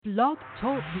Blog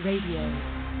Talk Radio.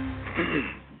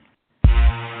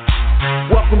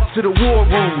 Welcome to the War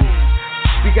Room.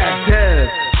 We got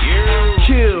Dev,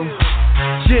 Chill,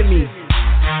 Jimmy,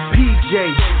 PJ,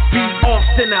 B.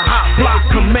 Austin, the Hot Block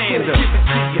Commander.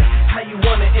 How you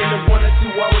want it in a 1 or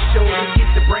 2 hour show to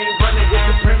get the brain running with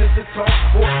the premise to talk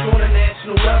sports on a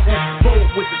national level. Roll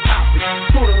with the topic,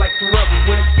 sorta like the rebels.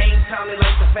 When it's game time, they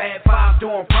like the Fab Five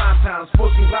during prime time.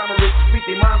 Sports conglomerates speak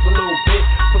their minds a little bit.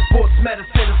 For sports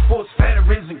medicine and sports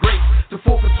veterans and greats. The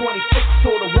 4 for 26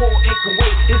 toward the war in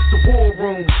Kuwait. It's the War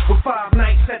Room with 5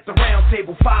 nights at the round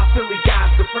table. 5 Philly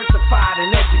guys diversified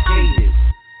and educated.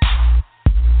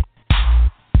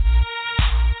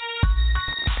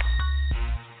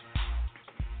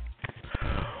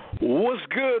 What's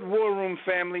good, War Room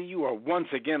family? You are once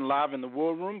again live in the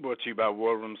War Room, brought to you by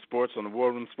War Room Sports on the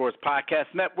War Room Sports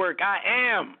Podcast Network. I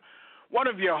am one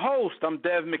of your hosts. I'm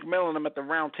Dev McMillan. I'm at the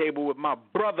round table with my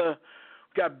brother.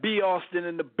 We got B. Austin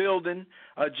in the building.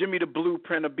 Jimmy the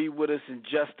Blueprint will be with us in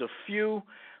just a few.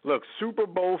 Look, Super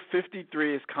Bowl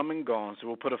 53 is come and gone, so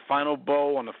we'll put a final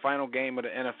bow on the final game of the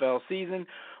NFL season.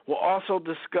 We'll also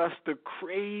discuss the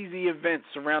crazy events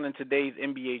surrounding today's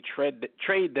NBA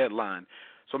trade deadline.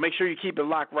 So make sure you keep it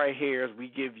locked right here as we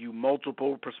give you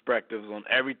multiple perspectives on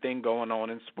everything going on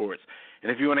in sports. And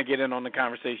if you want to get in on the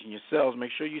conversation yourselves,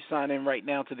 make sure you sign in right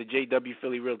now to the JW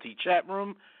Philly Realty chat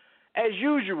room. As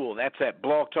usual, that's at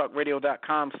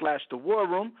blogtalkradio.com/The War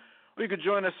Room. Or you can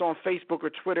join us on Facebook or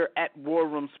Twitter at War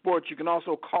Room Sports. You can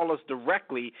also call us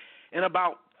directly in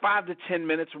about 5 to 10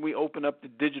 minutes when we open up the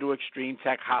Digital Extreme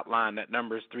Tech Hotline. That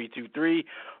number is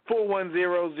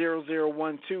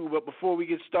 323-410-0012. But before we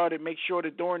get started, make sure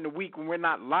that during the week when we're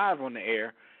not live on the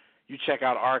air, you check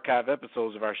out archive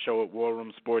episodes of our show at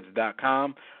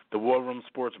warroomsports.com, the War Room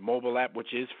Sports mobile app,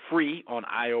 which is free on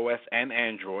iOS and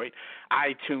Android,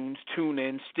 iTunes,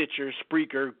 TuneIn, Stitcher,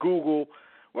 Spreaker, Google.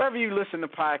 Wherever you listen to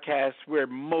podcasts, we're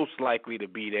most likely to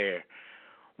be there.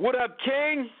 What up,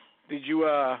 King? Did you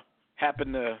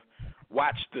happen to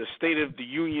watch the State of the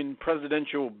Union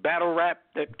presidential battle rap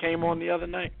that came on the other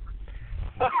night?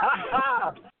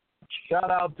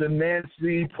 Shout out to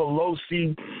Nancy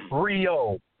Pelosi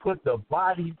Rio. Put the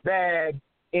body bag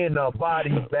in a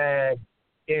body bag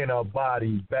in a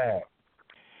body bag.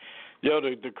 Yo,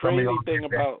 the crazy thing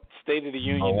about State of the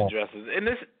Union addresses, and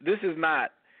this is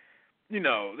not,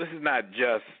 this is not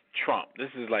just Trump. This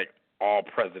is like all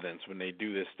presidents when they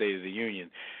do this State of the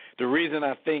Union. The reason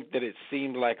I think that it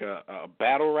seemed like a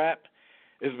battle rap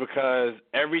is because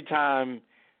every time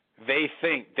they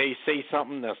think they say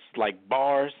something that's like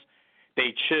bars,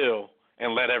 they chill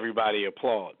and let everybody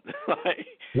applaud.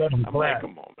 I'm like,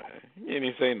 come on, man. You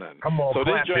didn't say nothing. So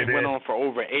this joint went on for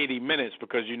over 80 minutes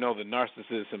because the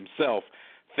narcissist himself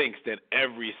thinks that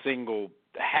every single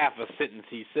half a sentence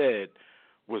he said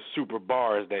was super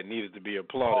bars that needed to be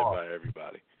applauded by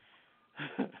everybody.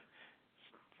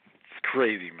 It's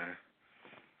crazy, man.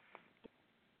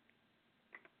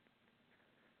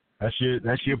 That's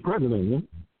your president, man.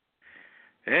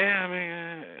 Yeah, I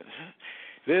mean,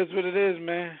 it is what it is,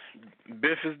 man.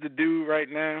 Biff is the dude right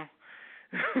now.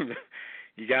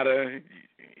 you gotta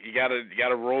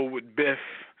roll with Biff,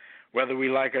 whether we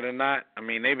like it or not. I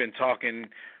mean, they've been talking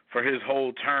for his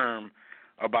whole term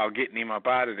about getting him up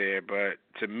out of there, but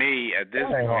to me, at this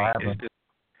point,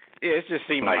 it just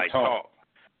seemed like talk.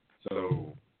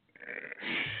 So,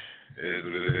 it is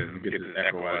what it is. Let me get this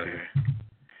echo out of here.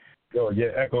 Yo,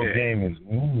 your echo game is.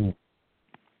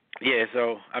 Yeah,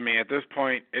 so, I mean, at this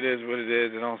point, it is what it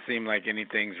is. It don't seem like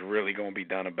anything's really going to be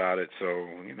done about it. So,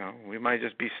 we might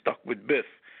just be stuck with Biff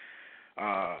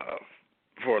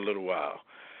for a little while.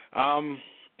 And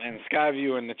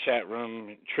Skyview in the chat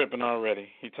room tripping already.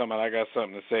 He talking about, I got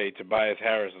something to say. Tobias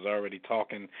Harris is already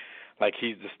talking like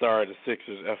he's the star of the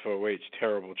Sixers FOH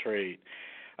terrible trade.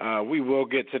 We will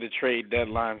get to the trade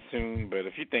deadline soon, but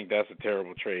if you think that's a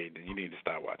terrible trade, then you need to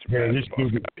stop watching basketball.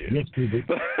 You're stupid.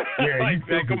 Yeah, like,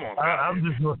 man, come on. I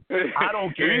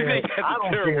don't care. I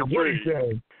don't care what he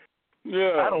says.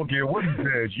 Yeah. I don't care what he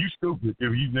says. You stupid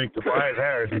if you think Tobias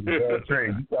Harris is a bad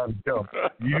trade. You gotta tell.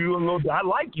 I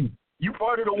like you. You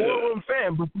part of the War Room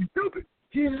fan, but you stupid.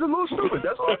 He's a little stupid.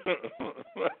 That's all.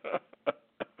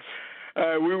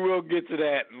 We will get to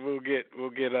that, and we'll get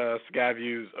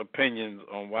Skyview's opinions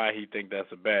on why he think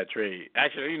that's a bad trade.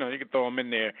 Actually, you can throw them in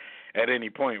there at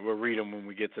any point. We'll read them when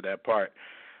we get to that part.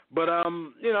 But a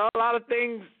lot of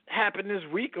things happened this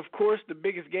week. Of course, the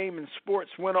biggest game in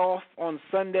sports went off on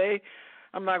Sunday.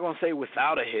 I'm not going to say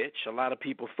without a hitch. A lot of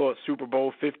people thought Super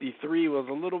Bowl 53 was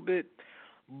a little bit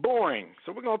boring,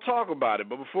 so we're going to talk about it.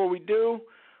 But before we do,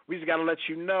 we just got to let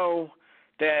you know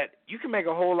that you can make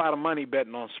a whole lot of money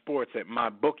betting on sports at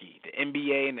MyBookie. The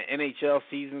NBA and the NHL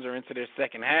seasons are into their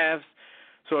second halves.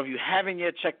 So if you haven't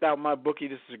yet checked out MyBookie,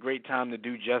 this is a great time to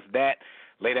do just that.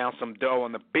 Lay down some dough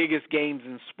on the biggest games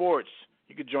in sports.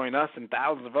 You could join us and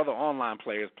thousands of other online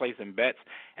players placing bets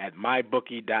at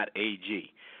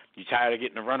mybookie.ag. You tired of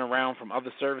getting a runaround from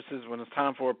other services when it's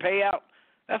time for a payout?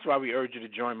 That's why we urge you to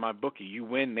join MyBookie. You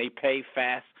win, they pay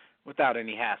fast without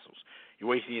any hassles. You're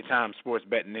wasting your time sports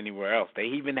betting anywhere else. They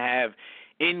even have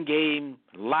in-game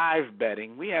live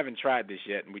betting. We haven't tried this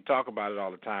yet, and we talk about it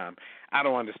all the time. I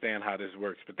don't understand how this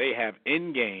works, but they have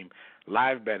in-game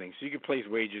live betting, so you can place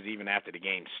wagers even after the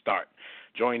games start.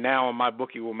 Join now, and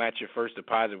MyBookie will match your first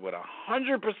deposit with a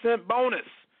 100% bonus.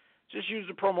 Just use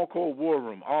the promo code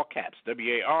WARROOM, all caps,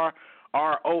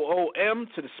 WARROOM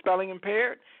to the spelling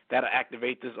impaired. That'll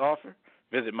activate this offer.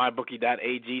 Visit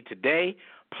mybookie.ag today.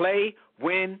 Play,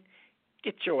 win,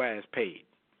 get your ass paid,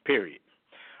 period.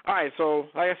 All right, so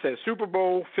like I said, Super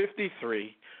Bowl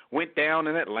 53 went down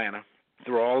in Atlanta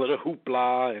through all of the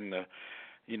hoopla and the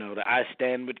I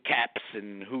stand with caps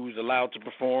and who's allowed to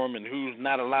perform and who's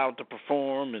not allowed to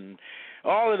perform and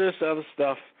all of this other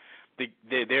stuff.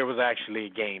 There was actually a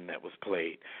game that was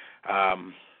played.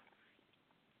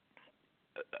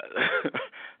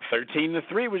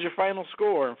 13-3 was your final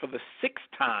score, and for the sixth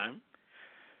time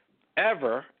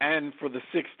ever, and for the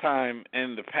sixth time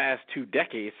in the past 2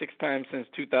 decades, sixth time since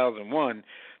 2001,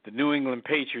 the New England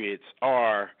Patriots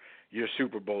are your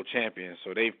Super Bowl champions.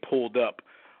 So they've pulled up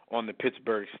on the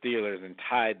Pittsburgh Steelers and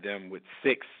tied them with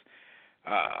 6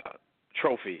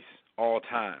 trophies all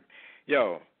time.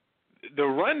 Yo, the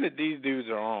run that these dudes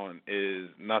are on is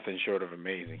nothing short of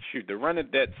amazing. Shoot, the run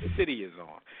that city is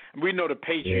on. We know the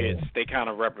Patriots, they kind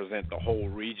of represent the whole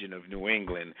region of New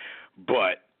England,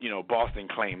 but, Boston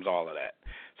claims all of that.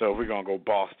 So if we're going to go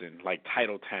Boston, like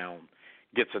Titletown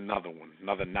gets another one,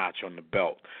 another notch on the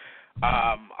belt.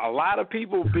 A lot of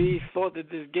people, thought that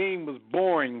this game was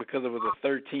boring because it was a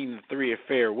 13-3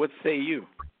 affair. What say you?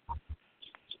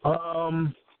 Nah,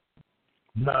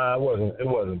 it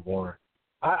wasn't boring.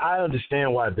 I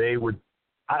understand why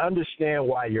I understand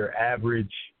why your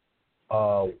average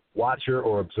watcher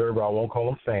or observer, I won't call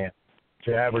them fan,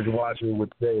 your average watcher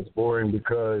would say it's boring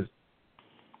because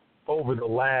over the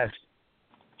last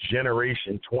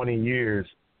generation, 20 years,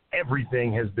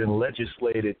 everything has been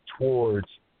legislated towards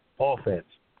offense.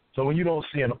 So when you don't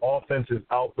see an offensive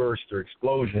outburst or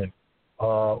explosion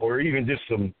or even just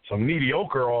some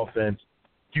mediocre offense,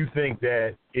 you think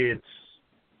that it's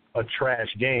a trash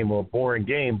game or a boring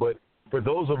game. But for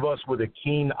those of us with a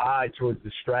keen eye towards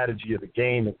the strategy of the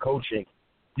game and coaching,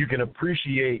 you can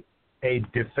appreciate a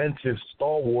defensive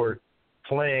stalwart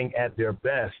playing at their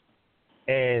best.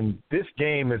 And this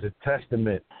game is a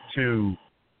testament to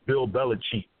Bill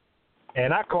Belichick.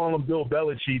 And I call him Bill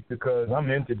Belichick because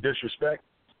I'm into disrespect.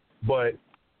 But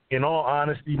in all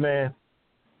honesty, man,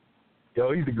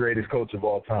 he's the greatest coach of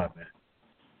all time, man.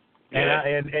 Yeah.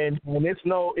 And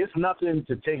it's nothing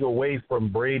to take away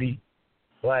from Brady.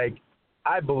 Like,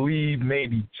 I believe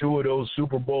maybe 2 of those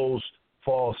Super Bowls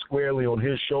fall squarely on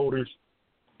his shoulders.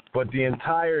 But the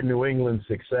entire New England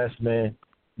success, man,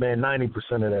 90%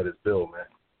 of that is Bill, man.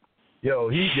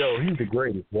 He's the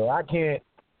greatest.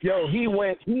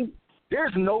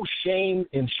 There's no shame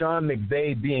in Sean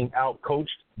McVay being outcoached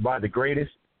by the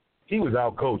greatest. He was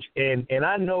outcoached. And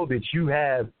I know that you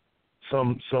have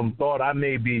some thought I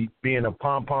may be being a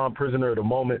pom-pom prisoner of the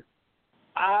moment.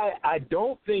 I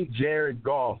don't think Jared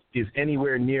Goff is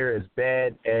anywhere near as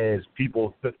bad as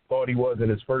people thought he was in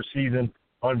his first season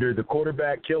under the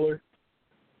quarterback killer.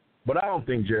 But I don't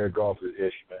think Jared Goff is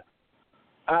ish, man.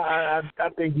 I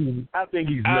think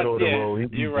he's middle of the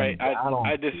road. You're right.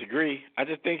 I disagree. I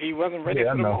just think he wasn't ready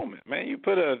for the moment, man. You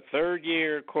put a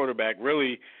third-year quarterback,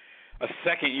 really a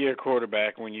second-year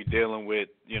quarterback when you're dealing with,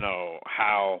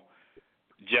 how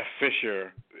Jeff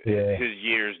Fisher, his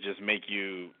years just make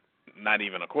you not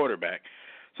even a quarterback.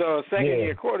 So a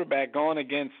second-year quarterback going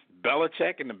against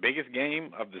Belichick in the biggest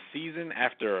game of the season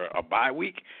after a bye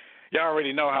week. Y'all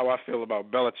already know how I feel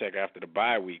about Belichick after the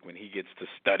bye week when he gets to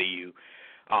study you.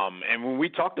 And when we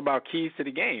talked about keys to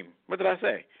the game, what did I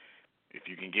say? If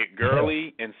you can get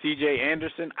Gurley and C.J.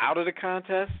 Anderson out of the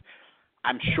contest,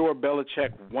 I'm sure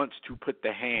Belichick wants to put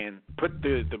the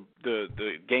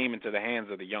game into the hands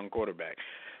of the young quarterback.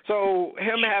 So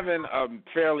him having a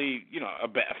fairly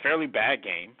bad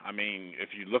game. I mean, if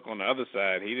you look on the other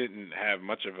side, he didn't have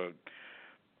much of a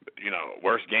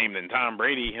worse game than Tom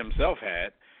Brady himself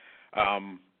had.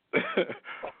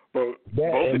 But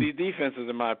both of these defenses,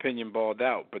 in my opinion, balled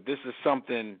out. But this is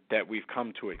something that we've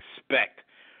come to expect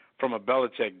from a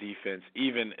Belichick defense,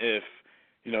 even if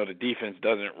the defense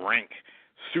doesn't rank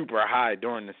super high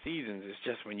during the seasons. It's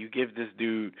just when you give this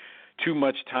dude too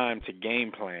much time to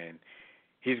game plan,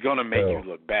 he's going to make you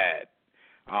look bad.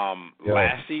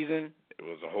 Last season, it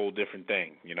was a whole different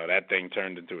thing. That thing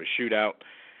turned into a shootout.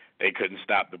 They couldn't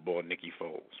stop the boy, Nicky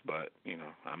Foles. But,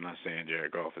 I'm not saying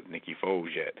Jared Goff is Nicky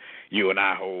Foles yet. You and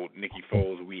I hold Nicky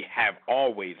Foles. We have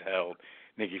always held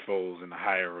Nicky Foles in a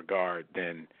higher regard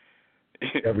than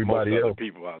everybody most else. other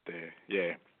people out there.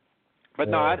 Yeah. But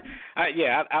no, I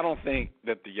don't think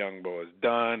that the young boy is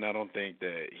done. I don't think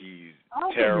that he's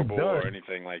terrible or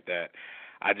anything like that.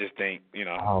 I just think, I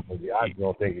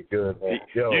don't think it's good. Man.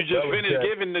 You just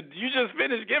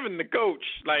finished giving the coach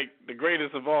like the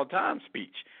greatest of all time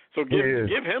speech. So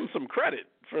give him some credit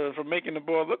for making the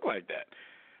boy look like that.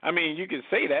 I mean, you can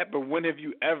say that, but when have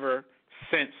you ever,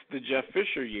 since the Jeff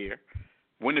Fisher year,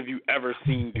 when have you ever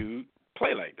seen dude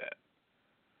play like that?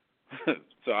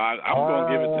 So I'm going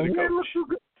to give it to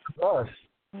the coach.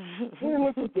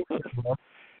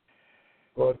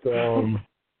 But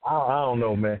I don't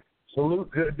know, man. Salute.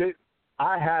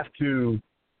 I have to.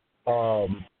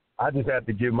 I just have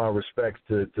to give my respects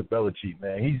to Belichick,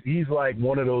 man. He's like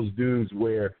one of those dudes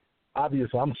where,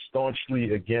 obviously, I'm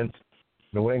staunchly against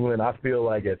New England. I feel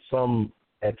like at some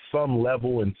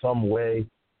level, in some way,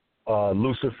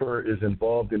 Lucifer is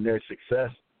involved in their success.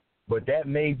 But that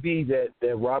may be that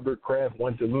Robert Kraft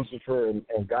went to Lucifer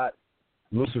and got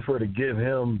Lucifer to give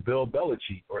him Bill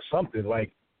Belichick or something.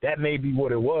 Like, that may be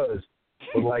what it was.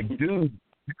 But, like, dude's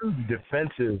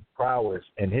defensive prowess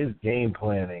and his game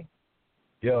planning,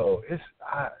 yeah.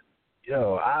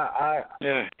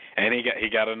 And he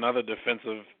got another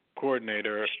defensive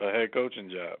coordinator, a head coaching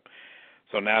job.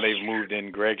 So now they've moved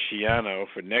in Greg Schiano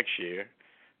for next year.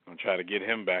 I'm going to try to get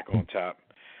him back on top.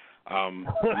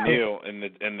 Neil in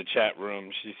the chat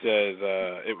room, she says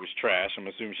it was trash. I'm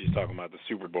assuming she's talking about the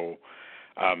Super Bowl.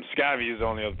 Scivey is the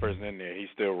only other person in there. He's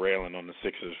still railing on the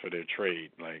Sixers for their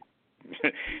trade. Like,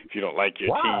 if you don't like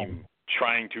your team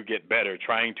trying to get better,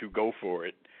 trying to go for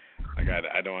it, like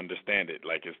I don't understand it.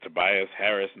 Like, is Tobias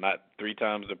Harris not 3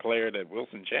 times the player that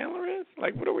Wilson Chandler is?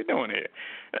 Like, what are we doing here?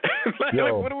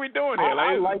 Like, what are we doing here?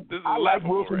 I like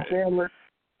Wilson Chandler.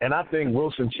 And I think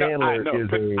Wilson Chandler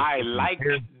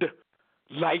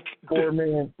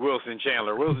Wilson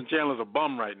Chandler. Wilson Chandler's a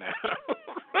bum right now.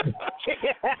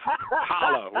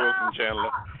 Holla, Wilson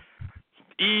Chandler.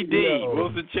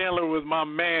 Wilson Chandler was my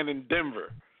man in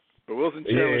Denver. But Wilson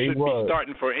Chandler should be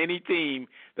starting for any team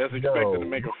that's expected to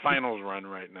make a finals run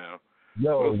right now.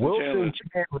 Wilson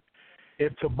Chandler,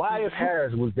 if Tobias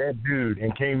Harris was that dude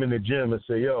and came in the gym and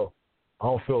said, I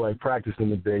don't feel like practicing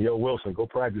today. Wilson, go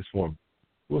practice for me.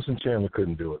 Wilson Chandler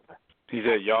couldn't do it. He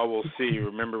said, y'all will see.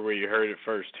 Remember where you heard it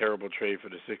first. Terrible trade for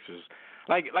the Sixers.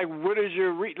 Like what is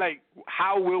your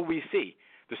how will we see?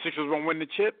 The Sixers won't win the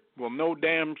chip? Well, no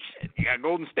damn shit. You got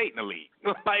Golden State in the league.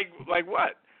 like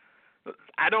what?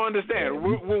 I don't understand.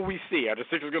 Will we see? Are the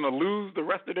Sixers going to lose the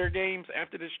rest of their games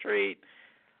after this trade?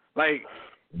 Like,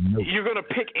 you're going to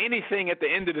pick anything at the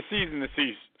end of the season to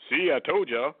see, I told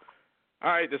y'all.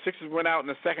 All right, the Sixers went out in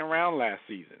the second round last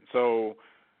season. So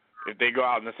if they go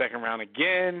out in the second round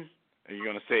again, are you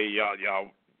going to say,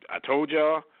 y'all, I told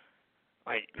y'all?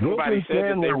 Like, nobody said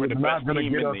that they were the best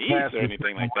team in the East or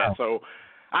anything like that. So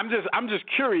I'm just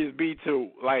curious, B, to,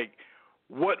 like,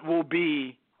 what will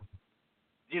be,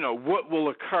 what will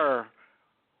occur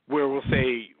where we'll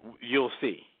say you'll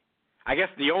see. I guess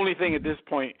the only thing at this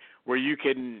point where you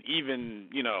can even,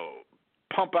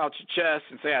 pump out your chest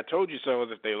and say I told you so is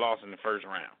if they lost in the first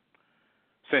round.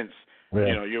 Since,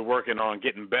 you're working on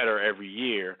getting better every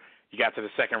year. You got to the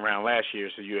second round last year,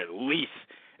 so you at least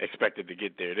expected to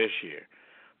get there this year.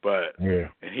 But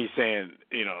and he's saying,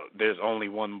 there's only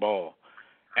one ball.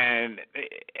 And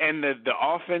the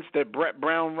offense that Brett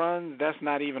Brown runs, that's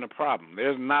not even a problem.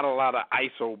 There's not a lot of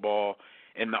ISO ball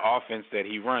in the offense that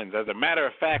he runs. As a matter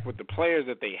of fact, with the players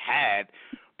that they had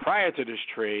prior to this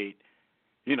trade,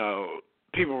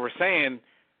 people were saying,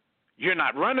 you're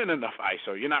not running enough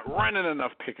ISO. You're not running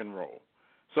enough pick and roll.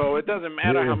 So it doesn't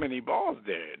matter how many balls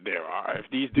there are. If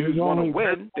these dudes want to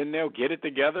win, then they'll get it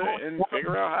together and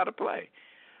figure out how to play.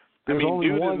 I mean,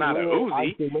 dude is not a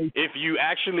Uzi. If you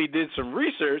actually did some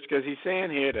research, because he's saying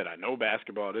here that I know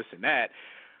basketball, this and that,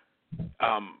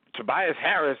 Tobias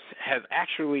Harris has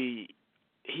actually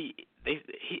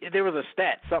there was a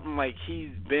stat, something like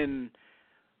he's been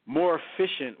more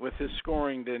efficient with his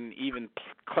scoring than even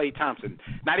Klay Thompson.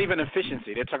 Not even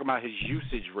efficiency. They're talking about his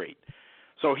usage rate.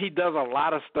 So he does a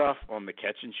lot of stuff on the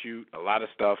catch and shoot, a lot of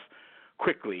stuff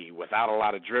quickly without a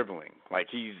lot of dribbling. Like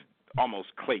he's almost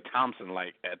Klay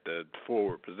Thompson-like at the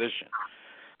forward position.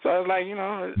 So I was like,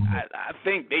 I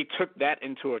think they took that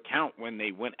into account when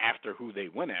they went after who they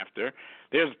went after.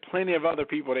 There's plenty of other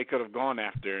people they could have gone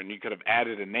after, and you could have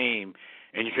added a name,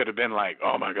 and you could have been like,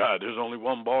 oh, my God, there's only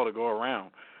one ball to go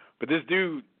around. But this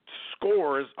dude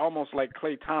scores almost like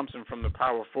Klay Thompson from the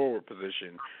power forward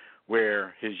position,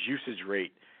 where his usage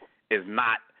rate is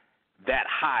not that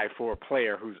high for a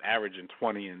player who's averaging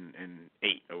 20 and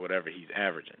 8 or whatever he's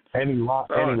averaging. And he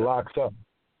locks up.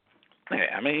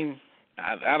 Yeah, I mean,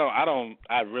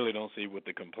 I really don't see what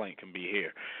the complaint can be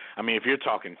here. I mean, if you're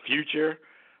talking future,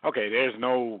 okay, there's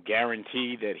no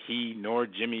guarantee that he nor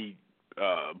Jimmy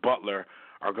Butler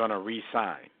are going to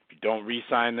re-sign. If you don't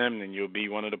re-sign them, then you'll be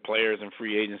one of the players in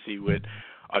free agency with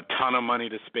a ton of money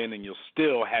to spend, and you'll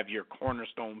still have your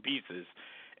cornerstone pieces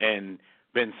and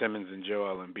Ben Simmons and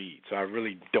Joel Embiid. So I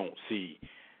really don't see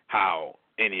how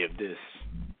any of this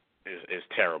is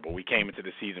terrible. We came into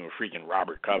the season with freaking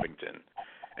Robert Covington.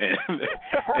 And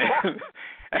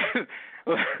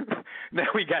now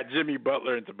we got Jimmy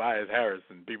Butler and Tobias Harris,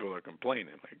 and people are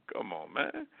complaining. Like, come on,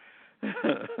 man.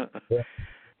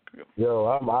 Yo,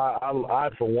 I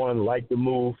for one like the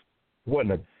move.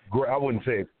 I wouldn't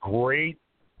say it's great,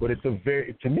 but to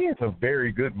me it's a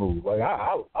very good move. Like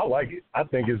I like it. I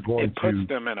think it's going it puts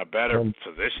them in a better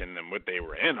position than what they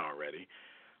were in already.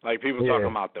 Like people talking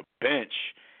about the bench.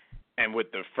 And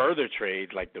with the further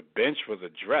trades, like the bench was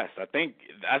addressed. I think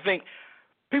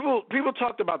people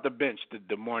talked about the bench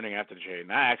the morning after the trade,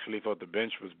 and I actually thought the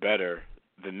bench was better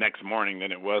the next morning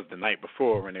than it was the night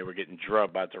before when they were getting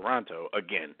drubbed by Toronto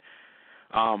again.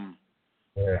 Boban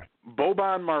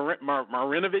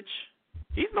Marinovic,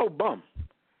 he's no bum.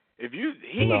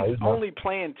 He's only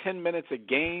playing 10 minutes a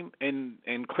game in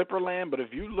Clipperland, but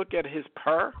if you look at his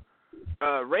per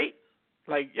rate,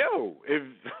 like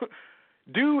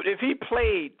if he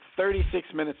played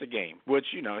 36 minutes a game, which,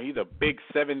 he's a big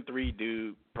 7'3"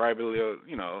 dude, probably,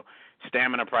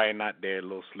 stamina probably not there, a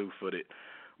little slew-footed.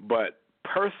 But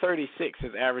per 36,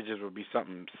 his averages would be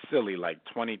something silly like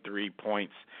 23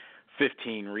 points,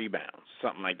 15 rebounds,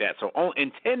 something like that. So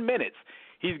in 10 minutes,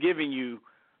 he's giving you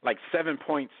like 7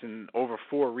 points and over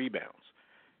 4 rebounds.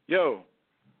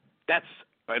 That's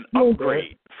an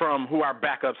upgrade from who our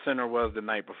backup center was the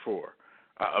night before.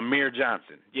 Amir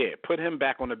Johnson, put him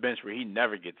back on the bench where he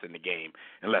never gets in the game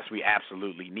unless we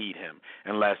absolutely need him,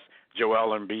 unless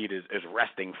Joel Embiid is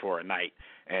resting for a night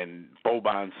and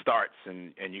Boban starts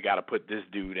and you got to put this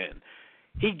dude in.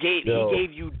 He gave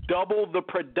you double the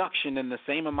production in the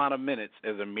same amount of minutes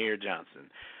as Amir Johnson.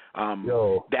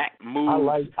 That move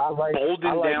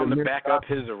boldened down to back up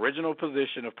his original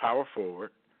position of power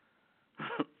forward.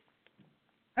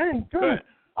 Hey, good.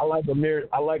 I like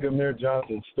Amir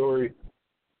Johnson's story.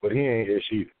 But he ain't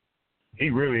issue. He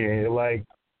really ain't. Like,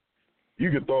 you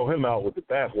could throw him out with the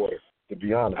bathwater, to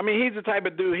be honest. I mean, he's the type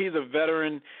of dude, he's a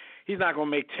veteran. He's not going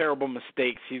to make terrible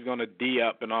mistakes. He's going to D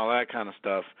up and all that kind of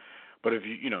stuff. But if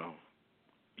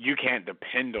you can't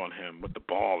depend on him with the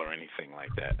ball or anything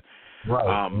like that.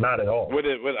 Right, not at all.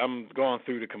 I'm going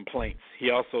through the complaints.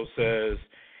 He also says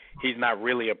he's not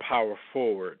really a power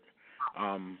forward.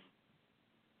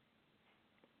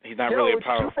 He's not really a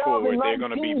power forward. They're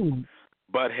going to be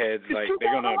butt heads like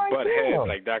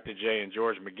Dr. J and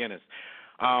George McGinnis.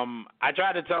 I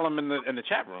tried to tell him in the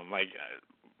chat room, like,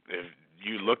 if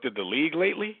you looked at the league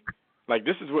lately, like,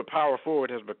 this is what power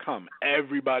forward has become.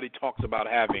 Everybody talks about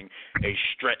having a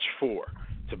stretch four.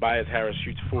 Tobias Harris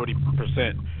shoots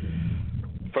 40%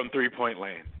 from three-point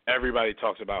land. Everybody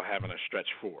talks about having a stretch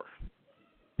four.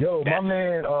 My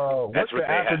man, that's what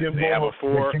they have. They have a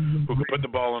four who can put the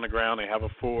ball on the ground. They have a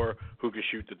four who can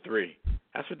shoot the three.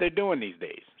 That's what they're doing these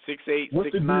days. 6'8",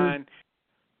 6'9".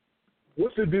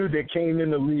 What's the dude that came in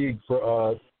the league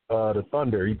for the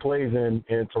Thunder? He plays in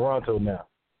Toronto now.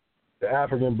 The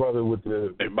African brother with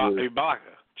the Ibaka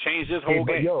changed his whole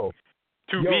game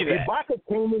to be that. Ibaka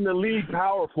came in the league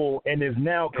powerful and is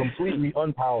now completely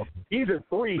unpowerful. He's a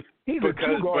three. He's a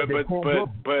two-guard.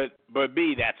 But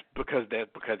B, that's because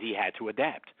he had to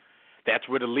adapt. That's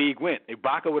where the league went.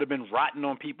 Ibaka would have been rotting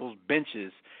on people's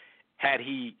benches had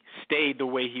he stayed the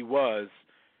way he was,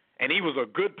 and he was a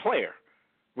good player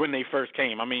when they first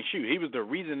came. I mean, shoot, he was the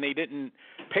reason they didn't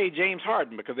pay James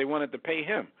Harden, because they wanted to pay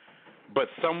him. But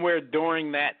somewhere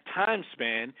during that time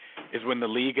span is when the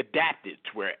league adapted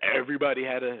to where everybody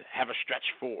had to have a stretch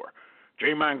four.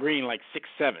 Draymond Green, like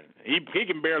 6'7". He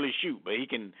can barely shoot, but he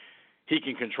can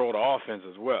control the offense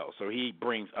as well. So he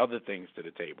brings other things to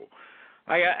the table.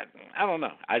 Like, I don't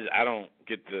know. I don't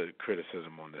get the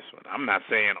criticism on this one. I'm not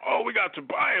saying, we got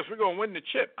Tobias, we're going to win the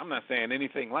chip. I'm not saying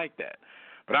anything like that.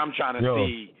 But I'm trying to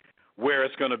see where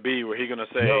it's going to be, where he's going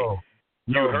to say,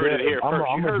 You heard it here first.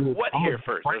 You heard what here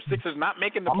first? Are Sixers not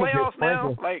making the playoffs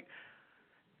now? Like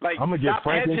stop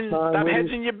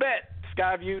hedging your bet,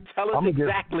 Skyview. Tell us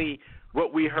exactly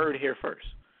what we heard here first.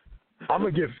 I'm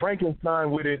going to get Frankenstein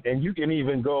with it, and you can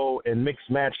even go and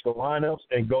mix-match the lineups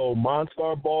and go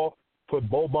Monstar ball, put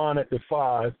Boban at the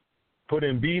 5, put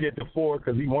Embiid at the 4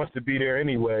 because he wants to be there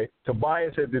anyway,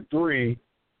 Tobias at the 3,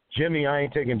 Jimmy, I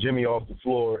ain't taking Jimmy off the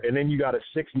floor, and then you got a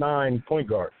 6'9" point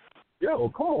guard. Yo,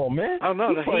 come on, man. Oh,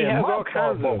 no, he has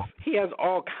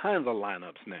all kinds of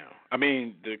lineups now. I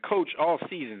mean, the coach all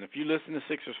season, if you listen to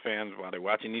Sixers fans while they're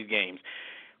watching these games,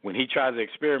 when he tries to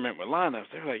experiment with lineups,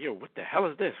 they're like, yo, what the hell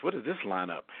is this? What is this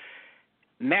lineup?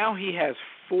 Now he has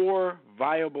 5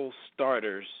 viable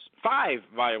starters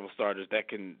that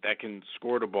can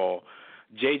score the ball.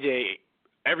 JJ,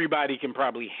 everybody can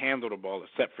probably handle the ball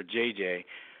except for JJ,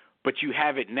 but you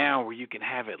have it now where you can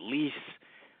have at least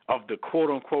of the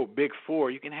quote-unquote big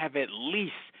 4, you can have at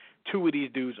least 2 of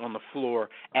these dudes on the floor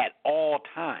at all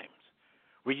times,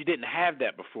 where you didn't have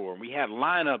that before. We had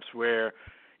lineups where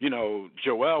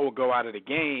Joel will go out of the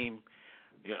game,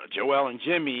 Joel and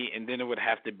Jimmy, and then it would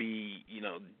have to be,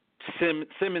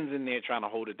 Simmons in there trying to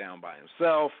hold it down by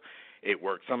himself. It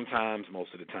worked sometimes.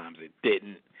 Most of the times it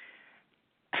didn't.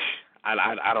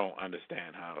 I don't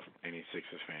understand how any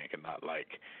Sixers fan can not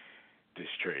like this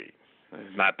trade.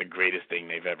 It's not the greatest thing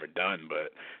they've ever done,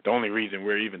 but the only reason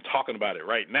we're even talking about it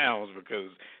right now is because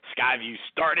Skyview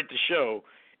started the show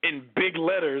in big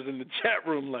letters in the chat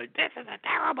room like, this is a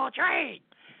terrible trade.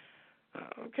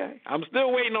 Okay. I'm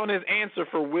still waiting on his answer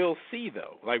for we'll see,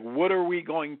 though. Like, what are we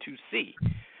going to see?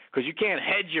 Because you can't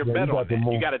hedge your bet on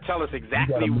that. You got to tell us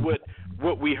exactly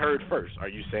what we heard first. Are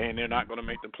you saying they're not going to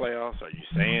make the playoffs? Are you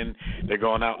saying they're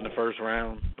going out in the first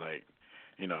round? Like,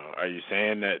 are you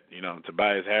saying that,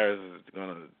 Tobias Harris is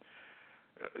going to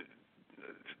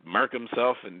murk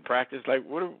himself in practice? Like,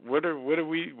 what are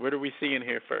we seeing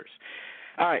here first?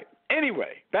 All right.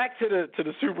 Anyway, back to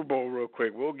the Super Bowl real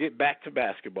quick. We'll get back to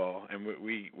basketball, and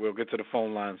we'll get to the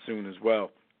phone line soon as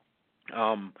well.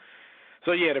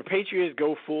 So, the Patriots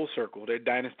go full circle. Their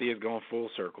dynasty is going full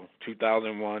circle.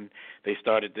 2001, they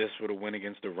started this with a win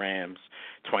against the Rams.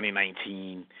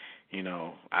 2019,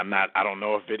 I don't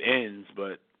know if it ends,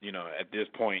 but, at this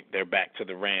point, they're back to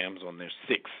the Rams on their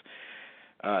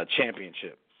 6th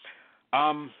championship.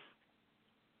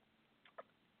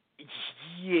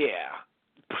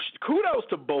 Kudos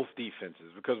to both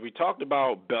defenses because we talked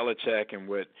about Belichick and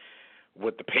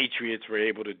what the Patriots were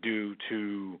able to do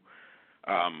to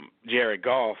Jared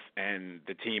Goff and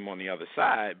the team on the other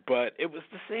side, but it was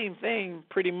the same thing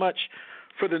pretty much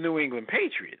for the New England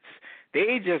Patriots.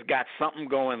 They just got something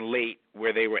going late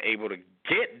where they were able to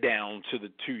get down to the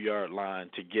 2-yard line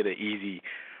to get an easy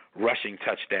rushing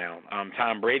touchdown.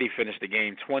 Tom Brady finished the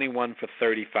game 21 for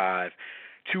 35,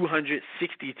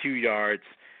 262 yards,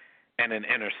 and an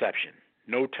interception.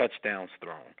 No touchdowns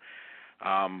thrown.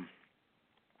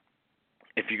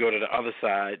 If you go to the other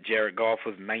side, Jared Goff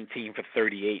was 19 for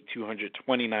 38,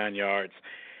 229 yards,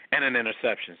 and an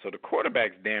interception. So the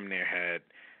quarterbacks damn near had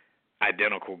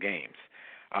identical games.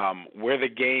 Where the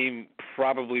game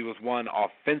probably was won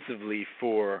offensively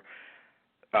for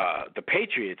the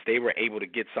Patriots, they were able to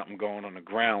get something going on the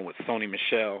ground with Sony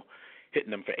Michel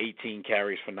hitting them for 18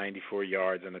 carries for 94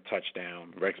 yards and a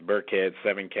touchdown. Rex Burkhead,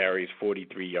 7 carries,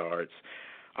 43 yards.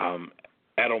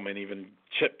 Edelman even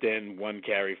chipped in 1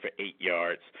 carry for 8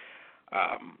 yards.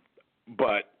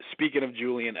 But speaking of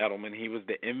Julian Edelman, he was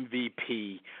the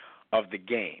MVP of the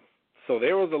game. So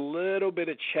there was a little bit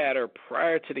of chatter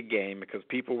prior to the game because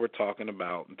people were talking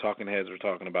about, and talking heads were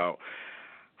talking about,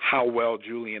 how well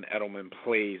Julian Edelman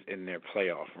plays in their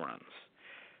playoff runs.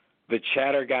 The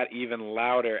chatter got even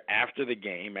louder after the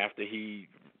game, after he,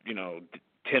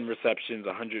 10 receptions,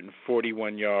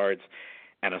 141 yards,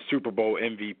 and a Super Bowl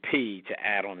MVP to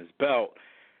add on his belt.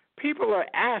 People are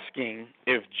asking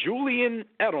if Julian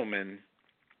Edelman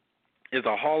is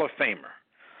a Hall of Famer.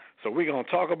 So we're going to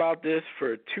talk about this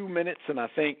for 2 minutes, and I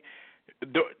think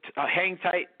hang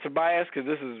tight, Tobias, because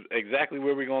this is exactly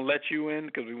where we're going to let you in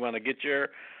because we want to get your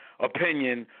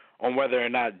opinion on whether or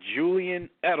not Julian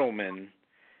Edelman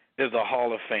is a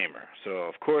Hall of Famer. So,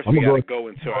 of course, we got to go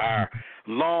into our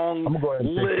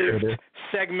long-lived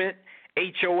segment,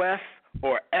 HOF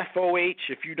or FOH.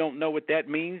 If you don't know what that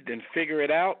means, then figure it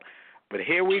out. But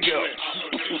here we go.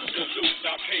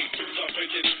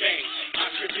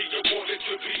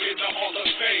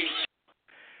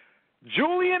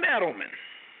 Julian Edelman.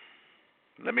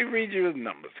 Let me read you his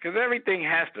numbers, because everything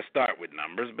has to start with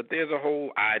numbers, but there's a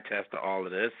whole eye test to all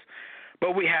of this.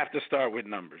 But we have to start with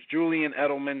numbers. Julian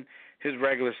Edelman, his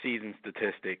regular season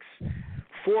statistics,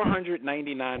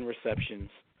 499 receptions,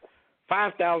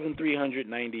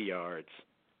 5,390 yards,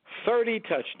 30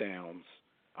 touchdowns.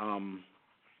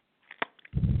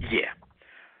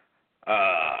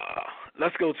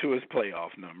 Let's go to his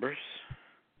playoff numbers,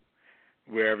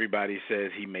 where everybody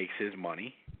says he makes his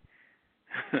money.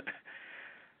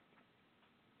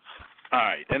 All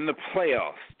right, in the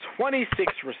playoffs,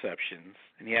 26 receptions,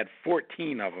 and he had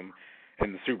 14 of them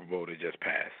in the Super Bowl that just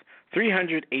passed.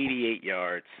 388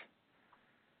 yards.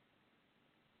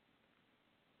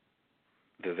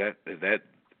 Is that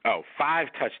 5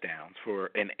 touchdowns for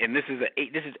and this is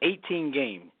 18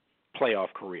 game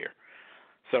playoff career.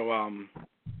 So I'm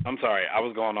sorry, I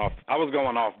was going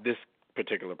off this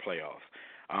particular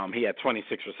playoffs. He had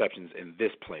 26 receptions in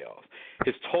this playoff.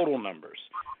 His total numbers: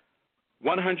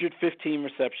 115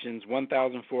 receptions,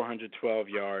 1,412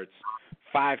 yards,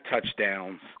 5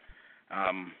 touchdowns.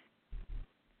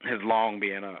 His long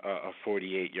being a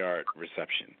 48-yard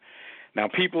reception. Now,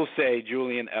 people say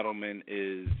Julian Edelman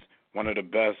is one of the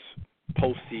best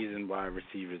postseason wide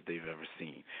receivers they've ever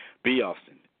seen. B.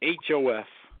 Austin, HOF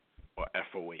or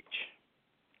FOH?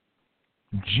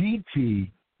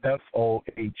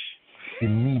 GTFOH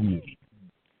immediately.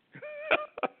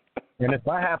 And if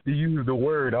I have to use the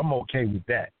word, I'm okay with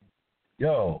that.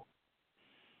 Yo,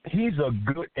 he's a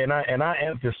good, and I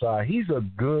emphasize, he's a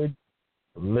good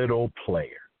little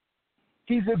player.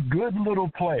 He's a good little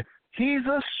player. He's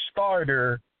a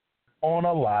starter on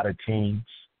a lot of teams,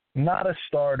 not a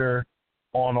starter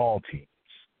on all teams.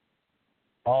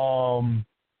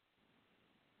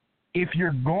 If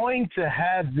you're going to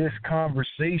have this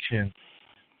conversation,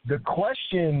 the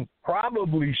question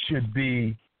probably should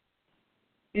be,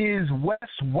 is Wes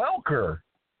Welker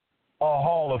a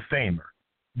Hall of Famer?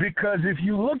 Because if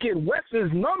you look at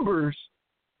Wes's numbers,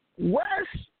 Wes's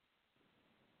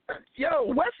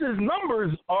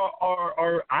numbers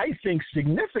are I think,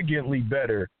 significantly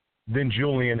better than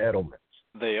Julian Edelman's.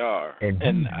 They are.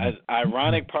 And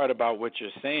ironic part about what you're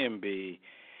saying, B,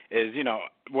 is,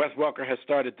 Wes Welker has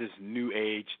started this new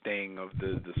age thing of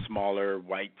the smaller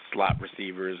white slot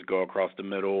receivers go across the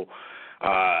middle,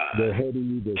 the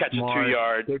hoodie, the catch smart, a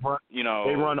 2-yard, they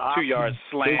run 2-yard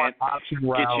slant, get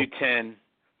route. you 10,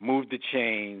 move the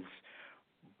chains.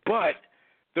 But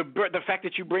the fact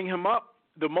that you bring him up,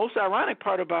 the most ironic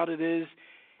part about it is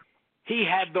he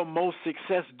had the most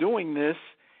success doing this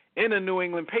in a New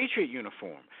England Patriot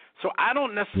uniform. So I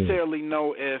don't necessarily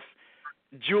know if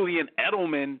Julian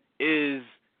Edelman is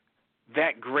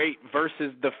that great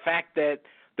versus the fact that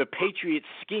the Patriots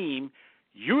scheme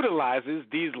utilizes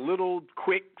these little,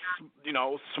 quick,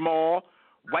 small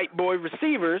white boy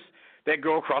receivers that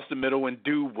go across the middle and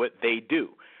do what they do.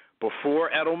 Before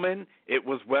Edelman, it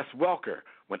was Wes Welker.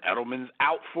 When Edelman's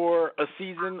out for a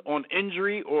season on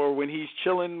injury or when he's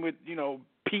chilling with,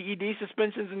 PED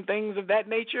suspensions and things of that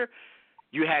nature,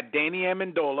 you had Danny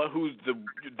Amendola, who's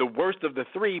the worst of the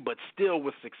three, but still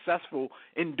was successful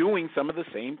in doing some of the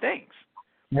same things.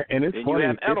 Yeah, and it's funny. You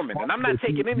have Edelman, and I'm not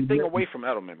taking anything away from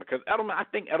Edelman because I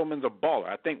think Edelman's a baller.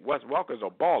 I think Wes Welker's a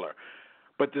baller.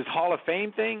 But this Hall of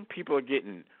Fame thing, people are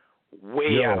getting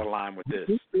way out of line with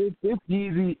this. It's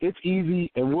easy. It's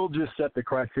easy, and we'll just set the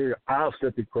criteria. I'll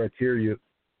set the criteria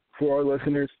for our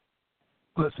listeners.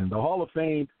 Listen, the Hall of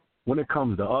Fame, when it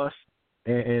comes to us,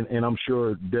 and I'm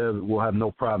sure Dev will have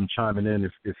no problem chiming in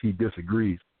if he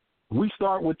disagrees, we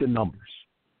start with the numbers,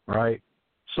 right?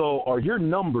 So are your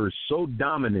numbers so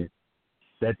dominant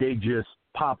that they just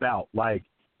pop out? Like,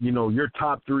 your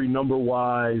top 3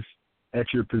 number-wise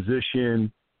at your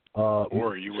position,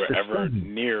 or you were ever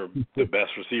near the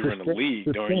best receiver in the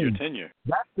league during your tenure.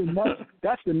 That's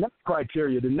the next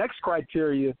criteria. The next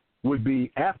criteria would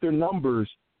be, after numbers,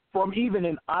 from even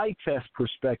an eye test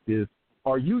perspective,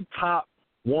 are you top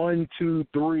 1, 2,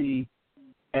 3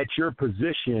 at your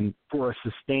position for a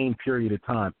sustained period of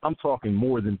time? I'm talking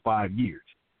more than 5 years.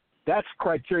 That's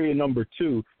criteria number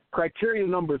 2. Criteria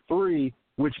number 3,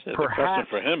 which perhaps the question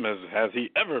for him is, has he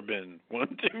ever been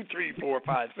 1, 2, 3, 4,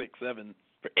 5, 6, 7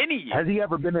 for any year? Has he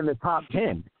ever been in the top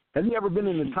 10? Has he ever been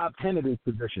in the top 10 of his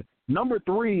position? Number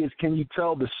 3 is, can you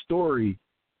tell the story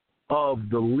of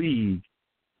the league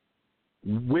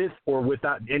with or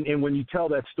without? And when you tell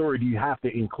that story, do you have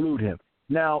to include him?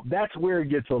 Now, that's where it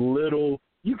gets a little,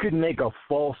 you could make a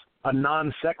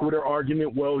non sequitur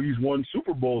argument. Well, he's won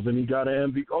Super Bowls and he got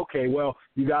an MVP. Okay, well,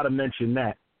 you got to mention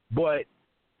that. But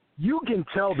you can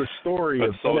tell the story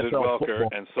of so NFL did Welker football.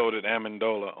 And so did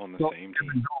Amendola on the same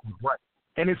team. Right.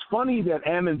 And it's funny that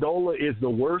Amendola is the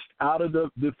worst out of the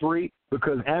 3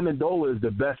 because Amendola is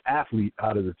the best athlete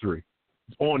out of the 3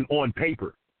 on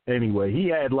paper. Anyway, he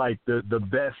had like the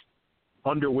best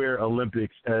underwear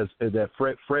Olympics, as that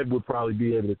Fred would probably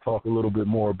be able to talk a little bit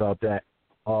more about that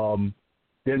than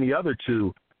the other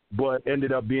two, but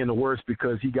ended up being the worst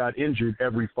because he got injured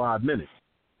every 5 minutes.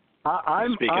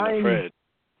 Speaking of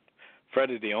Fred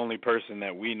is the only person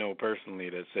that we know personally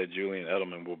that said Julian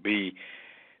Edelman will be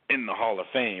in the Hall of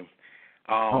Fame.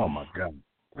 Oh my God.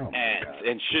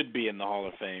 And should be in the Hall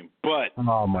of Fame. But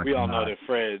we all know that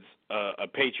Fred's a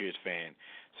Patriots fan,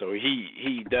 so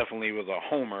he definitely was a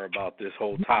homer about this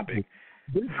whole topic.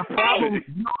 The problem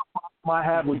I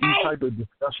have with these type of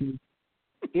discussions,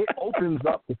 it opens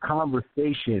up the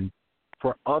conversation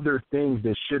for other things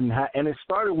that shouldn't have. And it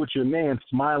started with your man,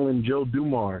 Smiling Joe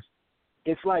Dumars.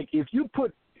 It's like if you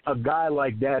put a guy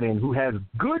like that in who has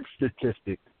good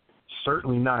statistics,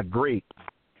 certainly not great,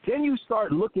 then you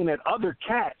start looking at other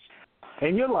cats,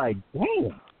 and you're like,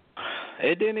 damn.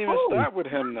 It didn't even start with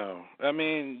him, though. I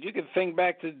mean, you could think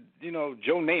back to, Joe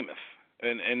Namath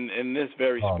in this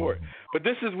very sport. But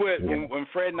this is what, when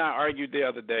Fred and I argued the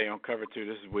other day on Cover 2,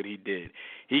 this is what he did.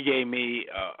 He gave me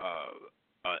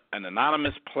an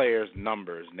anonymous player's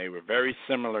numbers, and they were very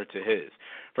similar to his.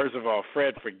 First of all,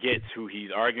 Fred forgets who he's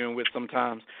arguing with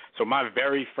sometimes. So my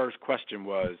very first question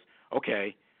was,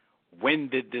 okay, when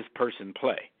did this person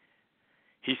play?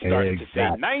 He started to say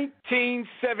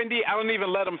 1970. I don't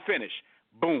even let him finish.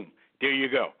 Boom. There you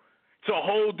go. It's a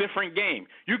whole different game.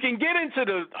 You can get into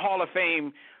the Hall of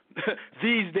Fame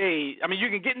these days. I mean, you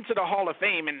can get into the Hall of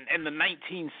Fame in the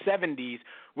 1970s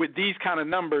with these kind of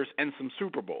numbers and some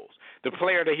Super Bowls. The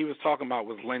player that he was talking about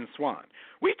was Lynn Swann.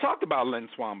 We talked about Lynn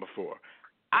Swann before.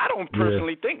 I don't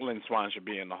personally think Lynn Swann should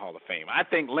be in the Hall of Fame. I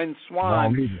think Lynn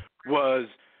Swann was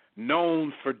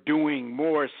known for doing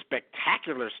more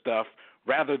spectacular stuff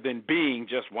rather than being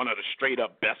just one of the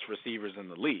straight-up best receivers in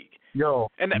the league. But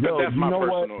that's my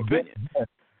personal opinion.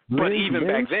 But even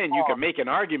back then, you could make an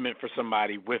argument for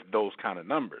somebody with those kind of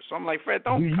numbers. So I'm like, Fred,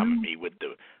 don't come at me with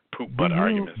the poop butt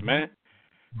arguments, man.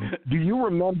 Do you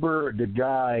remember the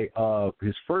guy,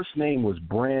 his first name was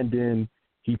Brandon,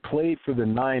 he played for the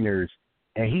Niners,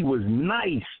 and he was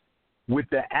nice with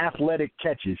the athletic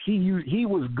catches. He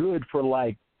was good for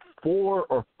like 4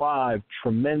 or 5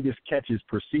 tremendous catches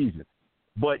per season,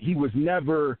 but he was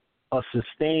never a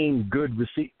sustained good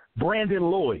receiver. Brandon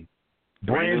Lloyd.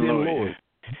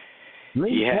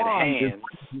 He had hands.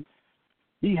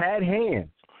 He had hands.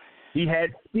 He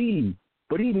had speed,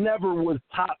 but he never was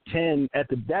top 10 at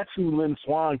the. That's who Lynn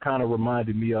Swann kind of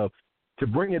reminded me of. To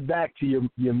bring it back to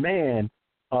your man,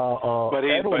 but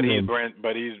Edelman.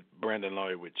 He's Brandon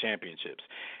Lloyd with championships,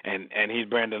 and he's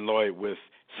Brandon Lloyd with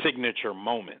signature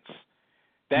moments.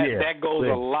 That goes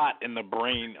a lot in the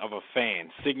brain of a fan,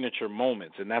 signature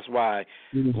moments, and that's why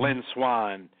Lynn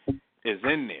Swann is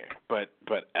in there. But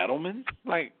Edelman,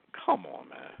 like, come on,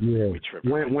 man. Yeah. We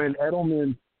tripping. When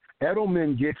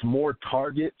Edelman gets more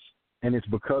targets, and it's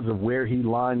because of where he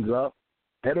lines up,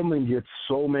 Edelman gets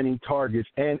so many targets,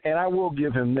 and I will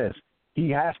give him this. He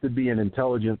has to be an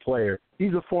intelligent player.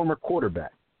 He's a former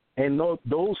quarterback. And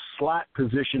those slot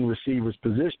position receivers,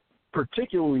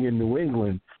 particularly in New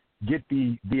England, get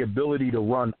the ability to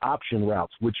run option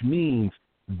routes, which means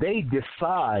they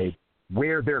decide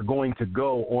where they're going to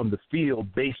go on the field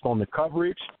based on the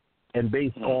coverage and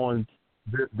based on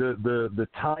the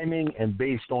timing and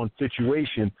based on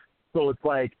situation. So it's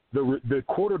like the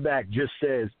quarterback just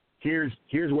says, here's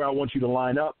where I want you to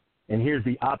line up, and here's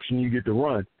the option you get to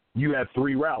run. You have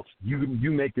 3 routes.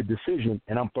 You make the decision,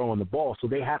 and I'm throwing the ball. So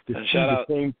they have to see the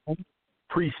same thing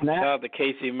pre-snap. Shout out to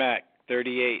Casey Mack,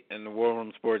 38, in the War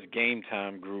Room Sports Game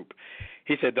Time group.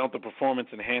 He said, don't the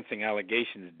performance-enhancing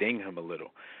allegations ding him a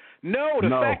little? No, the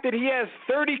fact that he has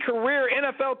 30 career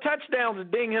NFL touchdowns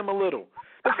ding him a little.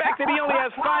 The fact that he only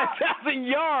has 5,000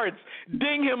 yards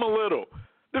ding him a little.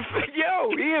 He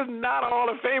is not a Hall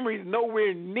of Famer. He's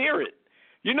nowhere near it.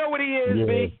 You know what he is,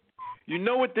 B? You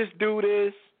know what this dude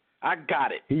is? I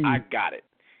got it.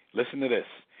 Listen to this.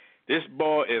 This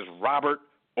boy is Robert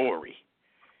Horry.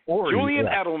 Julian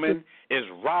Edelman is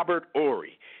Robert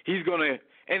Horry. He's going to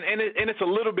and it's a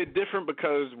little bit different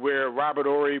because where Robert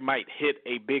Horry might hit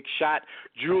a big shot,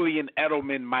 Julian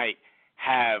Edelman might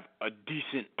have a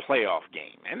decent playoff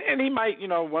game. And he might,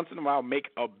 once in a while make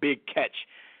a big catch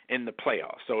in the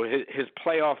playoffs. So his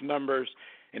playoff numbers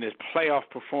and his playoff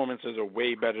performances are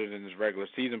way better than his regular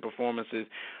season performances.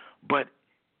 But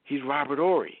he's Robert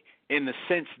Horry in the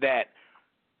sense that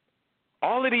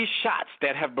all of these shots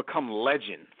that have become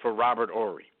legend for Robert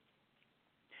Horry,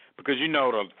 because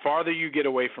the farther you get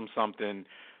away from something,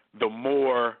 the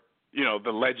more,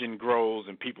 the legend grows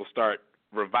and people start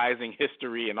revising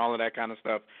history and all of that kind of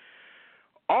stuff.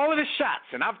 all of the shots,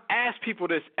 and I've asked people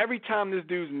this every time this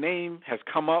dude's name has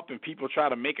come up and people try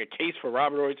to make a case for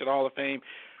Robert Horry to the Hall of Fame,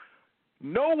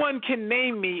 no one can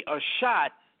name me a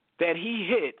shot that he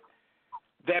hit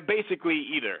that basically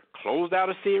either closed out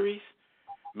a series,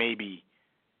 maybe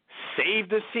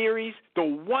saved a series. The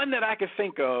one that I could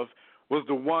think of was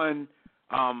the one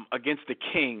against the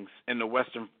Kings in the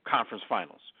Western Conference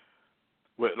Finals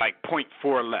with like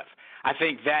 .4 left. I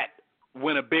think that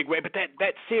went a big way, but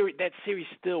that series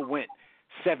still went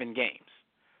 7 games.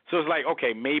 So it's like,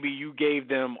 okay, maybe you gave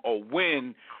them a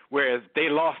win, whereas they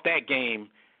lost that game.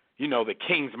 You know, the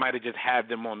Kings might have just had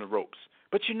them on the ropes.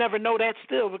 But you never know that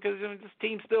still because this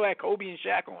team still had Kobe and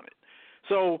Shaq on it.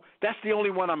 So that's the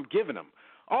only one I'm giving them.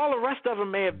 All the rest of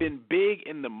them may have been big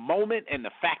in the moment, and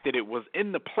the fact that it was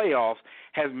in the playoffs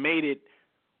has made it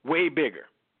way bigger.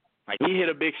 Like he hit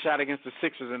a big shot against the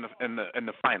Sixers in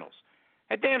the finals.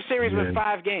 That damn series went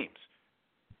 5 games.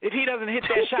 If he doesn't hit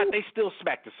that shot, they still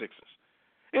smack the Sixers.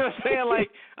 You know what I'm saying?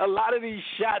 Like a lot of these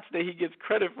shots that he gets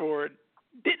credit for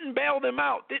didn't bail them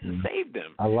out, didn't save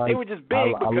them. They were just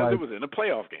big because it was in a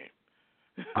playoff game.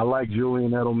 I like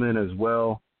Julian Edelman as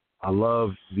well. I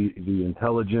love the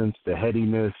intelligence, the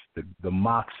headiness, the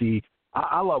moxie.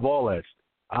 I love all that.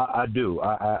 I do.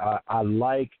 I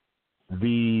like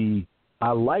the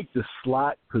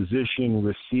slot position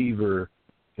receiver.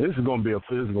 This is gonna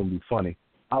be funny.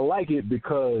 I like it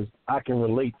because I can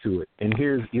relate to it, and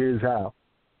here's how.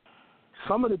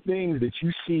 Some of the things that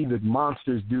you see the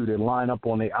monsters do that line up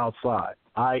on the outside,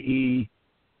 i.e.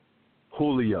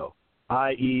 Julio,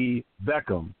 i.e.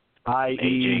 Beckham,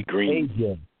 i.e.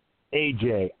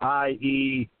 AJ,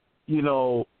 i.e.,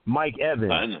 Mike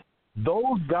Evans.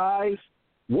 Those guys,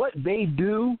 what they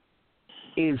do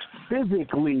is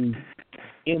physically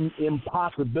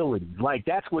impossibilities. Like,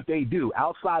 that's what they do.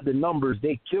 Outside the numbers,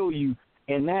 they kill you,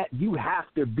 and that you have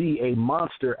to be a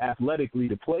monster athletically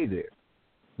to play there.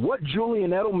 What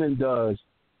Julian Edelman does,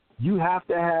 you have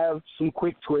to have some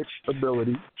quick twitch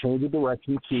ability, change of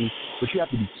direction, key, but you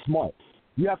have to be smart.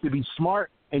 You have to be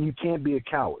smart, and you can't be a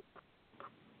coward.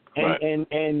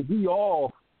 And we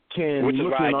all can. Which is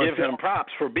why I give him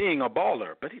props for being a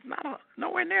baller, but he's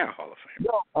nowhere near a Hall of Fame.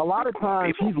 No, a lot of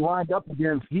times he's lined up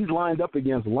against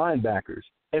linebackers,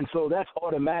 and so that's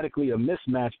automatically a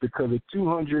mismatch because a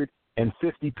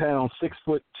 250-pound,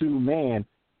 6'2" man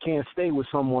can't stay with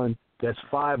someone that's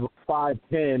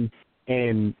 5'10"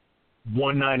 and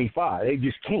 195. They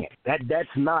just can't. That's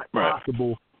not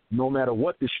possible, no matter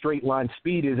what the straight line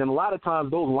speed is. And a lot of times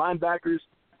those linebackers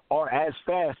are as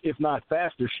fast, if not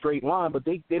faster, straight line, but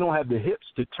they don't have the hips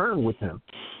to turn with him.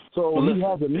 So he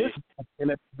has a mismatch and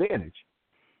an advantage.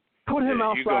 Put him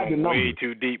outside the numbers. Way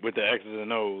too deep with the X's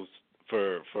and O's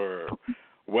for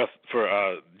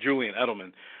Julian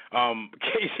Edelman.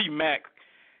 Casey Mack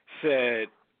said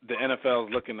the NFL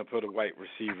is looking to put a white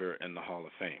receiver in the Hall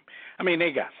of Fame. I mean,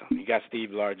 they got some. You got Steve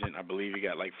Largent. I believe you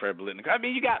got like Fred Biletnikoff. I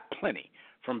mean, you got plenty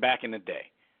from back in the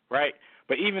day, right?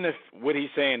 But even if what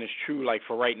he's saying is true, like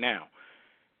for right now,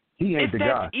 if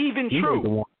that's even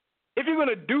true, if you're going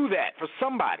to do that for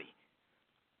somebody,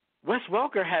 Wes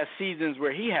Welker has seasons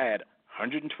where he had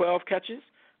 112 catches,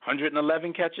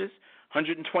 111 catches,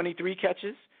 123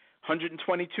 catches,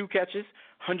 122 catches,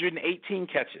 118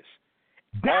 catches.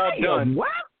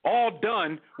 All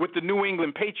done with the New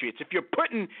England Patriots. If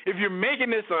you're making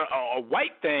this a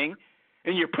white thing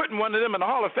and you're putting one of them in the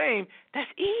Hall of Fame,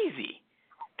 that's easy.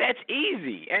 That's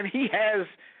easy. And he has,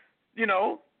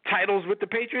 titles with the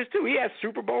Patriots too. He has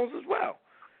Super Bowls as well.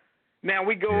 Now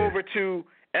we go over to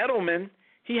Edelman.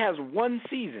 He has one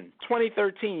season,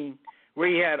 2013, where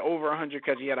he had over 100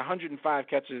 catches. He had 105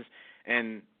 catches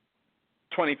in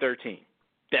 2013.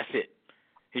 That's it.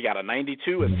 He got a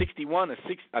 92, a 61,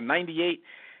 a 98,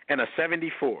 and a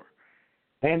 74.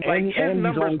 And his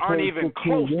numbers aren't even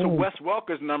close to Wes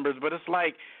Welker's numbers, but it's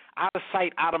like out of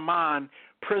sight, out of mind,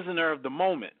 prisoner of the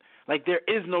moment. Like there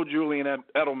is no Julian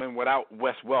Edelman without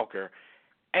Wes Welker.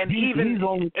 And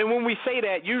and when we say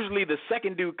that, usually the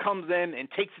second dude comes in and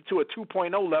takes it to a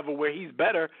 2.0 level where he's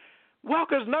better.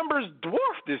 Welker's numbers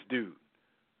dwarf this dude.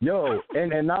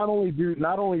 And not only do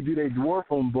they dwarf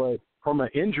him, but from an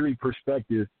injury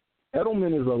perspective,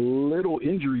 Edelman is a little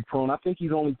injury prone. I think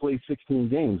he's only played 16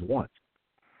 games once.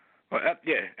 Well,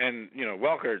 and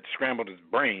Welker scrambled his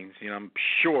brains. I'm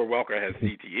sure Welker has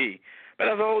CTE, but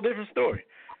that's a whole different story.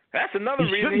 That's another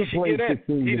reason he should get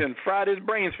in. He done fried his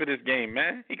brains for this game,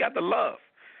 man. He got the love.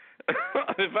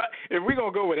 If we're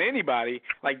gonna go with anybody,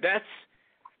 like that's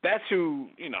who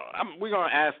we're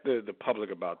gonna ask the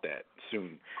public about that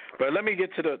soon. But let me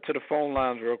get to the phone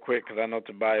lines real quick because I know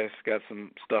Tobias got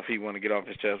some stuff he want to get off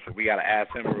his chest. But we gotta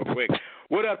ask him real quick.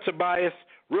 What up, Tobias?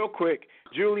 Real quick,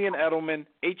 Julian Edelman,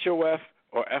 HOF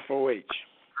or FOH?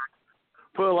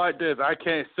 Put it like this. I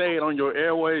can't say it on your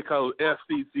airways because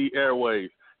FCC airways.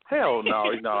 Hell no,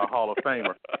 he's not a Hall of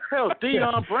Famer. Hell,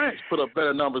 Deion Branch put up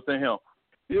better numbers than him.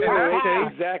 Yeah,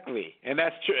 exactly. And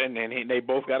that's true. And they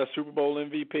both got a Super Bowl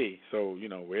MVP. So,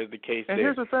 where's the case and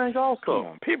there? And here's the thing also. Come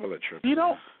on, people are tripping.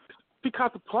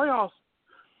 Because the playoffs,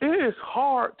 it is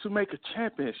hard to make a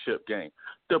championship game.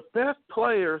 The best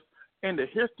players in the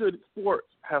history of sports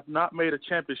have not made a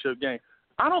championship game.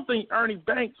 I don't think Ernie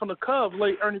Banks from the Cubs,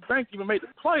 late Ernie Banks, even made the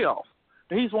playoffs.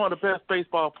 And he's one of the best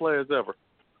baseball players ever.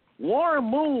 Warren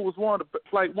Moon was one of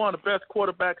the best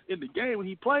quarterbacks in the game when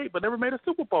he played, but never made a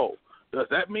Super Bowl. Does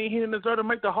that mean he didn't deserve to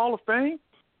make the Hall of Fame?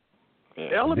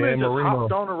 Element just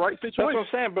hopped on the right situation.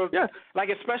 That's what I'm saying, but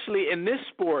especially in this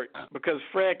sport, because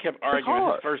Fred kept arguing.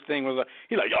 His first thing was,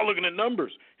 he's like, y'all looking at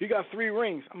numbers. He got 3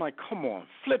 rings. I'm like, come on,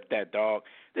 flip that, dog.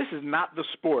 This is not the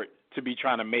sport to be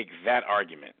trying to make that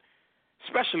argument,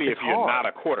 especially if you're not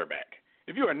a quarterback.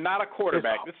 If you are not a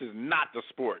quarterback, this is not the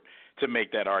sport to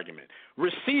make that argument.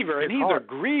 Receiver, and he's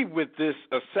agreed with this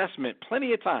assessment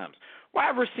plenty of times.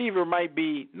 Wide receiver might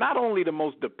be not only the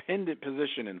most dependent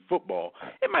position in football,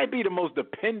 it might be the most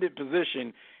dependent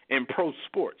position in pro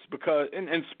sports, because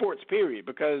in sports period,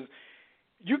 because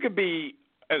you could be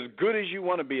as good as you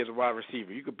want to be as a wide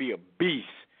receiver. You could be a beast,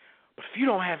 but if you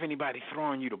don't have anybody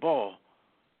throwing you the ball,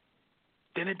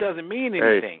 then it doesn't mean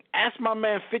anything. Hey. Ask my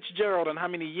man Fitzgerald on how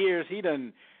many years he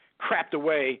done crapped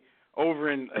away over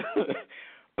in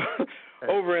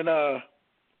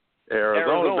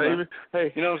Arizona, baby.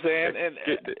 Hey, you know what I'm saying?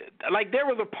 And there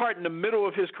was a part in the middle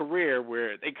of his career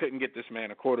where they couldn't get this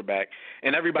man a quarterback,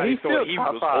 and everybody thought he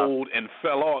was old and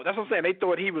fell off. That's what I'm saying. They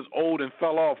thought he was old and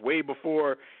fell off way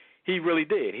before he really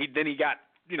did. Then he got,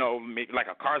 like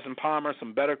a Carson Palmer,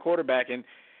 some better quarterback, and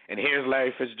here's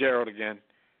Larry Fitzgerald again,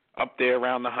 up there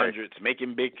around the hundreds,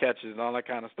 making big catches and all that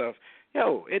kind of stuff.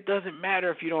 Yo, it doesn't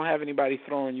matter if you don't have anybody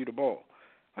throwing you the ball.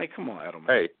 Like, come on, Edelman.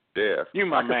 Hey, yeah. You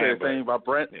my I can man, say the same about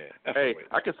Brandon. Yeah,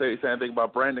 I can say the same thing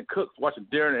about Brandon Cooks watching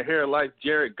Darren and Hair like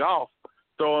Jared Goff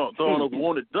throwing those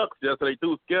wounded ducks yesterday.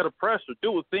 Dude was scared of pressure.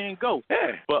 Dude was seeing go.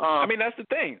 Yeah. But that's the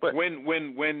thing. But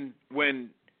when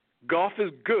Goff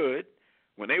is good,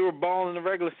 when they were balling in the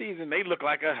regular season, they look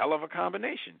like a hell of a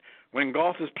combination. When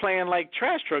Goff is playing like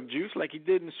trash truck juice, like he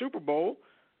did in the Super Bowl,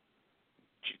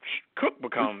 Cook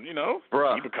becomes, he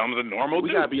becomes a normal dude.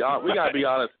 We gotta be honest.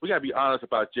 We gotta be honest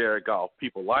about Jared Goff.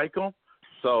 People like him,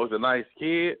 so he's a nice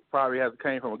kid. Probably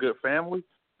came from a good family.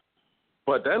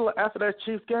 But after that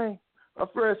Chiefs game, I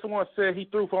read someone said he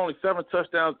threw for only 7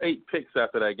 touchdowns, 8 picks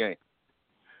after that game.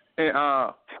 And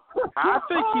I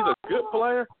think he's a good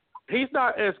player. He's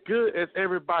not as good as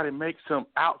everybody makes him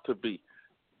out to be.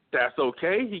 That's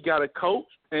okay. He got a coach.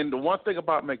 And the one thing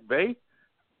about McVay,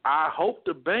 I hope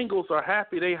the Bengals are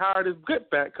happy they hired his good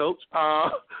back coach.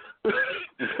 But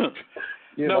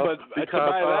Tobias,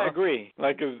 I agree.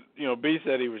 Like, B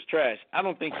said he was trash. I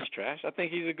don't think he's trash. I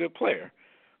think he's a good player.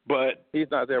 But he's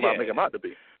not there about making him out to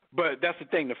be. But that's the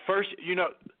thing. The first,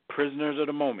 prisoners of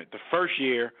the moment. The first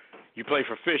year you play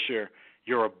for Fisher,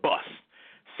 you're a bust.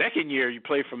 Second year you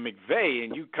play for McVay,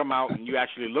 and you come out and you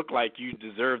actually look like you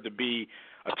deserve to be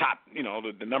a top,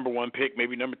 the number 1 pick,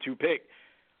 maybe number 2 pick.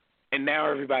 And now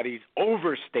everybody's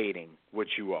overstating what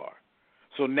you are.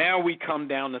 So now we come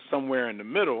down to somewhere in the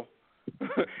middle,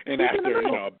 and after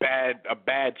a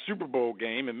bad Super Bowl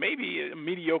game and maybe a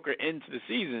mediocre end to the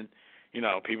season,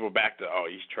 people are back to,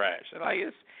 he's trash.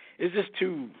 And it's just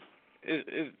too.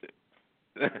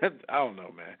 I don't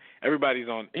know, man. Everybody's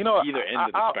on either end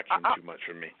of the spectrum too much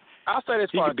for me. I'll say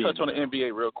this before I touch on the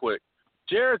NBA real quick.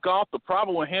 Jared Goff, the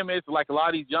problem with him is like a lot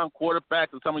of these young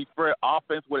quarterbacks and some of these spread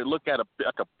offense where they look at a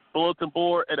bulletin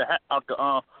board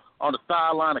on the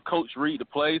sideline, the coach read the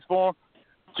plays for him.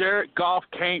 Jared Goff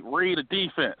can't read a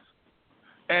defense.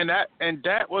 And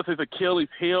that was his Achilles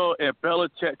heel, and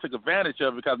Belichick took advantage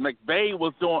of it because McVay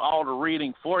was doing all the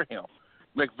reading for him.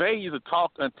 McVay used to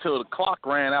talk until the clock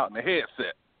ran out in the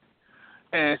headset.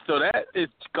 And so that is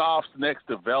Goff's next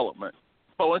development.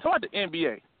 But when talking about the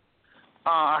NBA,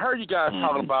 I heard you guys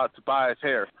talking about Tobias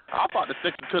Harris. I thought the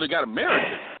Sixers could have got a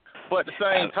merit, but at the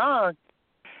same time,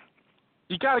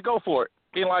 you got to go for it.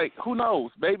 And, who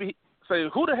knows? Maybe say,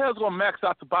 who the hell's going to max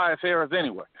out Tobias Harris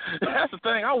anyway? That's the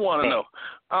thing I want to know.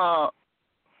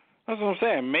 That's what I'm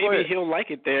saying. Maybe he'll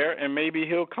like it there, and maybe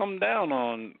he'll come down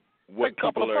on what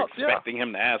people are expecting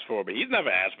him to ask for. But he's never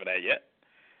asked for that yet.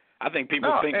 I think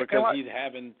people think because he's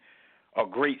having a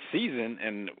great season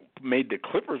and made the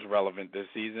Clippers relevant this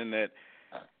season that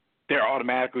they're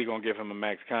automatically going to give him a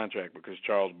max contract because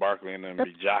Charles Barkley and them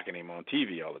be jocking him on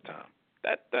TV all the time.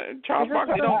 That Charles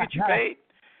Barkley don't get you paid.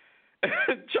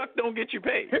 Chuck don't get you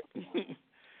paid.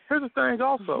 Here's the thing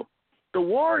also. The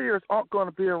Warriors aren't going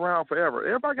to be around forever.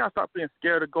 Everybody got to stop being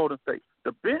scared of Golden State.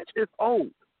 The bench is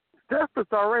old. Steph is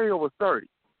already over 30.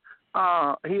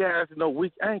 He has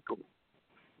weak ankle.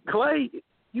 Clay,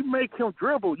 you make him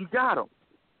dribble, you got him.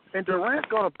 And Durant's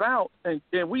going to bounce, and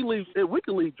we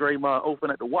can leave Draymond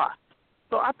open at the Y.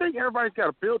 So I think everybody's got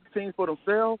to build the team for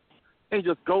themselves and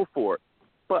just go for it.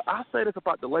 But I'll say this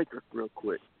about the Lakers real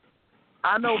quick.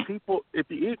 I know people, if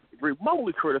you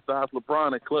remotely criticize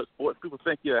LeBron and clutch sports, people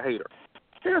think you're a hater.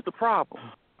 Here's the problem.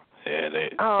 Yeah,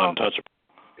 they untouchable.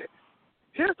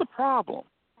 Here's the problem.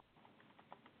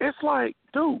 It's like,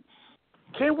 dude,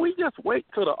 can we just wait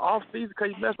till the off season because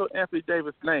you messed up Anthony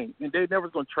Davis' name and they never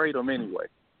going to trade him anyway.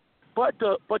 But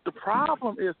the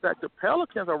problem is that the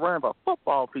Pelicans are run by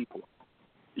football people.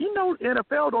 You know,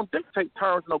 NFL don't dictate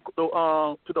terms to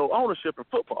the ownership in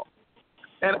football.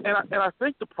 And I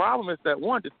think the problem is that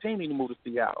one, this team need to move to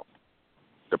Seattle.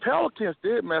 The Pelicans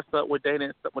did mess up when they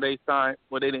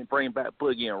didn't bring back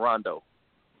Boogie and Rondo,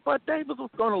 but Davis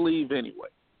was going to leave anyway.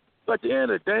 So at the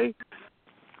end of the day,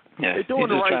 they're doing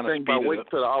the right thing by waiting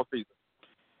till the off season.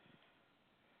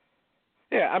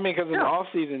 Yeah, I mean, because in the off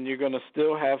season you're going to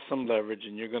still have some leverage,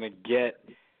 and you're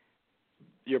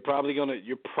probably going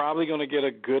to get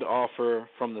a good offer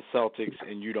from the Celtics,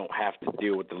 and you don't have to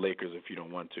deal with the Lakers if you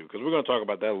don't want to. Because we're going to talk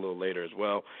about that a little later as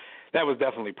well. That was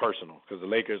definitely personal because the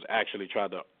Lakers actually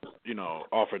tried to,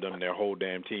 offer them their whole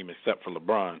damn team except for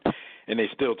LeBron, and they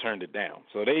still turned it down.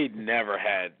 So they never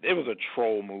had – it was a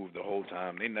troll move the whole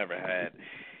time. They never had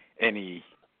any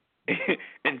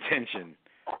intention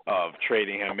of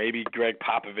trading him. Maybe Greg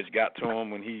Popovich got to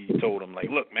him when he told him, like,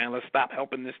 look, man, let's stop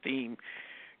helping this team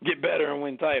get better and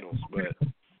win titles. But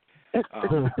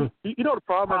the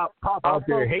problem is Pop out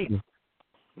there hating.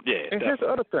 Yeah, and definitely. here's the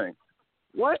other thing.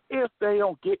 What if they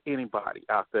don't get anybody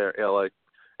out there in L.A.?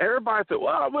 Everybody said,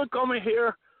 well, we'll come in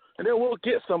here, and then we'll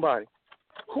get somebody.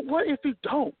 What if you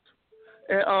don't?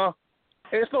 And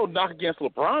it's no knock against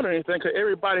LeBron or anything because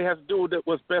everybody has to do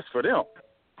what's best for them.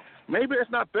 Maybe it's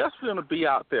not best for them to be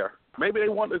out there. Maybe they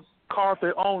want to carve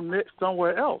their own niche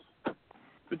somewhere else.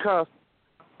 Because,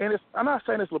 I'm not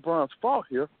saying it's LeBron's fault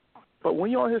here, but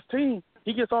when you're on his team,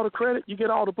 he gets all the credit, you get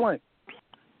all the blame.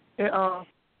 And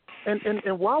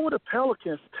why would the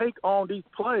Pelicans take on these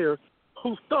players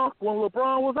who stunk when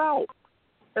LeBron was out?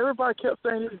 Everybody kept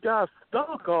saying these guys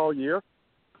stunk all year,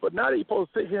 but now they're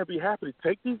supposed to sit here and be happy to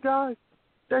take these guys?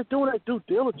 They're doing that due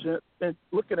diligence and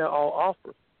looking at all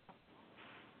offers.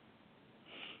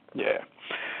 Yeah.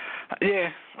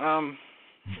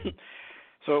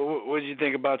 So what did you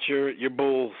think about your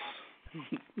Bulls?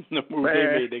 The move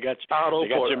they made. They got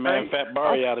your man Fat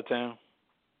Barry out of town.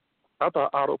 I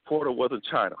thought Otto Porter was in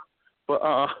China. But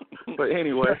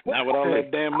anyway. Not with all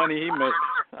that damn money he made.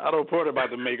 Otto Porter about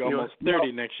to make almost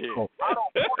 30 next year.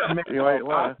 You ain't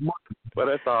lying. But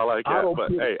that's all I got.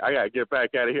 But, hey, I got to get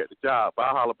back out of here at the job.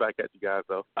 I'll holler back at you guys,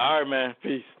 though. All right, man.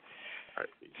 Peace. All right,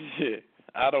 peace. Yeah.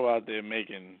 Otto out there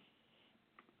making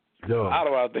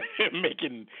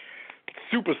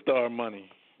superstar money.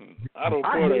 Otto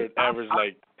Porter averaged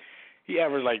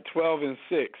like 12 and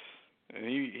 6, and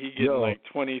he getting like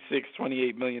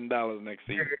 $28 million next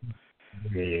season.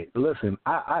 Yeah. Listen,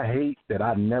 I hate that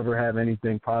I never have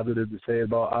anything positive to say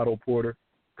about Otto Porter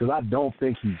because I don't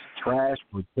think he's trash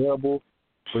or terrible.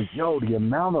 But the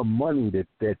amount of money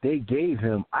that they gave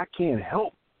him, I can't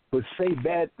help but say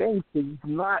bad things. He's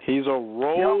a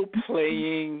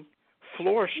role-playing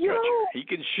floor stretcher. He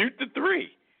can shoot the three.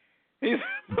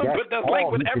 But that's like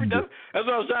what that's what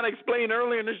I was trying to explain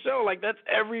earlier in the show. Like, that's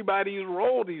everybody's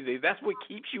role these days. That's what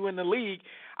keeps you in the league.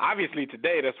 Obviously,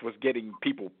 today, that's what's getting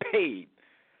people paid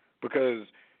because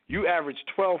you average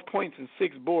 12 points and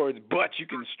 6 boards, but you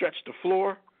can stretch the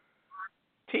floor.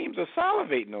 Teams are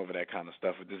salivating over that kind of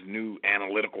stuff with this new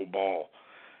analytical ball.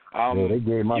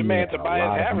 Your man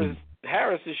Tobias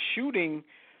Harris is shooting.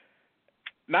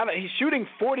 He's shooting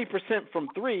 40% from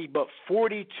three, but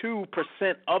 42%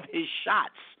 of his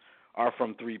shots are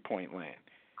from 3-point land.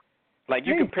 Like,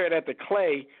 you compare that to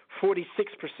Clay, 46%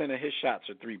 of his shots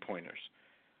are 3-pointers.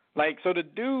 Like, so the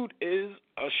dude is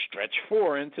a stretch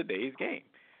 4 in today's game.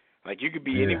 Like, you could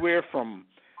be anywhere from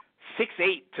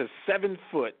 6'8" to 7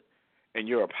 foot, and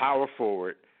you're a power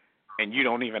forward, and you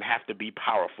don't even have to be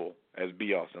powerful, as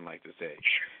B. Austin likes to say.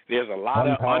 There's a lot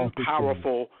of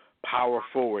unpowerful power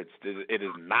forwards. It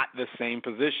is not the same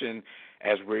position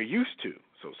as we're used to.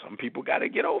 So some people got to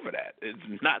get over that. It's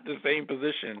not the same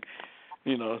position.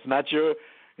 It's not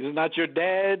your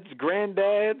dad's,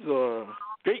 granddad's, or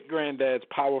great-granddad's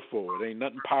power forward. Ain't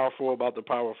nothing powerful about the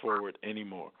power forward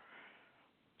anymore.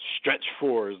 Stretch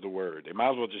four is the word. They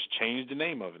might as well just change the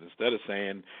name of it. Instead of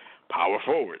saying power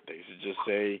forward, they should just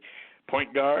say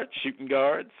point guard, shooting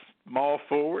guards, small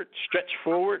forward, stretch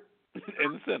forward,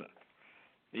 and center.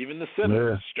 Even the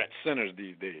center, stretch centers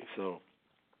these days. So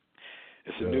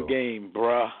it's a new game,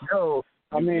 bruh.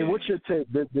 What's your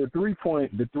take? The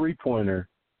 3-pointer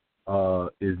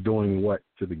is doing what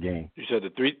to the game? You said the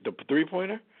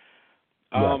 3-pointer?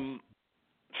 Yeah.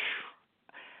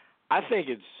 I think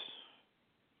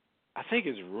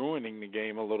it's ruining the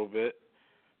game a little bit.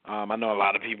 I know a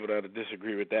lot of people that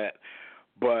disagree with that,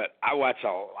 but I watch a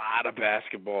lot of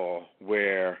basketball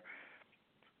where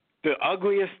the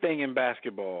ugliest thing in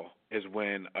basketball is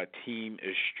when a team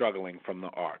is struggling from the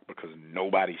arc because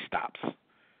nobody stops.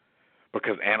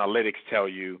 Because analytics tell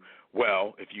you,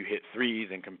 well, if you hit threes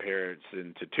in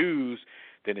comparison to twos,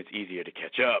 then it's easier to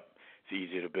catch up. It's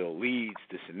easier to build leads,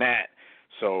 this and that.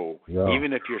 So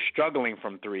even if you're struggling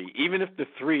from three, even if the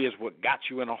three is what got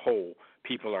you in a hole,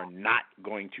 people are not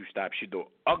going to stop you. The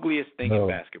ugliest thing in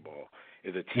basketball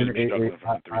is a team struggling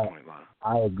from the three-point line.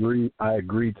 I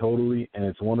agree totally, and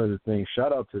it's one of the things.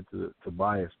 Shout out to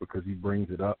Tobias because he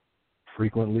brings it up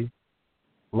frequently.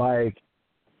 Like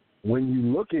when you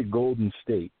look at Golden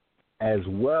State, as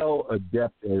well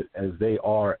adept as they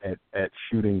are at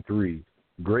shooting threes,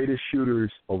 greatest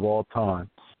shooters of all time.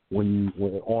 When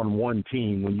on one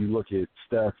team, when you look at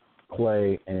Steph,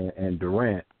 Clay, and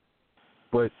Durant,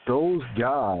 but those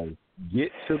guys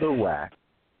get to the rack,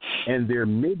 and their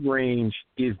mid-range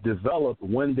is developed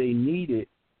when they need it.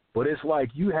 But it's like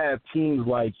you have teams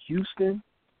like Houston.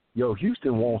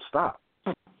 Houston won't stop.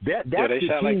 They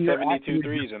shot like 72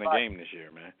 threes in a game this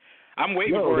year, man. I'm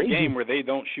waiting for a game where they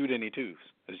don't shoot any twos.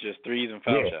 It's just threes and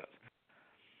foul shots.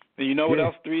 And you know what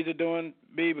else threes are doing,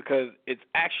 B? Because it's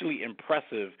actually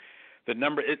impressive. The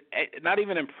number, not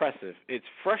even impressive. It's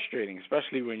frustrating,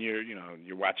 especially when you're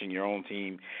watching your own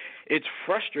team. It's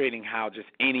frustrating how just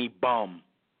any bum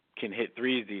can hit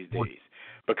threes these days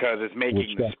because it's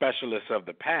making the specialists of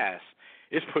the past.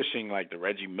 It's pushing like the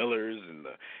Reggie Millers and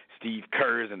the Steve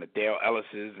Kerrs and the Dale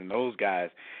Ellises and those guys.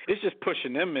 It's just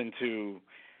pushing them into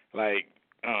like,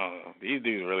 these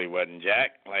dudes really wasn't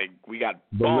jack. Like we got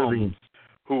bums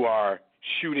who are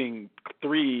shooting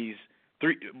threes, at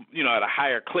a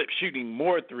higher clip, shooting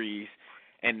more threes,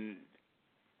 and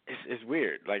it's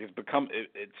weird. Like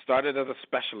it started as a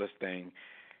specialist thing,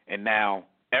 and now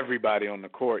everybody on the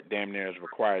court damn near is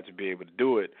required to be able to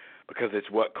do it because it's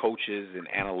what coaches and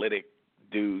analytic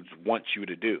dudes want you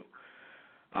to do.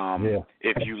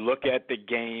 If you look at the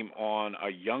game on a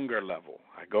younger level,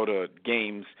 I go to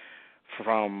games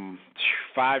from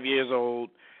 5 years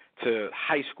old to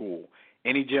high school.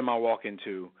 Any gym I walk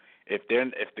into, if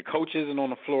the coach isn't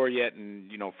on the floor yet and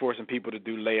forcing people to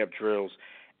do layup drills,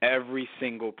 every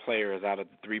single player is out of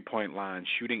the 3-point line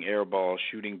shooting air balls,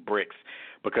 shooting bricks,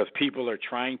 because people are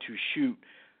trying to shoot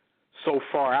so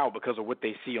far out because of what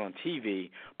they see on TV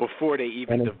before they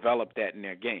even develop that in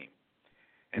their game.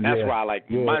 And that's why,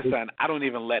 my son, I don't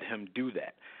even let him do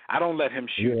that. I don't let him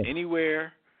shoot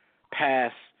anywhere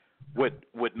past what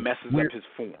messes up his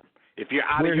form. If you're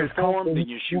out of your form, then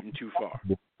you're shooting too far.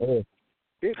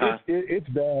 It's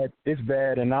bad. It's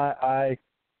bad, and I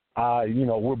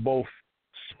we're both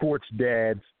sports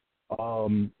dads,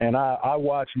 and I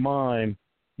watch mine.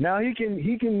 Now he can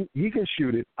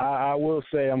shoot it. I will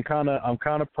say I'm kind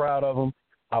of proud of him.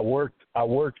 I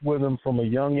worked with him from a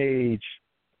young age.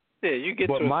 Yeah, you get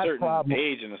to a certain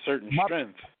age and a certain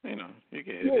strength, you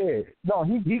can hit it. No,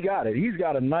 he got it. He's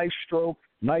got a nice stroke,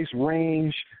 nice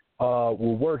range. We're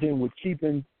working with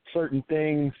keeping certain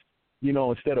things,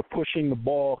 instead of pushing the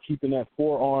ball, keeping that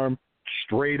forearm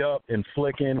straight up and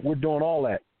flicking. We're doing all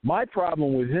that. My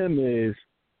problem with him is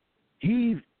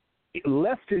he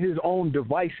left to his own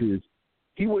devices,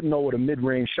 he wouldn't know what a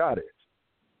mid-range shot is.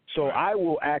 So I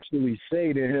will actually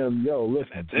say to him,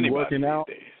 listen, you're working out.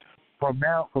 From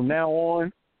now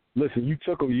on, listen, you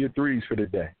took your threes for the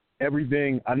day.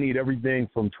 I need everything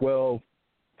from 12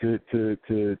 to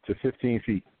 15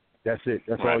 feet. That's it.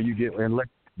 That's all you get. And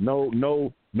no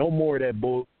more of that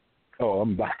bull. Oh,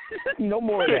 no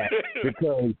more of that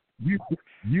because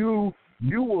you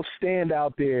will stand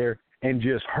out there and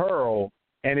just hurl,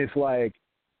 and it's like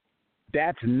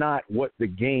that's not what the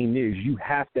game is. You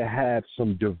have to have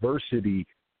some diversity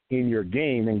in your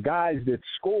game, and guys that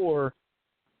score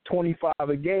 25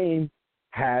 a game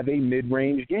have a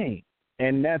mid-range game,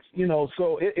 and that's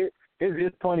so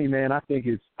it's funny, man. I think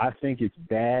it's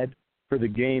bad for the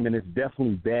game, and it's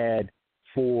definitely bad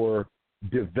for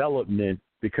development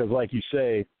because, like you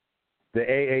say, the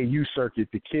AAU circuit,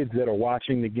 the kids that are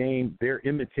watching the game, they're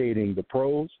imitating the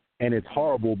pros, and it's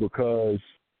horrible because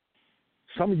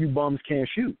some of you bums can't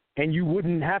shoot. And you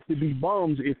wouldn't have to be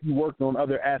bums if you worked on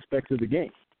other aspects of the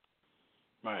game.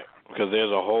 Right, because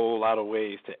there's a whole lot of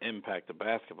ways to impact the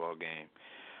basketball game.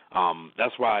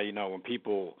 That's why, when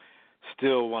people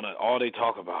still want to, all they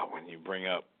talk about when you bring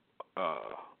up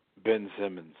Ben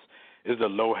Simmons is the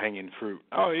low-hanging fruit.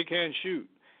 Oh, he can't shoot.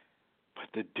 But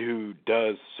the dude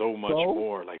does so much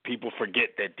more. Like, people forget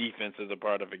that defense is a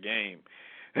part of a game.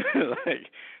 Like,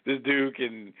 this dude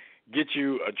can get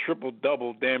you a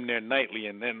triple-double damn near nightly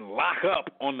and then lock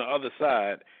up on the other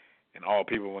side, and all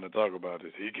people want to talk about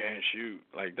is he can't shoot.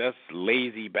 Like, that's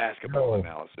lazy basketball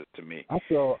analysis to me. I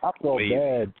felt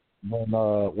bad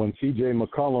when C.J.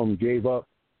 McCollum gave up.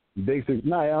 I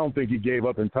don't think he gave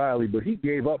up entirely, but he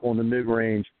gave up on the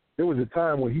mid-range. There was a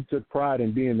time when he took pride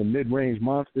in being the mid-range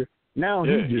monster. Now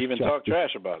he just even talk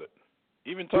trash about it.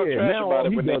 Even talk trash about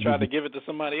it when they try to give it to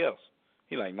somebody else.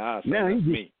 He like, nah, that's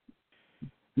me.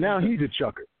 Now he's a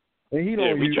chucker. And he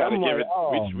don't we try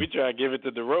to give it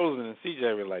to DeRozan, and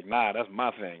CJ was like, nah, that's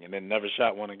my thing, and then never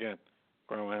shot one again.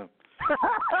 Going him.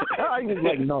 He was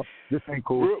like, no, this ain't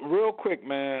cool. Real quick,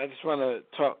 man, I just want to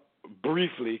talk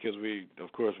briefly, because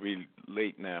we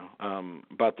late now,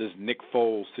 about this Nick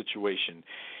Foles situation.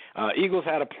 Eagles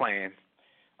had a plan.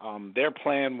 Their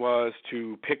plan was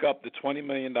to pick up the $20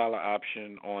 million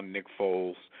option on Nick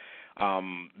Foles.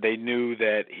 They knew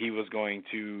that he was going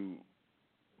to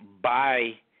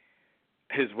buy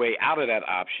his way out of that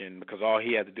option, because all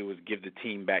he had to do was give the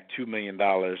team back $2 million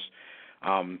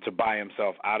to buy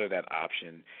himself out of that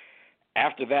option.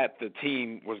 After that, the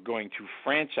team was going to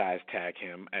franchise tag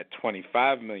him at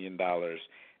 $25 million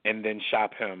and then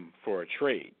shop him for a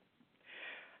trade.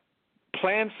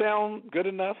 Plan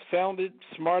sounded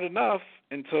smart enough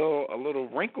until a little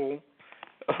wrinkle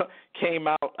came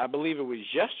out. I believe it was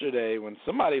yesterday when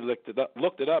somebody looked it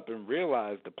up and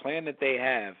realized the plan that they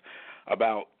have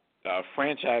about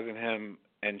franchising him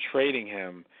and trading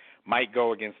him might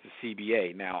go against the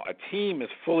CBA. Now, a team is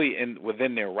fully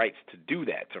within their rights to do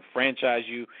that, to franchise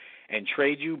you and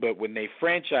trade you, but when they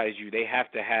franchise you, they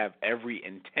have to have every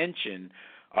intention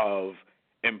of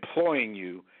employing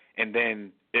you, and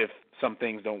then if some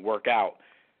things don't work out,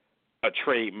 a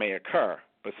trade may occur.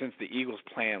 But since the Eagles'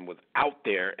 plan was out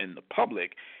there in the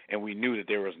public, and we knew that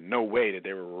there was no way that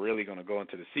they were really going to go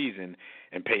into the season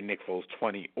and pay Nick Foles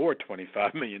 $20 or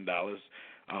 $25 million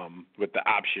with the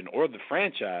option or the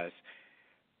franchise,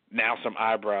 now some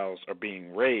eyebrows are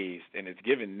being raised, and it's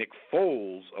giving Nick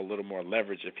Foles a little more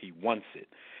leverage if he wants it.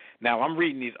 Now, I'm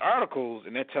reading these articles,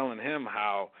 and they're telling him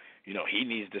how, he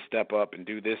needs to step up and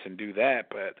do this and do that,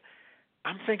 but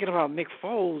I'm thinking about Nick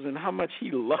Foles and how much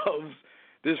he loves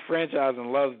this franchise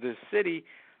and loves this city.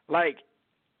 Like,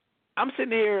 I'm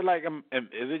sitting here like, is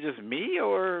it just me,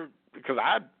 or because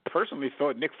I personally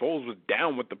thought Nick Foles was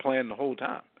down with the plan the whole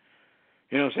time.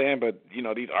 You know what I'm saying? But,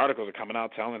 these articles are coming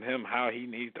out telling him how he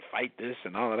needs to fight this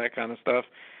and all of that kind of stuff.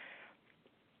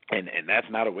 And that's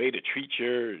not a way to treat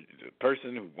the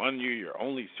person who won you your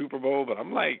only Super Bowl. But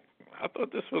I'm like, I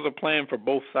thought this was a plan for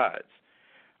both sides.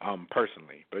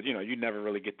 Personally. But, you never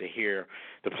really get to hear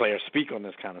the players speak on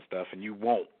this kind of stuff, and you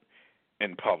won't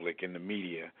in public, in the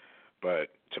media. But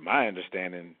to my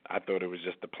understanding, I thought it was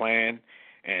just the plan,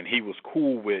 and he was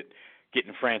cool with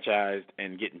getting franchised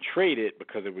and getting traded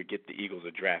because it would get the Eagles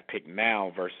a draft pick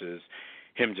now versus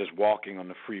him just walking on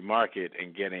the free market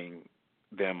and getting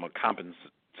them a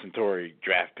compensatory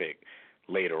draft pick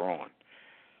later on.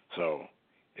 So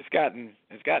it's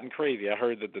gotten crazy. I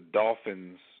heard that the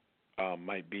Dolphins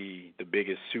might be the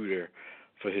biggest suitor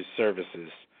for his services.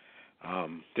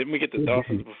 Didn't we get the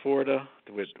Dolphins before, though,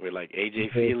 with like A.J.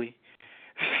 Feely?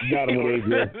 Got him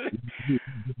with A.J.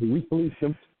 We fleeced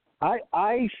him.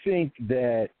 I think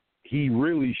that he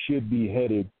really should be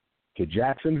headed to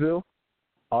Jacksonville.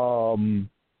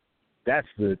 That's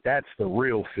the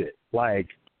real fit. Like,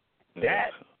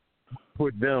 that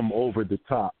put them over the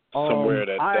top. Somewhere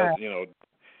that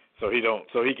so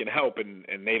he can help and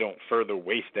they don't further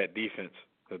waste that defense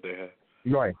that they have.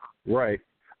 Right.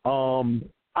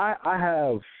 I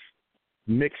have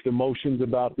mixed emotions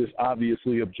about this.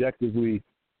 Obviously, objectively,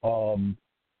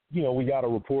 we got to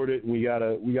report it, and we got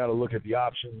to look at the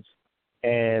options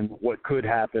and what could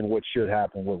happen, what should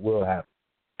happen, what will happen.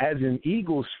 As an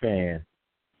Eagles fan,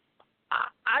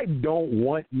 I don't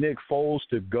want Nick Foles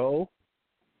to go,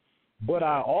 but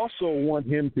I also want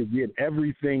him to get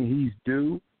everything he's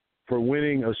due for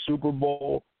winning a Super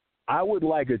Bowl. I would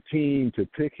like a team to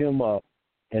pick him up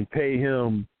and pay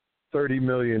him $30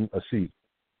 million a season,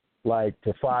 like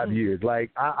for 5 years.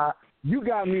 Like, you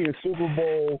got me a Super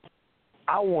Bowl.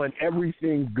 I want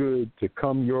everything good to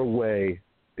come your way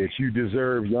that you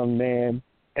deserve, young man.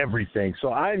 everything.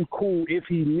 So I'm cool if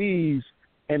he leaves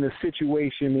and the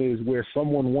situation is where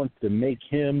someone wants to make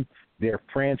him their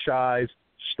franchise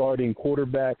starting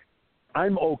quarterback.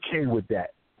 I'm okay with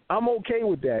that. I'm okay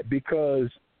with that because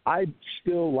I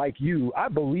still, like you, I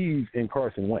believe in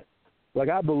Carson Wentz. Like,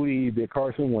 I believe that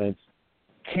Carson Wentz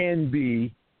can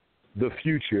be the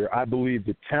future. I believe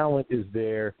the talent is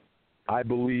there. I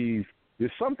believe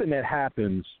there's something that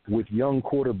happens with young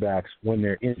quarterbacks when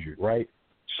they're injured, right?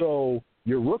 So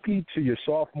your rookie to your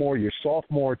sophomore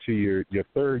to your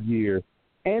third year,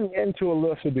 and to a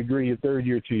lesser degree your third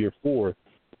year to your fourth,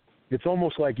 it's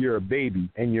almost like you're a baby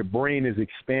and your brain is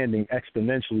expanding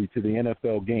exponentially to the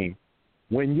NFL game.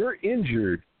 When you're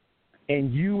injured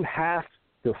and you have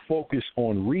to focus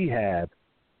on rehab,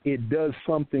 it does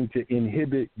something to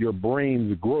inhibit your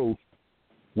brain's growth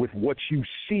with what you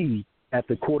see at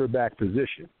the quarterback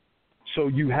position. So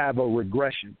you have a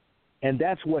regression. And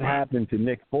that's what happened to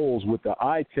Nick Foles with the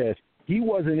eye test. He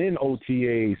wasn't in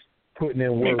OTAs putting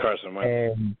in work. Carson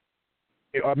Wentz.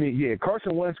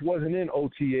 Carson Wentz wasn't in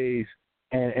OTAs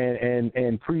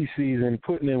and preseason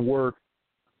putting in work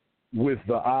with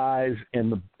the eyes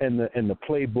and the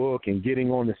playbook and getting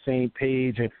on the same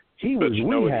page. And he was rehabbing. You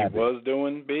know what he was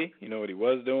doing, B? You know what he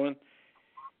was doing?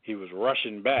 He was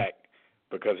rushing back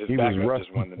because his backup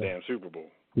just won the damn Super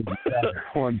Bowl. Because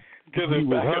his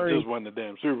backup just won the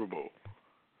damn Super Bowl.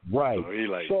 Right. So he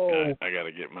I got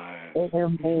to get my ass.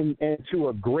 And to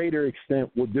a greater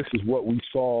extent, this is what we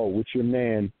saw with your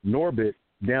man Norbit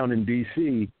down in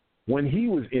D.C. when he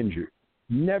was injured.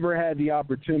 Never had the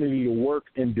opportunity to work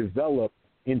and develop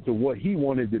into what he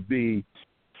wanted to be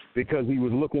because he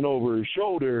was looking over his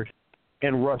shoulder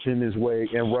and rushing his way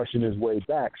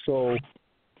back. So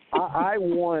I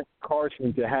want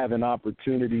Carson to have an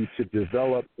opportunity to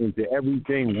develop into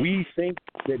everything we think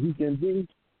that he can be.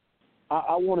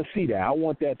 I want to see that. I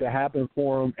want that to happen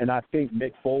for him, and I think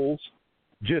Nick Foles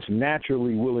just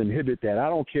naturally will inhibit that. I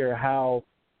don't care how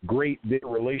great their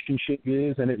relationship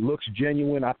is, and it looks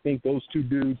genuine. I think those two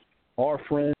dudes are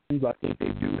friends. I think they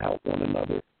do help one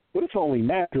another. But it's only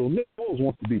natural. Nick Foles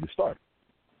wants to be the starter.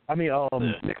 Nick Foles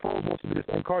wants to be the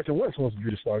starter. Carson Wentz wants to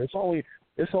be the starter.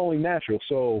 It's only natural.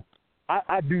 So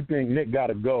I do think Nick got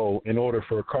to go in order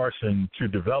for Carson to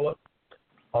develop.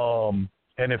 And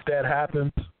if that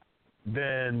happens,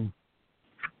 then,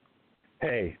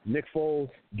 hey, Nick Foles,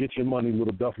 get your money,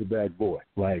 little duffel bag boy.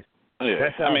 Like, he's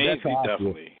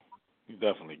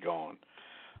definitely gone.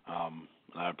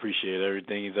 I appreciate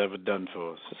everything he's ever done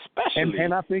for us, especially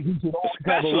and I think he should also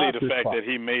especially the fact that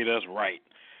he made us right.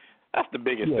 That's the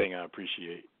biggest thing I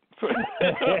appreciate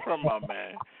from my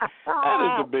man.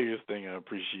 That is the biggest thing I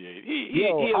appreciate. He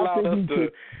allowed us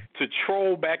to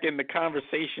troll back in the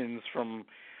conversations from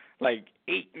like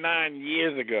 8-9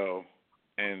 years ago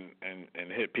and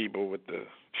hit people with the.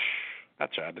 I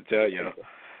tried to tell you.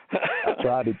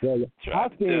 I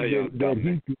think that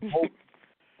he can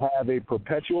have a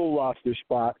perpetual roster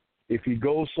spot if he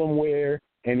goes somewhere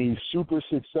and he's super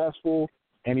successful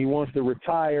and he wants to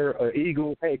retire an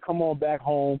Eagle. Hey, come on back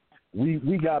home.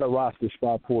 We got a roster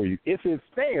spot for you. If it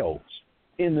fails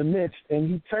in the midst and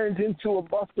he turns into a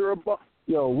buster,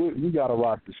 we got a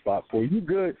roster spot for you. You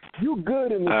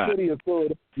good in the city of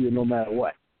Philadelphia no matter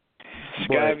what.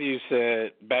 Skyview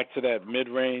said, back to that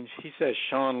mid-range, he said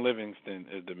Sean Livingston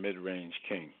is the mid-range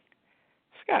king.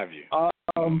 Skyview. Come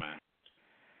on, man.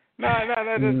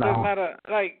 That's not a,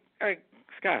 like,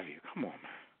 Skyview, come on,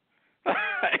 man.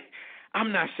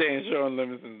 I'm not saying Sean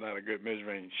Livingston's not a good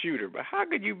mid-range shooter, but how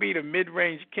could you be the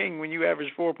mid-range king when you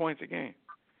average 4 points a game?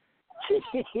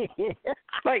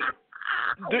 Like,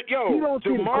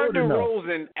 DeMar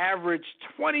DeRozan averaged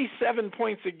 27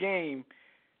 points a game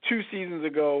 2 seasons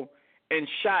ago and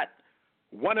shot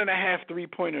 1.5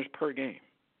 3-pointers per game.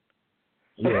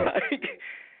 Yeah.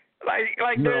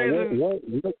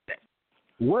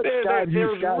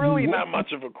 There's really not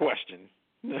much of a question.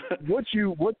 What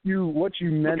you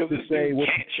meant to say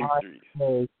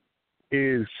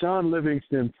is Sean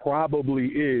Livingston probably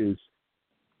is,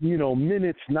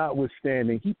 minutes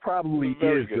notwithstanding, he probably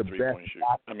is the best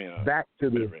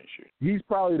he's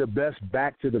probably the best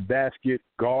back to the basket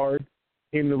guard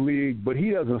in the league, but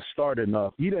he doesn't start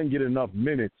enough. He doesn't get enough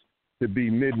minutes to be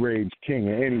mid-range king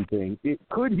or anything.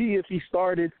 Could he if he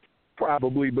started?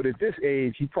 Probably, but at this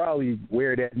age, he'd probably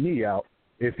wear that knee out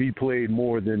if he played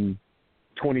more than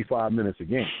 25 minutes a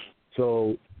game.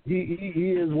 So he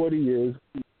is what he is.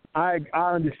 I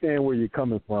understand where you're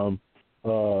coming from,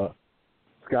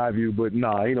 Skyview, but he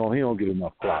don't get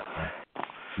enough clock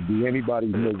to be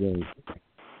anybody's mid-range.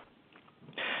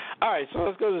 All right, so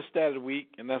let's go to the stat of the week,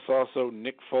 and that's also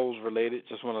Nick Foles related.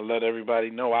 Just want to let everybody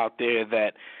know out there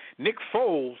that Nick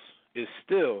Foles is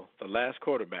still the last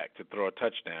quarterback to throw a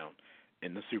touchdown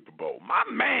in the Super Bowl. My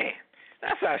man,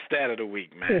 that's our stat of the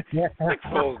week, man. Nick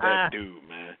Foles, that dude,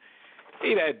 man.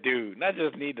 He that dude. And I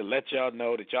just need to let y'all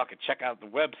know that y'all can check out the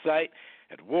website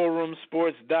at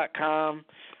warroomsports.com.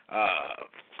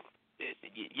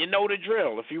 You know the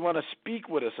drill. If you want to speak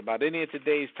with us about any of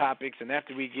today's topics, and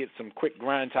after we get some quick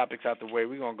grind topics out the way,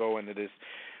 we're going to go into this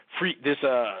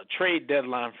trade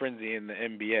deadline frenzy in the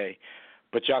NBA.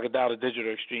 But y'all can dial the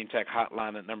Digital Extreme Tech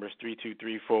hotline at numbers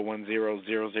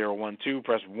 323-410-0012.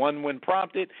 Press 1 when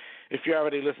prompted. If you're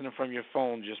already listening from your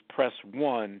phone, just press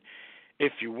 1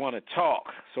 if you want to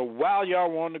talk. So while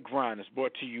y'all are on the grind, it's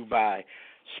brought to you by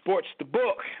Sports the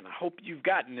Book, and I hope you've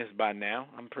gotten this by now.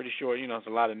 I'm pretty sure, there's a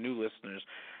lot of new listeners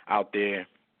out there.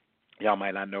 Y'all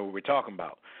might not know what we're talking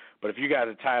about. But if you guys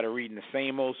are tired of reading the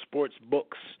same old sports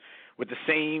books with the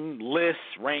same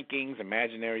lists, rankings,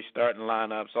 imaginary starting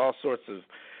lineups, all sorts of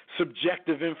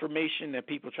subjective information that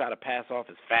people try to pass off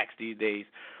as facts these days,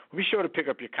 be sure to pick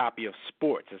up your copy of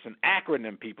Sports. It's an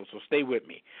acronym, people, so stay with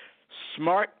me.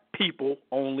 Smart people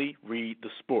only read the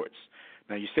sports.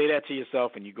 Now, you say that to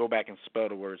yourself, and you go back and spell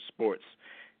the word sports,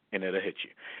 and it'll hit you.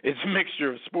 It's a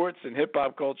mixture of sports and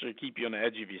hip-hop culture to keep you on the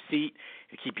edge of your seat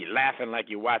and keep you laughing like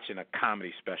you're watching a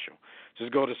comedy special.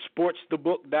 Just go to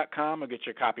sportsthebook.com or get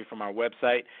your copy from our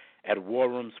website at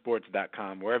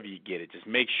warroomsports.com, wherever you get it. Just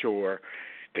make sure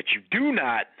that you do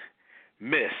not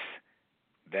miss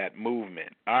that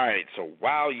movement. All right, so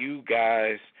while you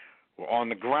guys were on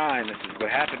the grind, this is what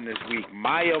happened this week.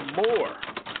 Maya Moore,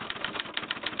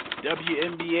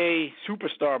 WNBA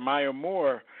superstar Maya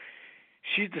Moore,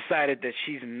 she's decided that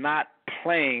she's not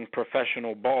playing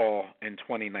professional ball in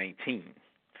 2019.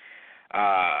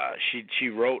 She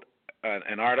wrote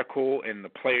an article in the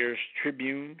Players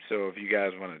Tribune, so if you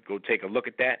guys want to go take a look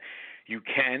at that, you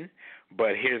can.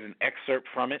 But here's an excerpt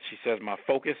from it. She says, "My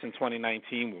focus in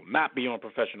 2019 will not be on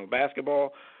professional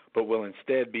basketball, but will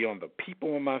instead be on the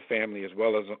people in my family as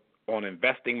well as on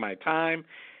investing my time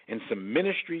in some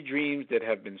ministry dreams that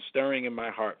have been stirring in my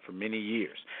heart for many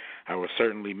years. I will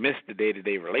certainly miss the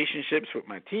day-to-day relationships with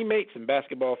my teammates and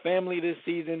basketball family this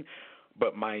season,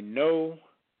 but my no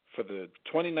for the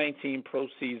 2019 pro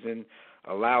season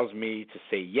allows me to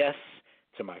say yes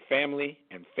to my family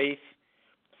and faith,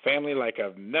 family like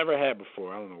I've never had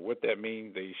before." I don't know what that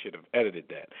means. They should have edited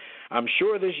that. "I'm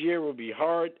sure this year will be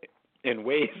hard in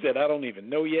ways that I don't even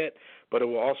know yet, but it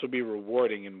will also be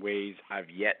rewarding in ways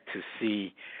I've yet to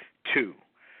see too."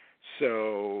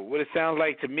 So what it sounds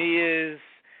like to me is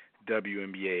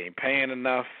WNBA ain't paying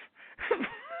enough.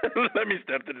 Let me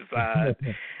step to the side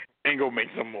and go make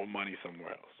some more money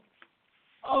somewhere else.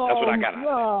 That's what I got out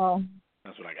of it.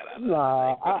 That's what I got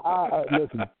out of it.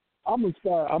 Listen, I'm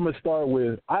gonna start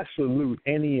with, I salute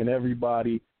any and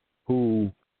everybody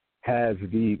who has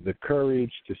the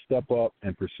courage to step up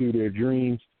and pursue their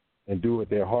dreams and do what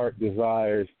their heart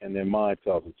desires and their mind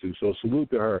tells them to. So salute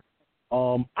to her.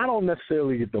 I don't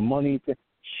necessarily get the money.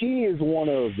 She is one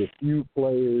of the few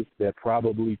players that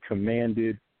probably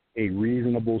commanded a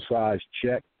reasonable-sized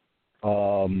check,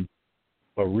 in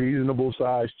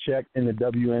the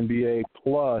WNBA,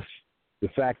 plus the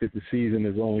fact that the season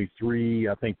is only three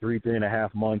and a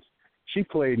half months. She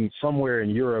played somewhere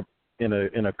in Europe in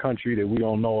a country that we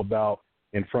don't know about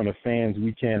in front of fans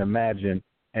we can't imagine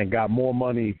and got more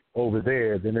money over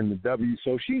there than in the W.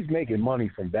 So she's making money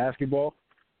from basketball.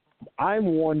 I'm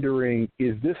wondering,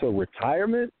 is this a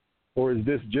retirement or is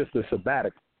this just a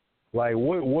sabbatical? Like,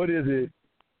 what is it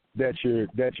that you're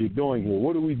doing here?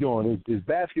 What are we doing? Is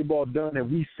basketball done? Have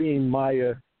we seen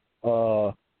Maya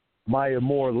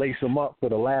Moore lace them up for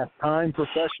the last time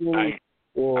professionally?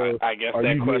 I guess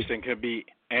that question could be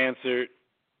answered.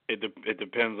 It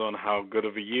depends on how good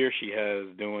of a year she has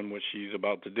doing what she's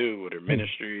about to do with her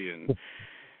ministry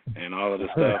and all of the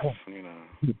stuff.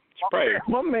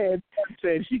 My man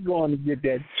said she's going to get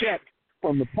that check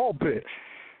from the pulpit.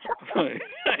 I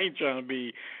ain't trying to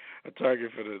be a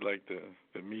target for the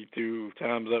Me Too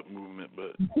Time's Up movement,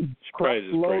 but she probably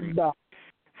is pregnant.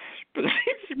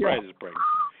 She probably is pregnant.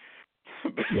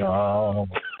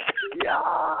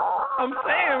 I'm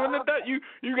saying,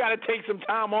 you got to take some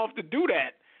time off to do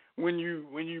that when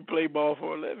you play ball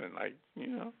for a living,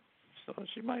 So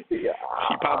she might. She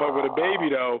pop up with a baby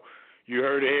though. You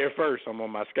heard it here first. I'm on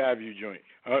my Skyview joint.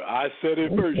 I said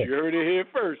it first. You heard it here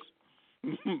first.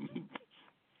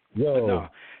 No.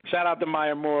 Shout out to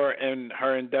Maya Moore and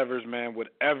her endeavors, man.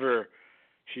 Whatever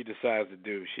she decides to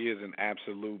do, she is an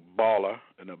absolute baller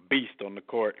and a beast on the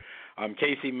court.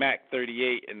 Casey Mack,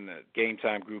 38, in the Game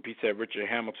Time group, he said Richard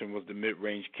Hamilton was the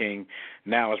mid-range king.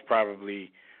 Now it's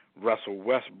probably Russell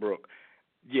Westbrook.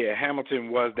 Yeah, Hamilton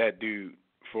was that dude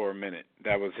for a minute.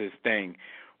 That was his thing.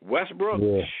 Westbrook,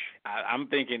 I'm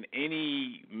thinking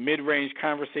any mid-range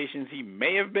conversations he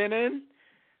may have been in,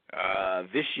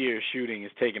 this year's shooting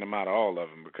is taking him out of all of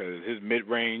them because his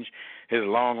mid-range, his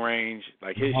long range,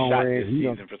 like his shot this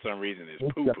season for some reason is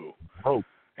poo-poo.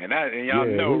 And y'all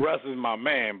know Russ is my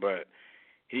man, but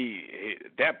he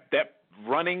that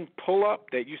running pull-up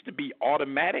that used to be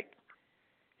automatic,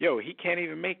 he can't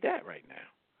even make that right now.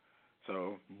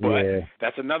 So, but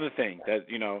that's another thing that,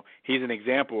 he's an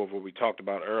example of what we talked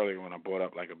about earlier when I brought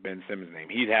up like a Ben Simmons name.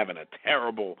 He's having a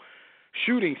terrible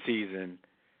shooting season.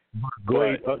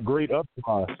 Great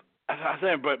upside. I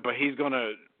said, but he's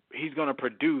gonna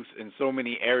produce in so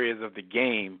many areas of the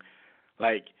game.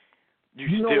 Like you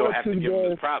still have to give him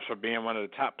the props for being one of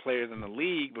the top players in the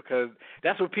league because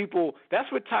that's what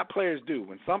top players do.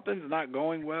 When something's not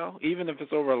going well, even if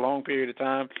it's over a long period of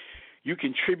time, you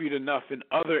contribute enough in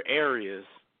other areas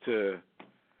to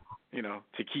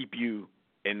keep you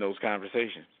in those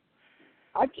conversations.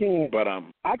 I can't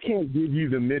give you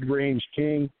the mid-range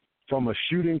king from a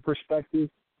shooting perspective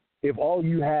if all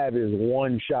you have is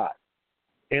one shot,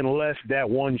 unless that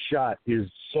one shot is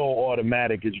so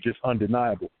automatic it's just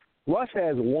undeniable. Russ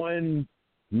has one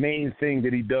main thing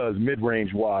that he does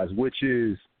mid-range wise, which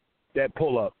is that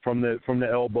pull-up from the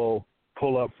elbow,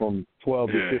 pull-up from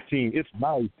 12 to 15. It's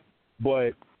nice.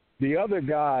 But the other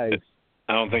guys,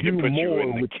 I don't think it puts you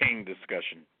in the king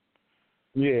discussion.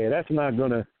 Yeah, that's not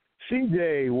gonna.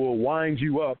 CJ will wind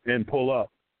you up and pull up.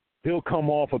 He'll come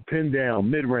off a pin down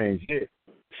mid range.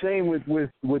 Same with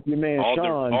your man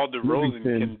Sean. All DeRozan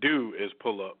can do is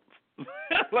pull up.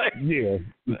 That's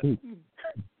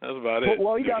about it.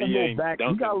 Well, he got a little back.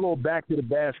 He got a little back to the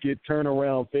basket, turn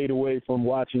around, fade away from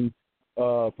watching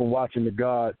the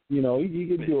guard. He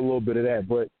can do a little bit of that,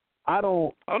 but. I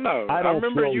don't. Oh no! I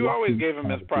remember you always gave him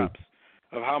his props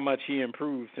of how much he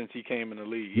improved since he came in the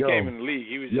league. He came in the league.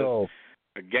 He was just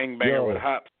a gangbanger with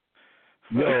hops.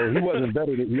 He wasn't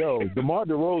better than DeMar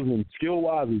DeRozan. Skill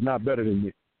wise, is not better than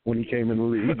me when he came in the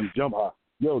league. He just jump high.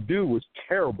 Dude was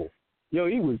terrible. He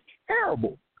was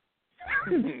terrible.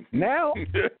 Now,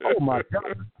 oh my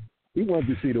God, he went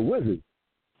to see the Wizards.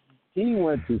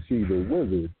 You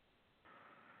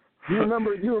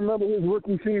remember his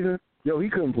rookie season? He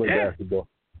couldn't play basketball.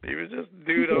 He was just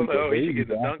dude on he should get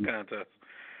in the dunk contest.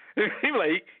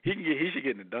 He should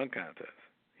get in the dunk contest.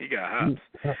 He got hops.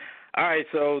 All right,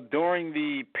 so during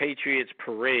the Patriots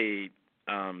parade,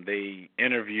 they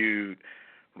interviewed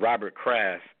Robert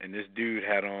Kraft, and this dude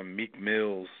had on Meek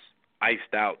Mill's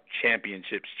iced out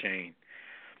championships chain.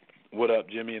 What up,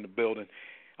 Jimmy, in the building?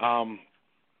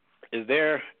 Is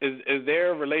there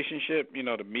a relationship,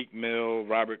 the Meek Mill,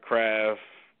 Robert Kraft,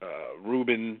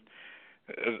 Ruben?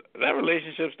 Is that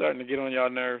relationship starting to get on y'all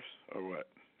nerves, or what?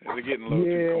 Is it getting a little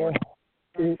too corny?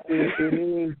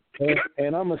 It is.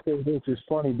 And I'm going to say this is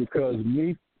funny because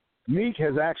Meek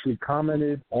has actually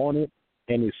commented on it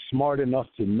and is smart enough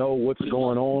to know what's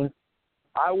going on.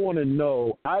 I want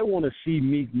to see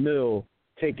Meek Mill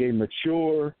take a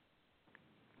mature,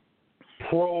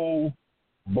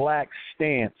 pro-black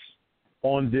stance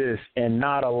on this and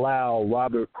not allow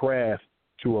Robert Kraft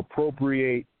to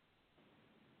appropriate,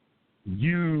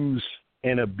 use,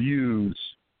 and abuse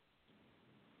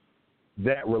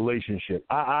that relationship.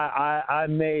 I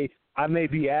may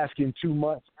be asking too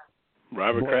much.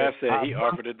 Robert Kraft said he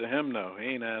offered it to him. No, he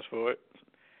ain't asked for it.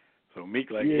 So Meek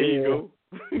here you go.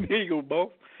 Here you go,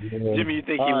 both. Yeah. Jimmy, you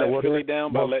think he let Philly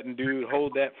down by letting dude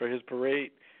hold that for his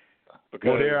parade?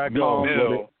 Because there I go.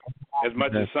 Mill, as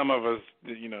much as some of us,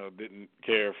 didn't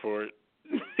care for it,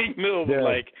 Meek Mill was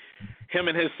like, him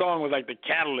and his song was like the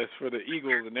catalyst for the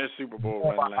Eagles in their Super Bowl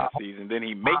run last season. Then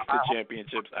he makes the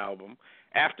championships album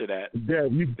after that.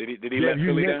 Did he let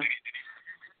Philly down?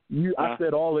 I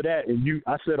said all of that, and you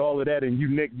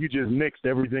just nixed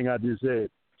everything I just said.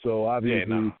 So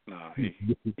obviously,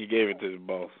 he gave it to the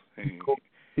boss. He called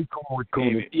with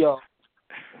Cooney.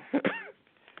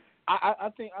 I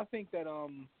think that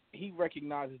he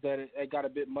recognizes that it got a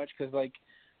bit much because if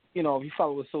you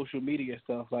follow his social media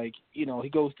stuff, he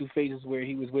goes through phases where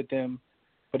he was with them,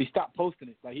 but he stopped posting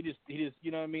it. He just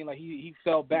you know what I mean? He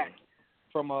fell back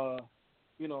from the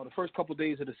first couple of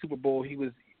days of the Super Bowl. He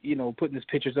was putting his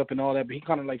pictures up and all that, but he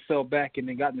kind of fell back and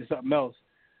then got into something else.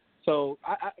 So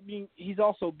I mean, he's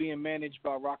also being managed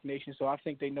by Rock Nation, so I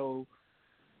think they know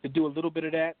to do a little bit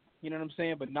of that. You know what I'm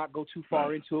saying? But not go too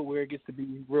far into it where it gets to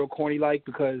be real corny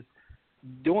because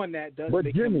doing that does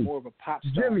make him more of a pop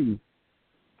star. Jimmy,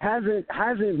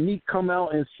 hasn't Meek come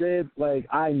out and said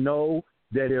I know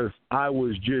that if I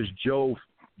was just Joe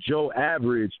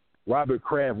Average, Robert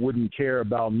Kraft wouldn't care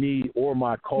about me or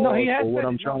my cause or what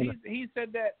I'm trying to. He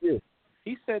said that. Yeah.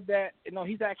 He said that. No,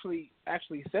 he's actually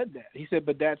said that. He said,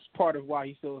 but that's part of why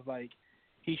he feels like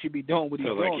he should be doing what he's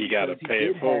doing. Like he got to pay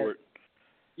it forward.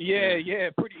 Yeah,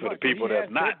 pretty for much. For the people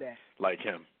that's not like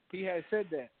him. He has said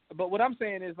that. But what I'm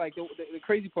saying is, like, the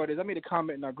crazy part is, I made a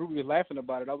comment in our group. We were laughing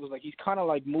about it. I was like, he's kind of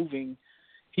like moving.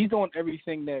 He's doing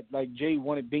everything that, like, Jay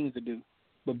wanted Beans to do.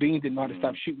 But Beans didn't know how to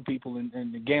stop shooting people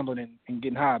and gambling and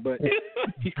getting high. But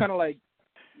he's kind of like.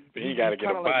 But he got to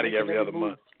get a body every other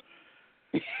month.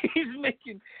 He's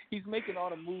making all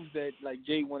the moves that, like,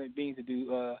 Jay wanted Beans to do.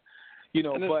 So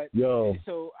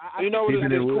I you know what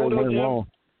it is cool though,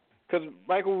 Jim? Because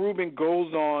Michael Rubin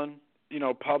goes on,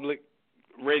 public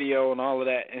radio and all of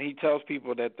that, and he tells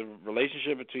people that the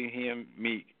relationship between him and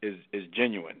Meek is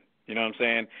genuine. You know what I'm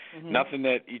saying? Mm-hmm. Nothing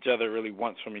that each other really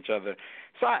wants from each other.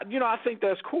 So, I think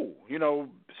that's cool.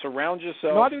 Surround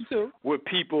yourself with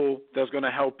people that's going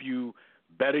to help you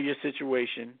better your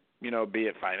situation, be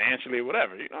it financially or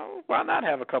whatever. Why not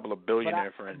have a couple of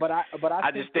billionaire friends? But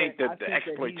I just think that the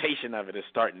exploitation of it is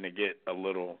starting to get a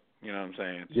little, you know what I'm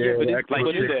saying? Yeah, but like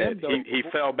you said, he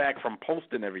fell back from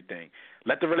posting everything.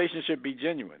 Let the relationship be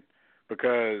genuine.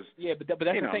 Because but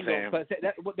that's the thing though.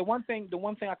 But the one thing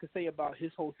I could say about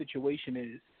his whole situation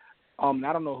is, I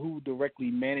don't know who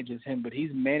directly manages him, but he's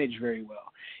managed very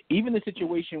well. Even the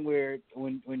situation where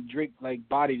when Drake like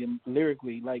bodied him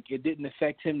lyrically, like it didn't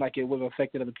affect him like it would have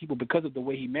affected other people because of the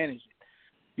way he managed it.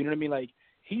 You know what I mean? Like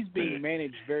he's being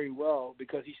managed very well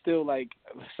because he's still like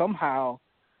somehow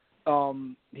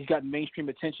he's got mainstream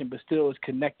attention, but still is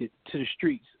connected to the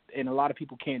streets. And a lot of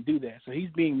people can't do that. So he's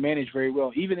being managed very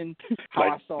well, even in how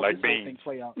I saw this whole thing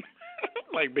play out.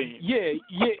 Like Beans.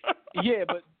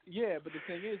 But the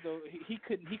thing is though, he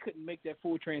couldn't make that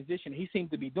full transition. He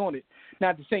seemed to be doing it.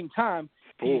 Now at the same time,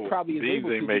 he probably is able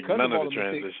to because of all the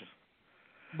mistakes.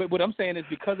 But what I'm saying is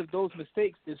because of those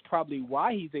mistakes is probably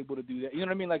why he's able to do that. You know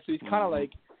what I mean? Like so he's kind of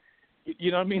like, you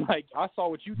know what I mean? Like I saw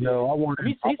what you did. No,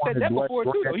 he said that before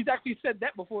too. Though. He's actually said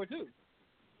that before too.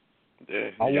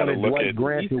 Yeah, I wanted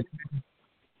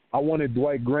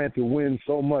Dwight Grant to win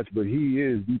so much, but he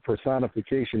is the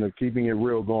personification of keeping it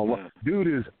real going. Yeah. Dude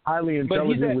is highly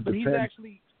intelligent with the pen.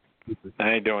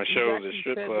 I ain't doing shows at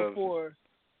strip clubs.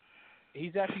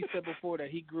 He's actually said before that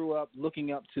he grew up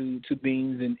looking up to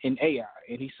Beans and AI,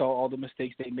 and he saw all the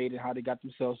mistakes they made and how they got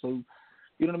themselves. So,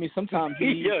 you know what I mean? Sometimes you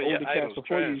need older cats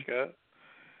before you.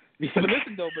 But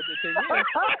listen though, but the thing is,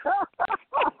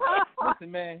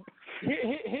 listen, man.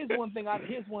 Here's one thing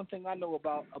I know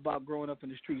about growing up in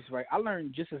the streets. Right, I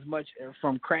learned just as much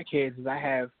from crackheads as I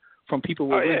have from people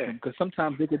with wisdom. Because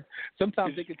sometimes they could.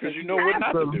 Because you know what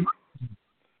not to do.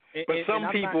 But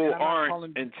some people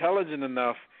aren't intelligent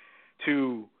enough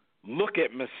to look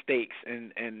at mistakes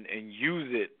and use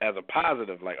it as a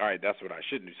positive. Like, all right, that's what I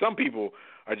shouldn't do. Some people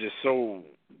are just so.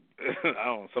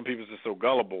 Some people are just so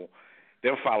gullible.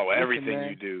 They'll follow everything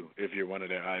you do if you're one of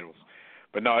their idols.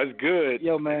 But no, it's good.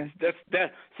 Yo, man.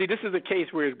 See, this is a case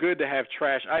where it's good to have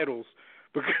trash idols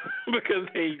because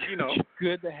they, It's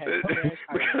good to have trash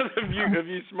because idols. if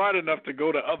you're smart enough to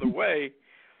go the other way,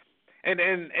 and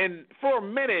for a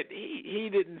minute he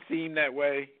didn't seem that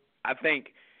way. I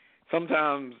think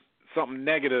sometimes something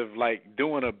negative like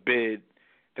doing a bid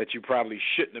that you probably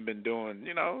shouldn't have been doing,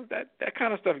 that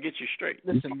kind of stuff gets you straight.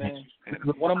 Listen, man.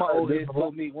 One of my old heads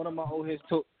told me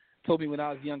when I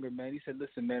was younger, man. He said,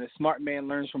 "Listen, man, a smart man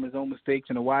learns from his own mistakes,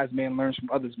 and a wise man learns from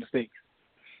others' mistakes."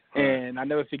 And I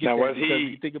never forget that because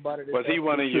if you think about it. Was he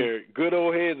one of your good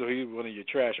old heads, or he was one of your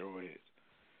trash old heads?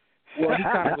 Well, he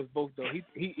kind of was both though. He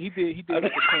did what the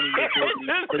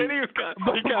 20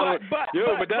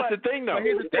 but that's the thing though.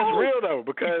 That's real though,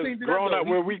 because growing up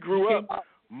where we grew up,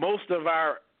 most of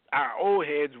our old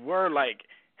heads were like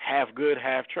half good,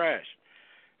 half trash.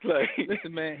 Like,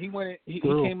 listen, man, he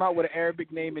came out with an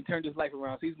Arabic name and turned his life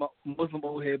around. So he's my Muslim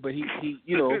old head, but he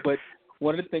but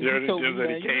one of the things he told me, man,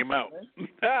 he came out.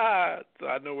 So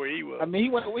I know where he was. I mean, he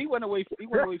went away for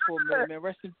a minute, man.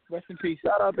 Rest in peace.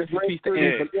 Shout out to peace to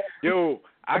him. Yo,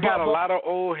 I got a lot of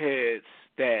old heads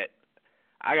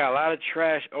I got a lot of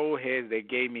trash old heads that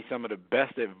gave me some of the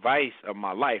best advice of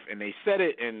my life, and they said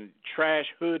it in trash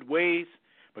hood ways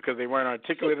because they weren't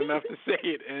articulate enough to say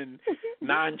it in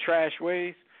non-trash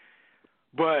ways.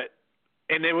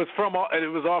 And it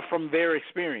was all from their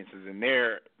experiences and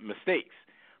their mistakes.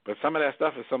 But some of that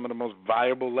stuff is some of the most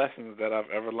valuable lessons that I've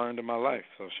ever learned in my life.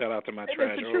 So shout out to my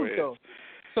trash old heads. Though.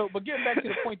 So, but getting back to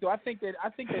the point, though, I think that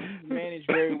he's managed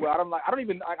very well.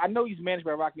 I know he's managed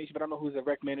by Rock Nation, but I don't know who his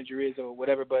rec manager is or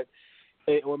whatever.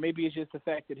 Or maybe it's just the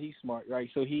fact that he's smart, right?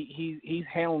 So he's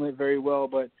handling it very well.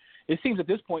 But it seems at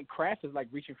this point Kraft is like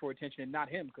reaching for attention and not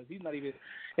him because he's not even.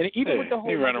 And even with the whole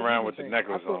he ran around with thing, the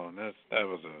necklace on. That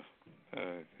was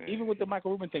even with the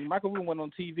Michael Rubin thing. Michael Rubin went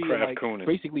on TV Kraft and like Coonan.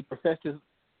 basically professed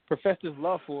his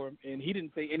love for him, and he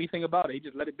didn't say anything about it. He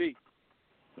just let it be.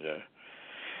 Yeah.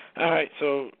 All right,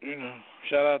 so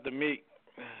shout out to Meek.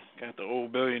 Got the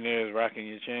old billionaires rocking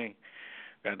your chain.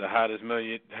 Got the hottest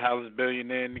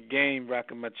billionaire in the game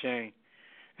rocking my chain.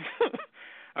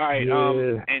 All right,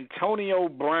 Antonio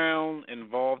Brown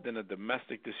involved in a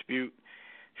domestic dispute.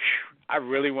 I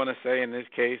really want to say in this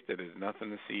case that there's nothing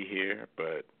to see here,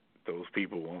 but those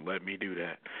people won't let me do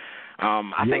that.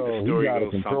 I think the story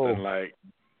goes something like,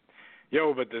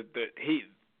 but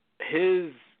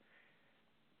his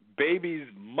baby's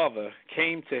mother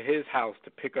came to his house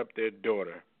to pick up their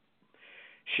daughter.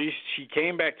 She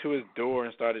came back to his door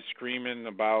and started screaming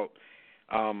about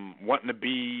wanting to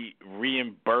be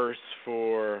reimbursed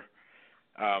for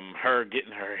her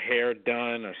getting her hair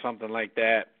done or something like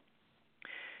that.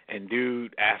 And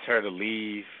dude asked her to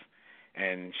leave,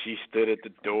 and she stood at the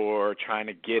door trying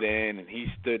to get in, and he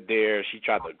stood there. She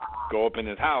tried to go up in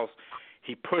his house.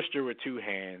 He pushed her with two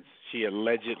hands. She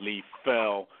allegedly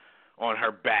fell on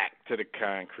her back to the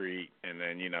concrete, and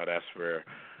then, that's where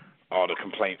all the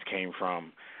complaints came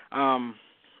from. You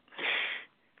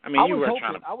were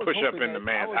trying to push up in the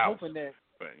man's house, but,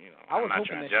 I'm not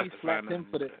trying to justify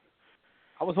nothing.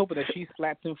 I was hoping that she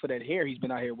slapped him for that hair he's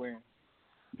been out here wearing.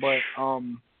 But,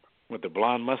 with the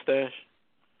blonde mustache?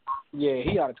 Yeah,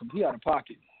 he out of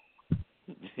pocket.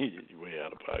 He's way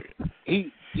out of pocket.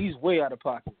 He's way out of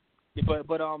pocket. But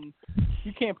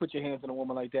you can't put your hands on a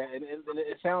woman like that. And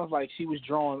it sounds like she was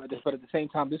drawn, but at the same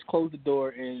time, just close the door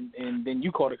and then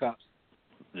you call the cops.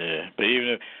 Yeah, but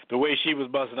even the way she was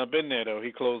busting up in there, though,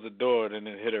 he closed the door and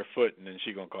then hit her foot, and then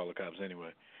she gonna call the cops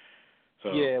anyway.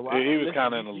 So he was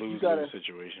kind of in a lose-lose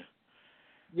situation.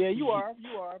 Yeah, you are.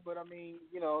 But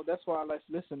that's why let's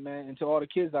listen, man. And to all the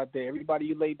kids out there, everybody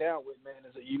you lay down with, man,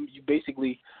 is you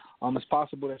basically, it's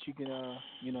possible that you can,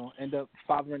 end up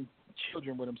fathering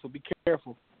children with them. So be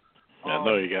careful. Yeah,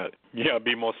 no, you got to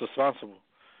be more responsible.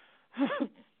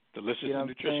 Delicious and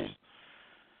nutritious.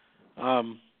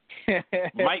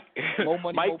 Mike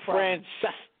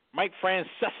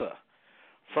Francesa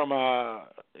from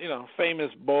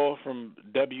famous bull from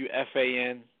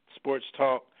WFAN Sports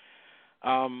Talk.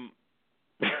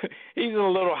 He's in a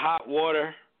little hot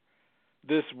water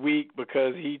this week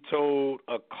because he told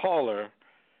a caller,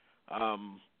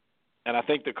 and I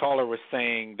think the caller was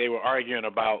saying they were arguing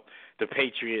about the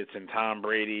Patriots and Tom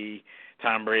Brady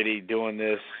doing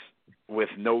this with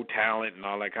no talent and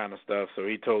all that kind of stuff. So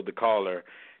he told the caller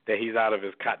that he's out of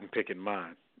his cotton-picking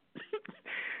mind.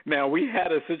 Now, we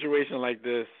had a situation like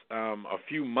this a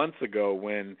few months ago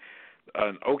when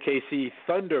an OKC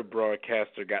Thunder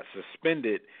broadcaster got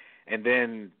suspended, and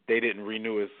then they didn't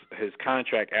renew his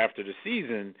contract after the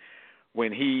season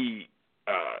when he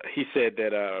said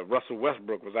that Russell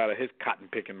Westbrook was out of his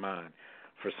cotton-picking mind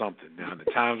for something. Now, in the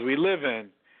times we live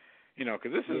in,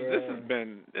 because this is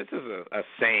a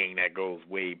saying that goes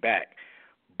way back.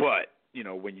 But,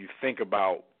 when you think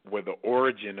about where the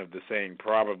origin of the saying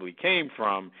probably came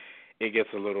from, it gets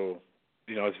a little,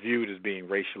 it's viewed as being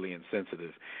racially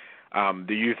insensitive.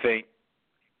 Do you think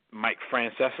Mike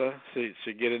Francesa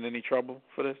should get in any trouble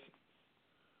for this?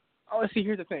 Oh, see,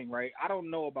 here's the thing, right? I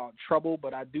don't know about trouble,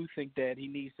 but I do think that he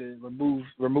needs to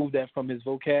remove that from his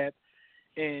vocab.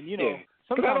 And,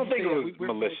 because I don't think it was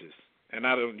malicious, and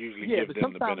I don't usually give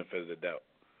them the benefit of the doubt.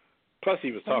 Plus,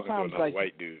 he was talking to another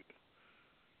white dude.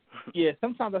 Yeah,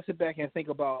 sometimes I sit back and think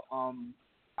about,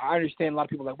 I understand a lot of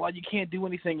people are like, well, you can't do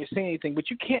anything or say anything, but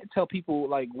you can't tell people,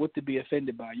 like, what to be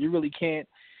offended by. You really can't.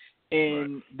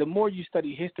 And the more you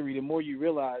study history, the more you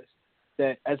realize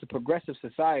that as a progressive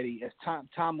society, as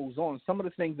time moves on, some of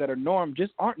the things that are norm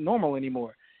just aren't normal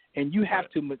anymore. And you have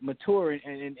to mature,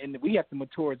 and we have to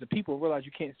mature as a people and realize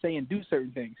you can't say and do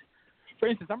certain things. For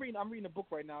instance, I'm reading a book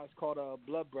right now. It's called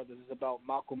Blood Brothers. It's about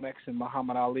Malcolm X and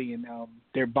Muhammad Ali and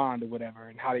their bond or whatever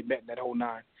and how they met in that whole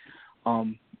nine.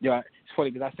 It's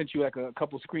funny because I sent you like a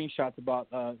couple screenshots about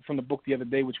from the book the other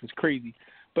day, which was crazy.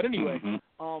 But anyway,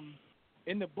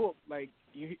 in the book, like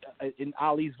in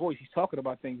Ali's voice, he's talking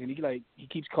about things, and he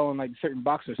keeps calling like certain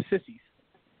boxers sissies.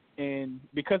 And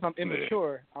because I'm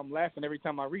immature, I'm laughing every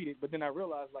time I read it. But then I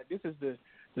realize like this is the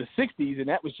 60s, and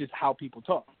that was just how people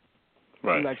talk.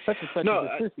 Right. And, like such and such is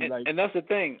a sissy. And that's the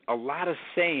thing. A lot of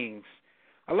sayings,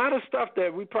 a lot of stuff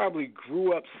that we probably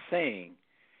grew up saying,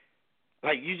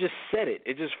 like you just said it.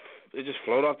 It just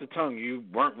flowed off the tongue. You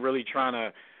weren't really trying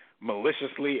to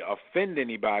maliciously offend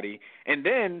anybody. And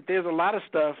then there's a lot of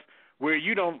stuff where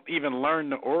you don't even learn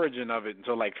the origin of it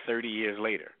until like 30 years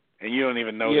later. and you don't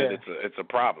even know that it's a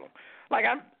problem. Like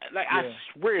I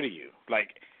swear to you, like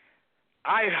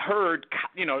I heard,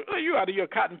 you out of your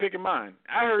cotton picking mind.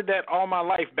 I heard that all my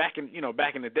life back in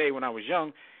the day when I was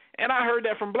young, and I heard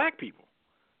that from black people.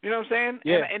 You know what I'm saying?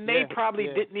 Yeah, and they probably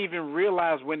didn't even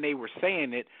realize when they were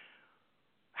saying it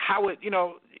how it, you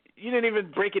didn't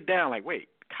even break it down. Like, wait,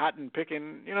 cotton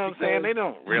picking, you know what I'm saying? They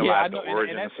don't realize the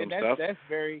origin of some stuff.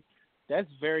 That's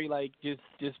very like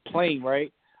just plain,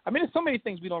 right? I mean, there's so many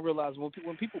things we don't realize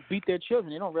when people beat their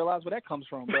children. They don't realize where that comes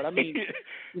from. But I mean,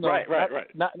 right.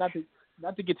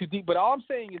 Not to get too deep, but all I'm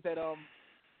saying is that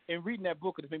in reading that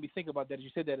book, it made me think about that. As you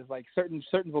said, that it's like certain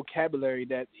vocabulary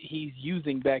that he's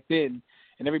using back then,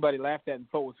 and everybody laughed at and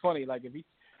thought it was funny. Like if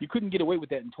you couldn't get away with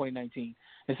that in 2019,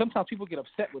 and sometimes people get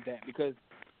upset with that because,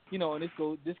 and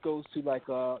this goes to like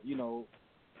a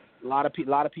lot of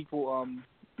people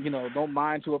don't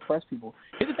mind to oppress people.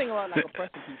 Here's the thing about like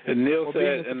oppressing people. And Neil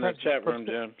said in the chat room,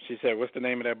 Jim, she said, "What's the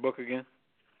name of that book again?"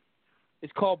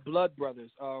 It's called Blood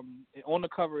Brothers. On the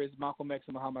cover is Malcolm X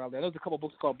and Muhammad Ali. There's a couple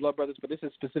books called Blood Brothers, but this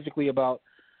is specifically about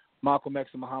Malcolm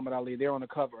X and Muhammad Ali. They're on the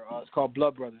cover. It's called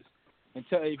Blood Brothers. And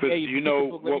you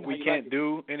know what we can't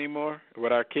do anymore?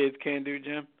 What our kids can't do,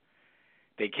 Jim?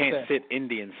 They can't sit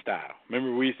Indian style.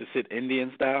 Remember we used to sit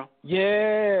Indian style?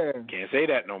 Yeah. Can't say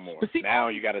that no more. Now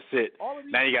you got to sit.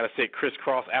 Now you got to sit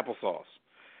crisscross applesauce.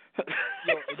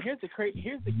 And here's the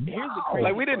crazy.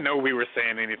 Like we didn't know we were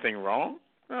saying anything wrong.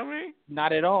 I mean,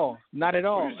 not at all. Not at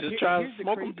all. Just trying to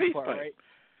smoke a peace pipe. Right?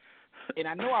 And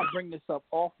I know I bring this up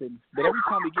often, but every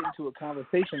time we get into a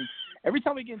conversation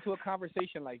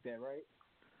like that, right?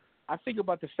 I think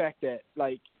about the fact that,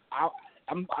 like,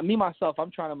 I'm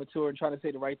trying to mature and trying to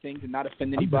say the right things and not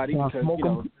offend anybody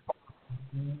because,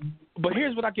 But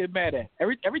here's what I get mad at.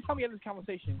 Every time we have this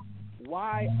conversation,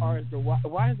 why is the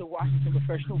Washington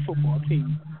professional football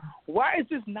team? Why is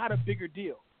this not a bigger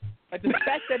deal? Like the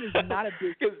fact that it's not a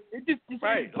big, it just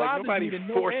right. Like nobody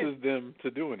forces no them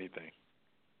to do anything.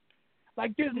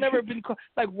 Like there's never been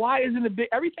like why isn't a big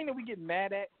everything that we get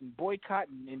mad at and boycott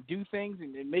and do things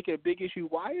and make it a big issue?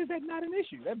 Why is that not an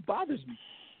issue? That bothers me.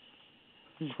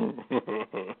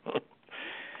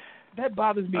 That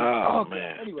bothers me. Oh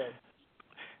man. Anyway.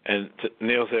 And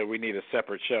Neil said we need a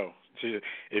separate show.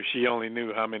 If she only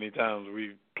knew how many times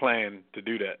we planned to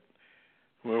do that.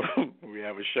 We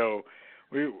have a show.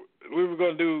 We were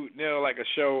going to do, like a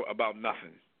show about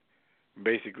nothing.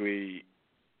 Basically,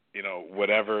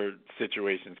 whatever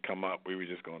situations come up, we were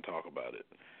just going to talk about it.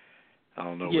 I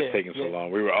don't know what's taking so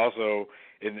long. We were also,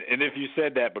 and if you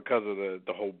said that because of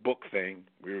the whole book thing,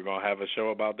 we were going to have a show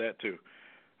about that too.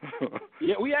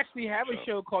 Yeah, we actually have a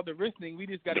show called The Listening. We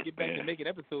just got to get back to making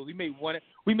episodes. We made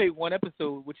one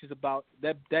episode, which is about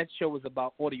that show is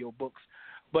about audio books.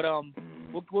 But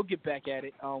we'll get back at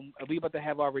it. We're about to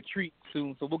have our retreat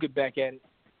soon, so we'll get back at it.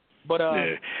 But All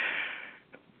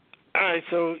right,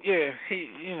 so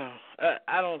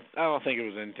I don't think it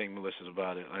was anything malicious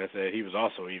about it. Like I said, he was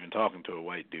also even talking to a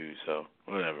white dude, so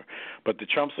whatever. But the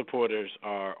Trump supporters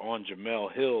are on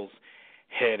Jamel Hill's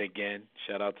head again.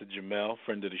 Shout out to Jamel,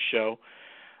 friend of the show.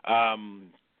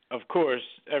 Of course,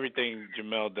 everything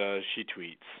Jamel does, she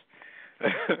tweets.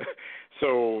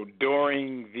 So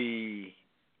during the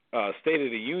State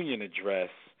of the Union address,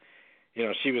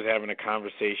 she was having a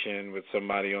conversation with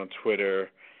somebody on Twitter,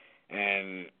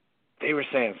 and they were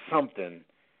saying something.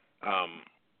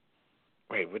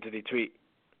 What did he tweet?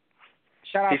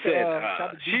 She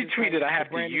tweeted, I have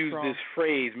to use this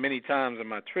phrase many times in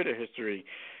my Twitter history.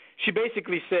 She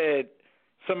basically said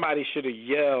somebody should have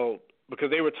yelled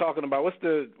because they were talking about what's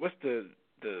the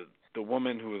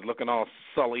woman who was looking all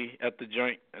sully at the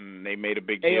joint, and they made a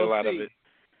big deal AOC. Out of it.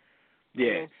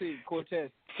 Yeah. AOC, Cortez.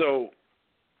 So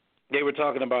they were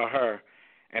talking about her,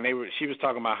 and she was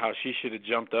talking about how she should have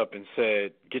jumped up and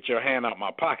said, "Get your hand out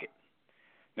my pocket."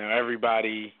 Now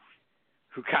everybody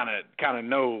who kind of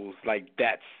knows, like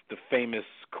that's the famous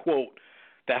quote.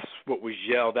 That's what was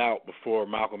yelled out before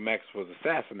Malcolm X was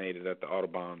assassinated at the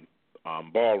Audubon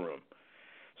ballroom.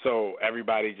 So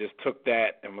everybody just took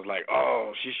that and was like,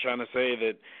 "Oh, she's trying to say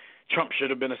that Trump should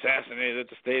have been assassinated at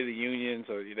the State of the Union."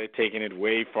 So they're taking it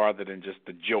way farther than just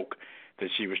the joke that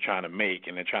she was trying to make,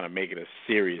 and they're trying to make it a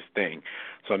serious thing.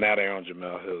 So now they're on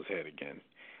Jamel Hill's head again.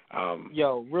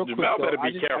 Real quick, Jamel better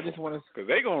be careful because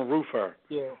they're going to roof her.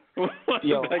 Yeah.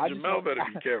 Jamel better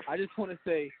be careful. I just want to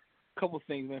say a couple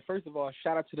things, man. First of all,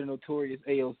 shout out to the notorious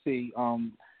AOC,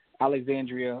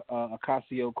 Alexandria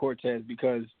Ocasio-Cortez,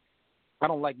 because I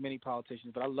don't like many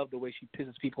politicians, but I love the way she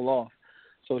pisses people off.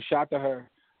 So shout to her.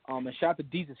 And shout to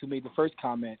Jesus, who made the first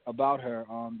comment about her,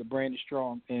 the brand is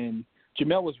strong. And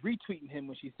Jamel was retweeting him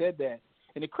when she said that.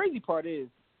 And the crazy part is,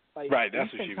 Like, right,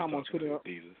 that's what she was talking about.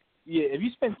 Yeah, if you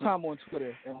spend time on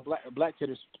Twitter and Black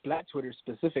Twitter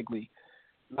specifically,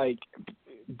 like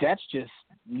that's just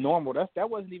normal. That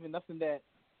wasn't even nothing that,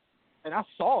 and I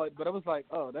saw it, but I was like,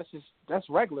 oh, that's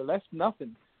regular. That's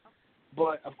nothing.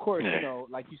 But of course,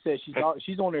 like you said,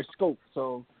 she's on their scope.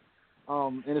 So,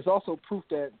 and it's also proof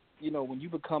that when you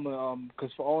become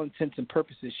because for all intents and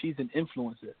purposes, she's an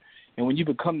influencer, and when you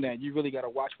become that, you really got to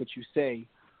watch what you say,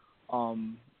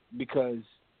 because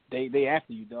they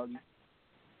after you, dog.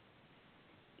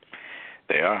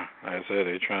 They are. Like I said,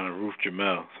 they're trying to roof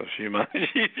Jamel, so she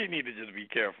need to just be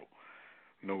careful.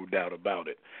 No doubt about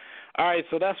it. All right,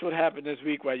 so that's what happened this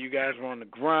week while you guys were on the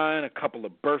grind. A couple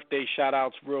of birthday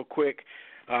shout-outs real quick.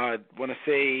 Want to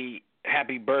say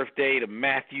happy birthday to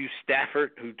Matthew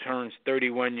Stafford, who turns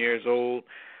 31 years old.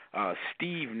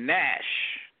 Steve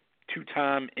Nash,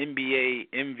 two-time NBA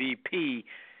MVP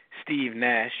Steve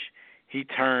Nash. He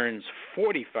turns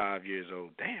 45 years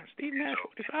old. Damn, Steve Nash,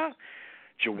 45?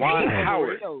 Juwan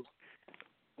Howard.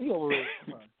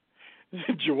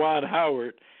 Juwan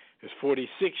Howard is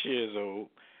 46 years old.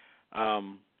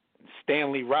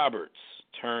 Stanley Roberts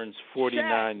turns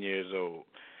 49 years old.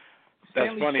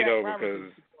 That's funny, though,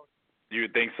 because you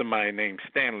would think somebody named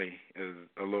Stanley is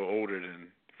a little older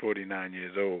than 49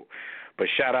 years old. But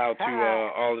shout out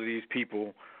to all of these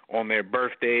people on their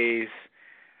birthdays.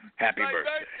 Happy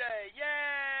birthday. Yay!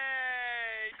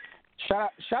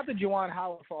 Shout to Juwan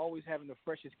Howard for always having the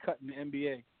freshest cut in the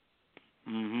NBA.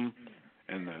 Mm-hmm.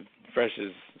 And the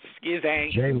freshest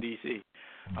skizang in D.C.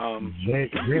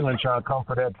 Jalen trying to come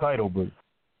for that title, but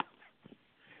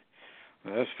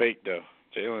that's fake though.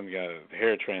 Jalen got a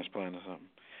hair transplant or something.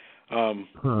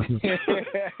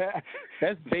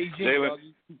 That's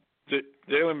Beijing.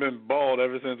 Jalen been bald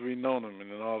ever since we known him,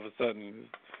 and then all of a sudden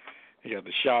he got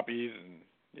the Sharpies and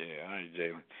all right,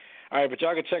 Jalen. All right, but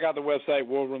y'all can check out the website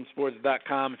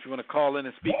warroomsports.com if you want to call in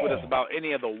and speak with us about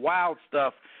any of the wild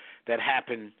stuff that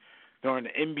happened during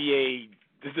the NBA.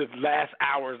 This is the last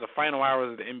hours, the final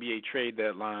hours of the NBA trade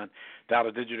deadline. Dial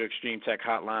the Digital Extreme Tech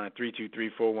hotline at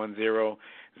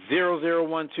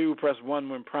 323-410-0012. Press 1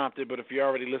 when prompted. But if you're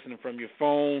already listening from your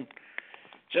phone,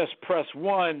 just press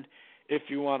 1 if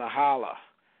you want to holler.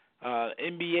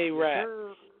 NBA rap.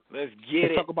 Let's get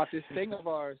Let's talk about this thing of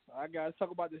ours. I got to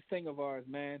talk about this thing of ours,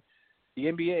 man. The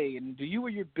NBA. And do you or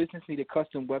your business need a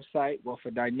custom website? Well,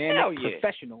 for dynamic,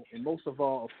 professional, and most of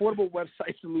all, affordable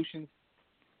website solutions,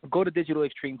 go to Digital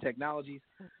Extreme Technologies.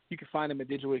 You can find them at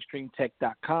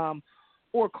digitalextremetech.com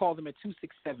or call them at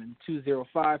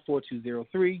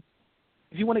 267-205-4203.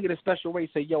 If you want to get a special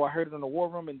rate, say, yo, I heard it on the War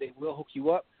Room, and they will hook you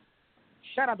up.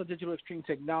 Shout out to Digital Extreme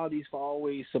Technologies for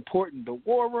always supporting the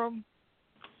War Room.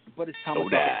 But it's time to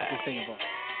talk about this thing about.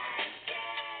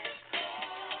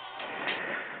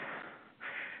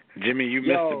 Jimmy, you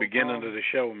missed the beginning of the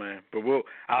show, man. But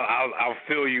I'll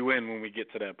fill you in when we get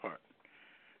to that part.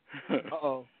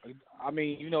 Uh-oh. I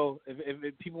mean,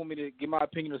 if people want me to give my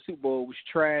opinion on the Super Bowl, it was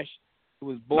trash. It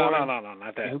was boring. No, not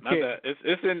that. Not that.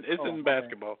 It's in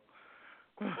basketball.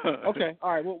 Okay.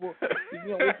 All right. Well,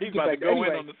 he's about to go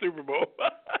in on the Super Bowl.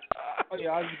 Oh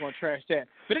yeah, I was just gonna trash that.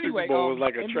 But anyway, Super Bowl was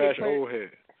like a NBA trash old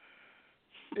head.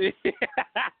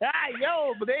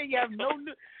 Yo, but they ain't have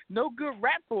no good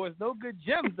rap for us, no good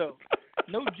gems though.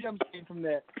 No gems came from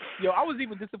that. Yo, I was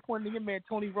even disappointed in your man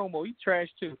Tony Romo. He trash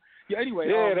too. Yeah. Anyway.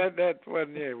 Yeah, that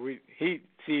wasn't. Yeah,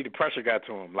 the pressure got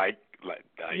to him like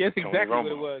yes, Tony exactly Romo.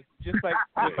 what it was. Just like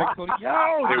Tony.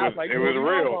 Yo, it was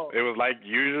real. It was like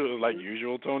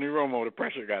usual Tony Romo. The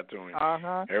pressure got to him.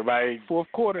 Everybody. Fourth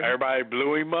quarter. Everybody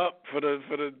blew him up for the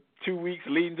 2 weeks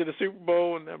leading to the Super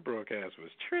Bowl, and that broadcast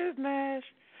was Triznash.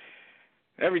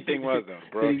 Everything was though.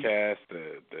 Broadcast,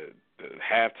 the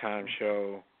halftime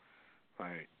show,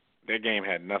 like that game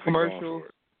had nothing going for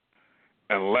it.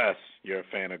 Unless you're a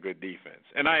fan of good defense,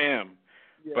 and I am.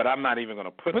 Yeah. But I'm not even going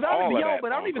to put all of that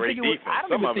on great defense.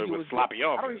 Some of it was sloppy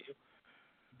offense.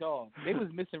 Dog, they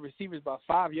was missing receivers by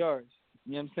 5 yards.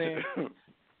 You know what I'm saying?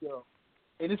 Yo,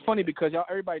 and it's funny because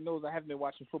everybody knows I haven't been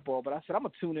watching football, but I said I'm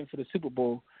going to tune in for the Super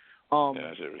Bowl. And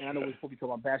I know we're supposed to be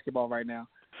talking about basketball right now.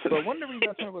 But one of the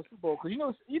reasons I turned about Super Bowl,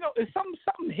 because it's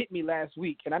something hit me last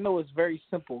week, and I know it's very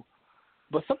simple,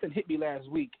 but something hit me last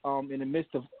week in the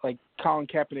midst of like Colin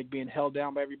Kaepernick being held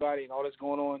down by everybody and all this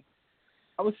going on.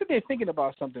 I was sitting there thinking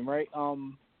about something, right?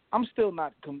 I'm still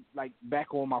not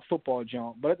back on my football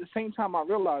jump, but at the same time, I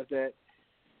realized that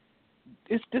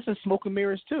this is smoke and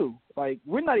mirrors too. Like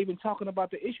we're not even talking about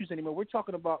the issues anymore. We're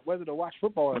talking about whether to watch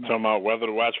football or not. We're talking about whether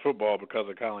to watch football because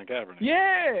of Colin Kaepernick.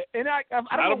 Yeah, and I don't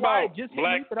know why it just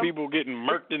black hit me, people getting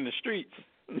murked in the streets.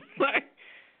 Like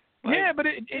Like, yeah, but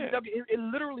it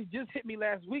literally just hit me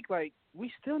last week. Like,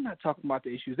 we still not talking about the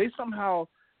issues. They somehow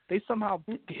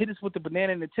hit us with the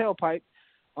banana in the tailpipe.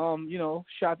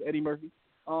 Shout out to Eddie Murphy.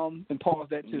 And pause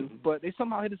that too. Mm-hmm. But they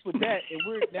somehow hit us with that, and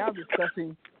we're now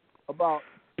discussing about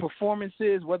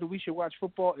performances, whether we should watch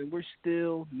football, and we're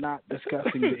still not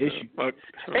discussing the issue.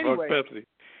 Anyway, Pepsi.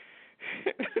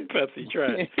 Pepsi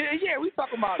trash. Yeah, we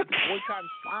talking about boycotting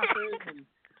sponsors and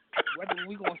whether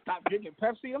we gonna stop drinking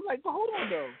Pepsi. I'm like, but hold on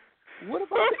though. What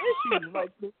about the issues?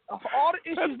 Like all the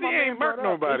issues. Pepsi ain't hurt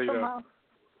nobody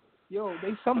though.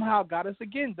 They somehow got us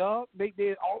again, dog.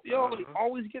 They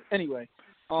always get anyway.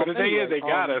 But the thing is, they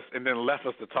got us and then left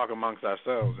us to talk amongst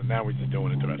ourselves, and now we're just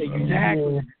doing it to ourselves.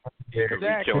 Exactly.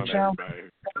 We're killing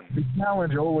everybody.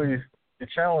 The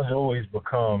challenge always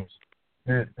becomes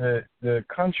the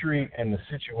country and the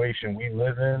situation we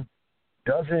live in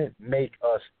doesn't make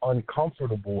us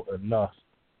uncomfortable enough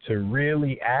to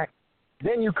really act.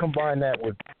 Then you combine that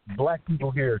with black people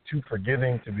here are too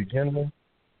forgiving to begin with,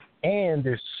 and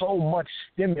there's so much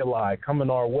stimuli coming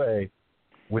our way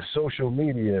with social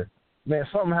media. Man,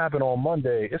 something happened on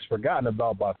Monday. It's forgotten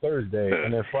about by Thursday,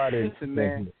 and then Friday. Listen,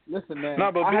 man.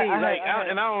 No, but I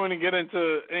don't want to get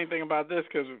into anything about this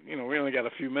because we only got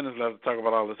a few minutes left to talk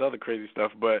about all this other crazy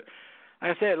stuff. But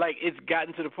like I said, it's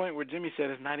gotten to the point where Jimmy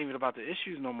said it's not even about the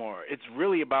issues no more. It's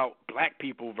really about black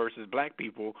people versus black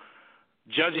people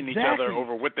judging each other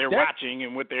over what they're watching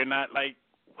and what they're not. Like,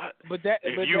 what?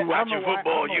 If you watching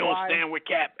football, you don't stand with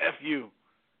Cap. F you.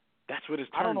 That's what it's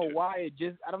turned I don't know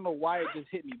why it just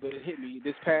hit me, but it hit me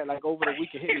this past over the week.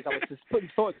 It hit me. I was just putting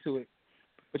thought to it.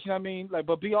 But you know what I mean?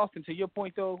 But B. Austin, to your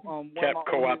point though, Cap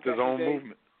co-opted his own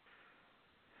movement.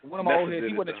 One of my old heads,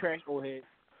 he wasn't a trash old head.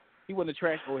 He wasn't a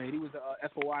trash old head. He was a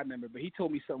FOI member. But he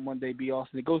told me something one day, B.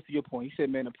 Austin. It goes to your point. He said,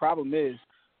 "Man, the problem is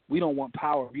we don't want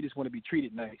power. We just want to be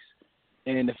treated nice."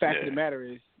 And the fact of the matter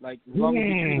is, as long as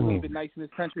we treat a little bit nice in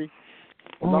this country,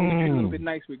 as long as we treat a little bit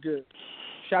nice, we're good.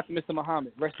 Shout out to Mr.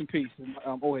 Muhammad. Rest in peace.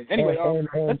 Anyway,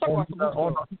 let's talk about some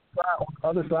on the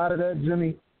other side of that,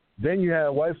 Jimmy, then you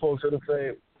have white folks that'll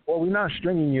say, well, we're not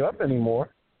stringing you up anymore,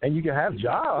 and you can have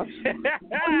jobs.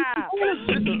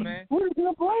 Listen, man. What are you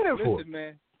complaining for? Listen,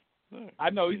 man. I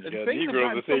know. You got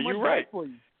Negroes that say you're right. For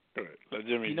you. All right, let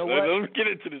Jimmy, you know let me get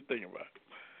into this thing about it.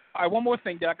 All right, one more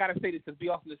thing that I got to say this because B.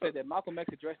 Austin said that Malcolm X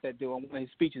addressed that deal on one of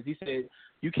his speeches. He said,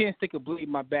 you can't stick a blade in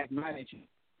my back 9 inches.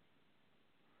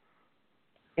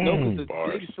 No, because the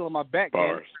blade's still in my back.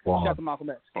 Bars. Shout out to Malcolm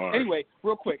X. Bars. Anyway,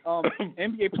 real quick,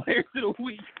 NBA Players of the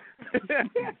Week.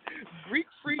 Greek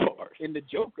Freak and the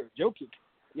Joker. Jokic.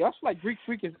 Yeah, I feel like Greek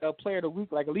Freak is a Player of the Week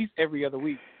at least every other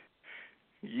week.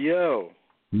 Yo.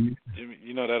 Jimmy,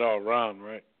 you know that all rhymed,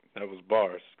 right? That was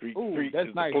bars. Greek Freak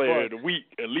is the Player of the Week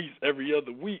at least every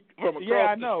other week from across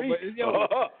I know, but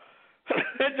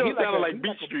that just sounded like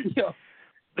Beat Street.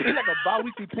 He's like a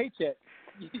bi-weekly paycheck.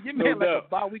 Your man like a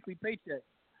bi-weekly paycheck.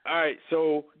 All right,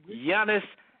 so Giannis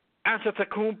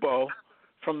Antetokounmpo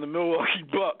from the Milwaukee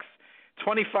Bucks,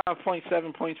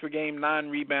 25.7 points per game, 9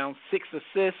 rebounds, 6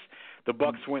 assists. The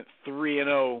Bucks went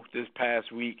 3-0 this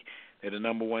past week. They're the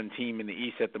number 1 team in the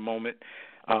East at the moment.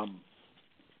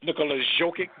 Nikola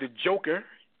Jokic, the Joker,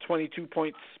 22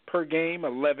 points per game,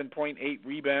 11.8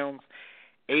 rebounds,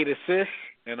 8 assists,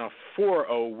 and a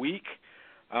 4-0 week.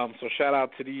 So shout out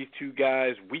to these two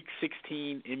guys, Week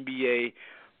 16 NBA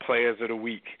Players of the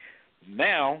Week.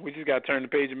 Now we just got to turn the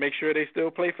page and make sure they still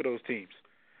play for those teams.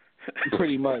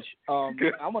 Pretty much. I'm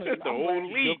glad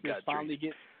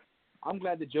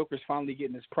the Joker's finally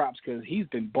getting his props because he's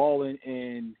been balling,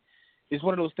 and it's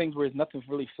one of those things where there's nothing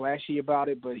really flashy about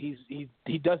it, but he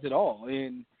does it all,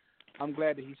 and I'm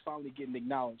glad that he's finally getting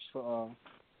acknowledged for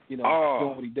doing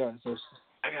what he does. So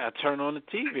I gotta turn on the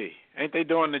TV. Ain't they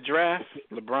doing the draft?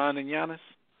 LeBron and Giannis.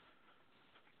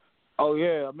 Oh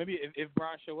yeah, maybe if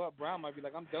Brian show up, Brian might be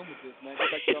like, "I'm done with this, man."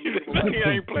 He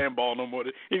ain't playing ball no more.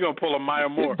 He gonna pull a Maya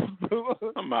Moore.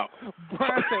 I'm out.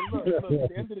 Brian said, "Look, at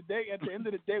the end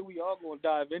of the day, we all gonna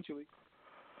die eventually."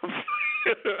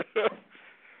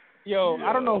 Yo,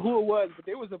 I don't know who it was, but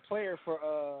there was a player for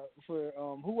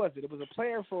who was it? It was a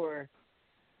player for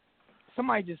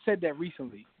somebody just said that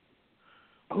recently.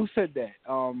 Who said that?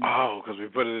 Because we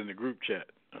put it in the group chat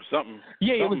or something.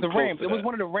 Yeah, it was the Rams. It was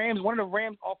one of the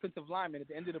Rams offensive linemen at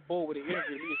the end of the bowl with the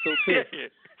interview. He was so pissed.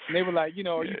 And they were like,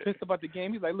 are you pissed about the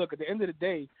game? He's like, look, at the end of the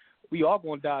day, we all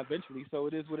gonna die eventually, so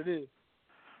it is what it is.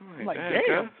 I'm like,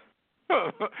 damn.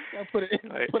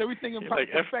 Put everything in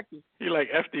perspective. He like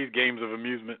F these games of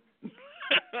amusement.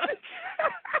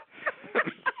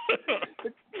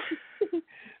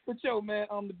 But yo, man,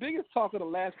 the biggest talk of the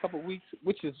last couple of weeks,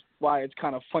 which is why it's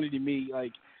kind of funny to me,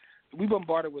 we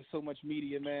bombarded with so much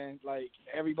media, man. Like,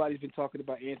 everybody's been talking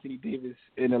about Anthony Davis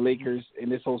and the Lakers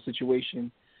and this whole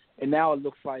situation. And now it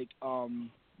looks like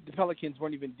the Pelicans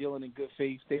weren't even dealing in good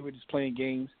faith. They were just playing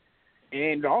games.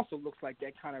 And it also looks like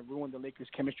that kind of ruined the Lakers'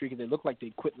 chemistry because it looked like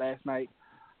they quit last night.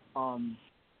 So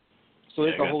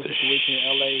there's the whole situation in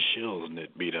L.A. Chills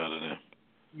that beat out of them.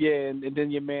 Yeah, and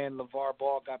then your man LeVar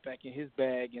Ball got back in his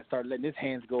bag and started letting his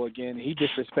hands go again. He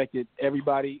disrespected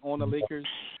everybody on the Lakers,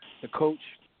 the coach,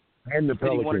 and the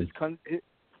Pelicans.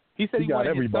 He said he wanted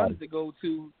everybody. his sons to go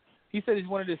to. He said he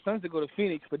wanted his sons to go to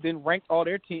Phoenix, but then ranked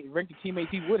the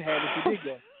teammates he would have if he did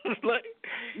go. Like,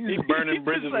 he burning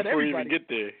bridges before you even get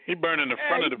there. He burning the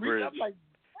front of the bridge.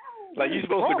 Like you're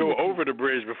supposed to go over the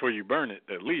bridge before you burn it,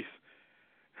 at least.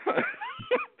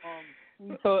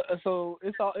 So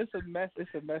it's a mess. It's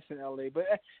a mess in LA. But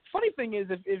funny thing is,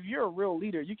 if you're a real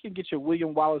leader, you can get your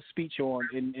William Wallace speech on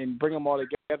and bring them all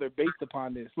together based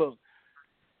upon this. Look,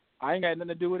 I ain't got nothing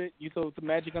to do with it. You throw the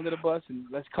Magic under the bus and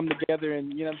let's come together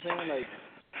and you know what I'm saying? Like,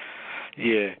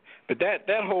 yeah, but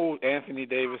that whole Anthony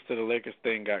Davis to the Lakers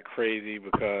thing got crazy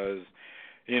because,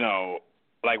 you know,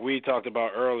 like we talked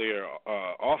about earlier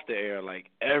off the air, like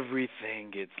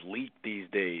everything gets leaked these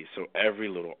days. So every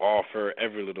little offer,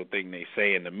 every little thing they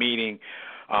say in the meeting.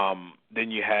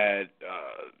 Then you had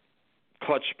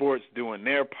Clutch Sports doing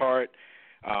their part.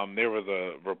 There was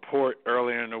a report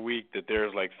earlier in the week that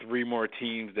there's like 3 more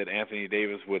teams that Anthony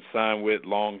Davis would sign with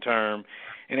long term.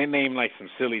 And they named like some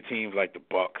silly teams like the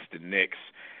Bucks, the Knicks.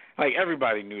 Like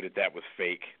everybody knew that was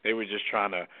fake. They were just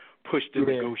trying to push the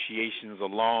negotiations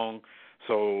along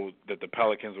so that the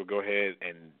Pelicans would go ahead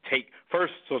and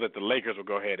so that the Lakers would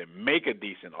go ahead and make a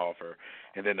decent offer,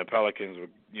 and then the Pelicans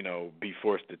would, you know, be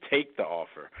forced to take the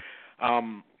offer. At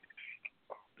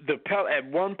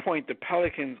one point, the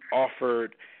Pelicans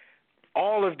offered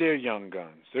all of their young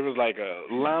guns. There was like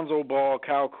Lonzo Ball,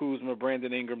 Kyle Kuzma,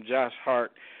 Brandon Ingram, Josh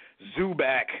Hart,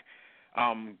 Zubac,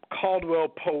 Caldwell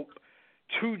Pope,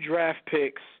 2 draft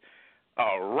picks,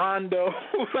 Rondo.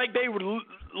 Like they were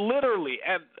literally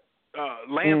at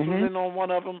Lance was in on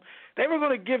one of them. They were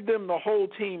going to give them the whole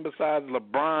team besides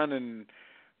LeBron and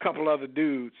a couple other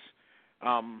dudes.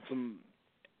 And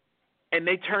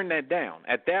they turned that down.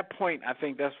 At that point, I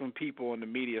think that's when people in the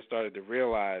media started to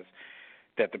realize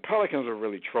that the Pelicans were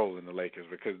really trolling the Lakers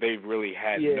because they really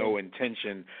had no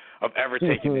intention of ever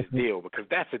taking this deal because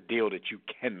that's a deal that you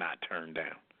cannot turn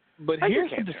down. But here's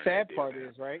what the sad part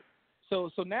is, right? So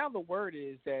now the word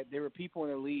is that there were people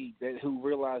in the league who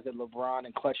realized that LeBron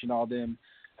and Clutch and all them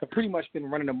have pretty much been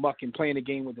running amok and playing the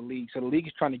game with the league. So the league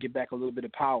is trying to get back a little bit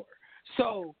of power.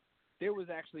 So there was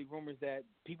actually rumors that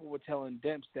people were telling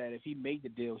Demps that if he made the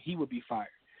deal, he would be fired.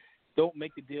 Don't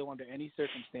make the deal under any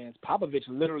circumstance. Popovich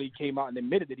literally came out and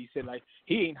admitted that he said, like,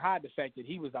 he ain't hide the fact that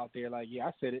he was out there. Like, yeah,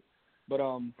 I said it. But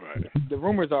the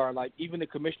rumors are, like, even the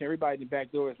commissioner, everybody in the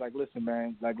back door is like, listen,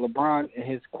 man, like LeBron and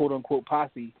his quote-unquote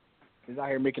posse is out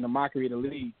here making a mockery of the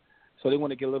league. So they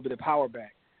want to get a little bit of power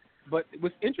back. But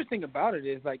what's interesting about it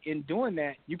is, like, in doing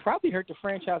that, you probably hurt the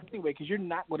franchise anyway because you're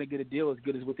not going to get a deal as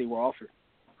good as what they were offered.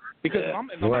 Because if I'm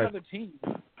another team.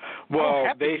 Well,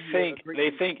 they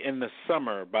think in the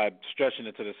summer, by stretching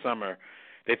it to the summer,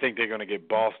 they think they're going to get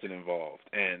Boston involved.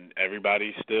 And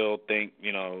everybody still think,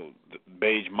 you know,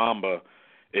 Beige Mamba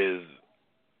is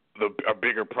a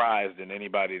bigger prize than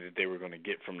anybody that they were going to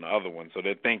get from the other one. So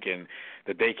they're thinking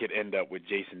that they could end up with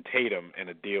Jason Tatum in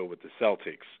a deal with the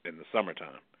Celtics in the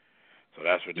summertime. So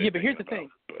that's what they're but here's the thing.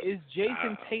 Is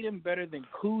Jason Tatum better than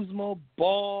Kuzma,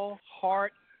 Ball,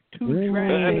 Hart, 2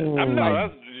 draft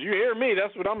picks? You hear me,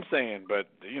 that's what I'm saying. But,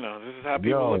 you know, this is how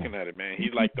people are looking at it, man.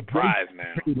 He's like the prize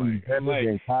now. Like,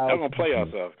 I'm going to play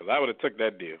ourselves because I would have took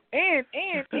that deal. And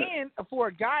for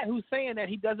a guy who's saying that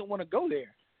he doesn't want to go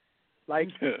there. Like,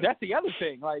 that's the other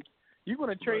thing. Like, you're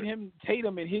going to trade him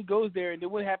Tatum, and he goes there, and then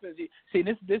what happens? See,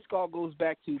 this all goes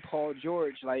back to Paul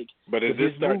George. Like, but is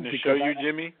this starting to show you,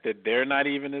 Jimmy, that they're not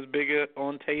even as big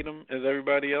on Tatum as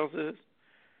everybody else is?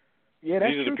 Yeah,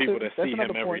 that's true. These are the people that see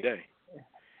him every day.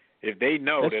 If they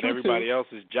know that everybody else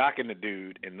is jocking the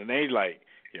dude, and then they like,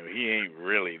 you know, he ain't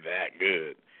really that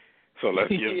good, so let's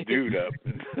give dude up.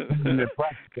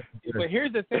 But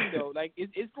here's the thing, though. Like,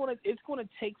 it's gonna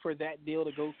take for that deal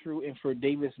to go through and for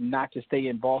Davis not to stay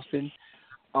in Boston.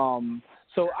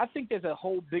 So I think there's a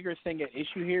whole bigger thing at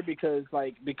issue here because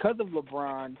of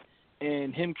LeBron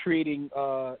and him creating,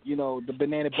 the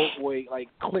Banana Boat Boy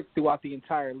clique throughout the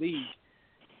entire league.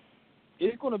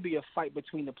 It's going to be a fight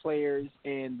between the players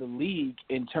and the league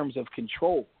in terms of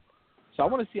control. So I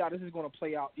want to see how this is going to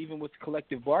play out even with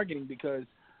collective bargaining because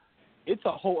it's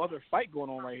a whole other fight going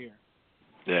on right here.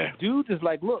 Yeah. Dudes is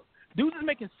like, look, dudes is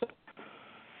making so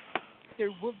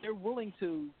they're willing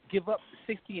to give up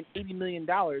 $60 and $80 million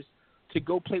to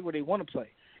go play where they want to play.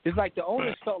 It's like the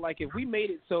owners felt like if we made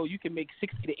it so you can make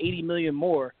 $60 to $80 million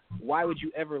more, why would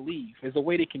you ever leave? It's a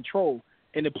way to control.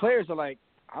 And the players are like,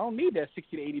 I don't need that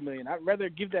 $60 to $80 million. I'd rather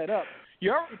give that up.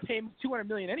 You're already paying $200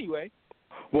 million anyway.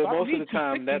 Well, most of the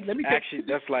time,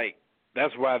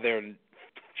 that's why they're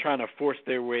trying to force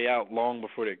their way out long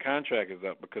before their contract is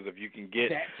up. Because if you can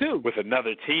get with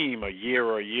another team a year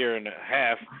or a year and a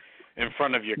half in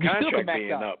front of your contract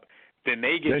being up, then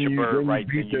they get your bird rights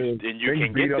and you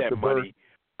can get that money.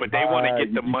 But they want to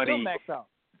get the money.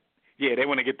 Yeah, they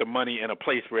want to get the money in a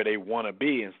place where they want to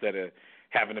be instead of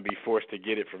having to be forced to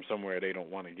get it from somewhere they don't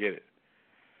want to get it.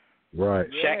 Right.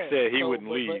 Shaq said he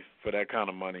wouldn't leave for that kind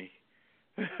of money.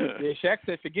 Yeah, Shaq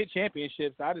said forget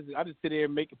championships. I just sit there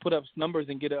and put up numbers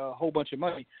and get a whole bunch of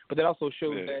money. But that also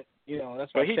shows that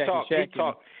that's why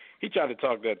Shaq he tried to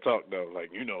talk that talk though,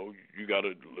 like you got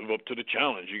to live up to the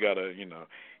challenge. You got to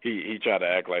he tried to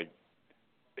act like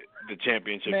the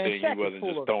championship thing. Shaq he wasn't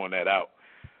just throwing that out.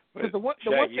 But the one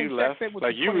thing Shaq said was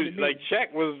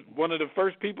Shaq was one of the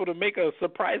first people to make a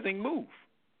surprising move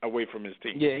away from his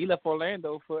team. Yeah, he left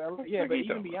Orlando for LA. Yeah, but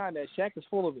even beyond that, Shaq is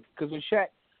full of it. Because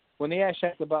when they asked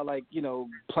Shaq about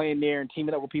playing there and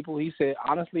teaming up with people, he said,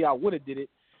 honestly, I would have did it.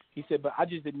 He said, but I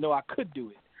just didn't know I could do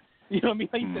it. You know what I mean?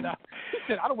 He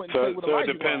said I don't want to play with a So it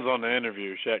depends on the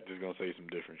interview. Shaq just gonna say some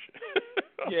different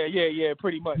shit. yeah,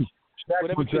 pretty much.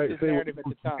 Whatever fits his narrative at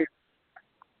the time.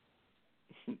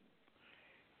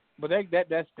 But that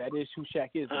is who Shaq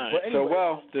is. Right. But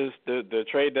anyway, the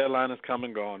trade deadline is come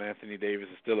and gone. Anthony Davis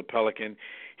is still a Pelican.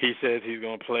 He says he's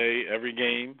going to play every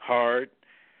game hard.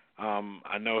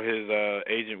 I know his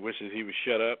agent wishes he would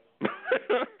shut up.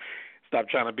 Stop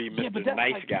trying to be Mr.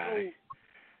 Nice Guy.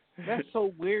 That's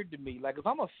so weird to me. Like, if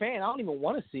I'm a fan, I don't even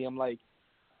want to see him. Like,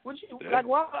 why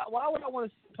would I want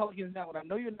to see the Pelicans now when I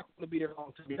know you're not going to be there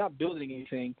long term? You're not building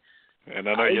anything. And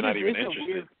I know you're not even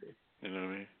interested. You know what I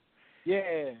mean?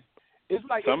 Yeah. It's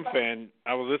like fan.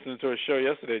 I was listening to a show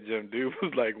yesterday, Jim. Dude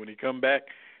was like, when he come back,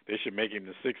 they should make him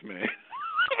the sixth man,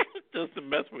 just to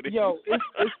mess with him. Yo,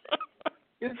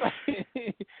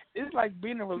 it's like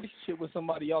being in a relationship with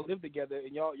somebody. Y'all live together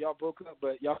and y'all broke up,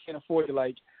 but y'all can't afford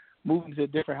to move into a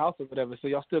different house or whatever. So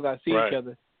y'all still gotta see each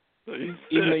other,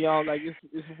 even though y'all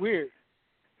it's weird.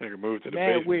 They can move to the mad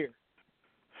basement. Weird.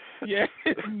 Yeah,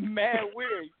 it's mad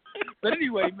weird. But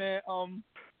anyway, man,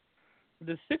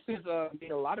 the Sixers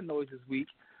made a lot of noise this week.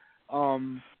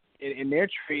 In their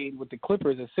trade with the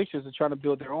Clippers, the Sixers are trying to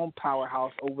build their own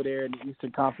powerhouse over there in the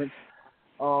Eastern Conference.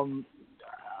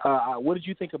 What did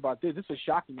you think about this? This was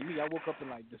shocking to me. I woke up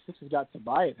and the Sixers got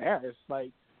Tobias Harris.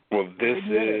 Well, this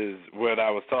is what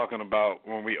I was talking about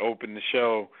when we opened the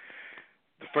show.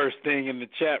 The first thing in the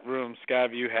chat room,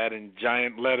 Skyview had in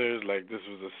giant letters this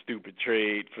was a stupid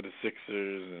trade for the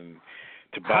Sixers and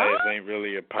Tobias ain't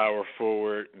really a power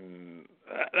forward, and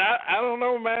I don't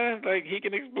know, man. He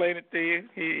can explain it to you.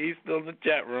 He's still in the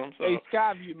chat room, so hey,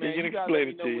 Skyview, man, he can you gotta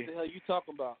explain let me know what the hell you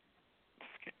talking about.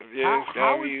 Yeah,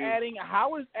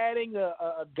 how is adding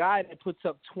a guy that puts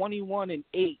up 21 and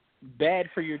 8 bad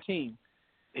for your team?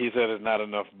 He said it's not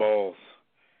enough balls,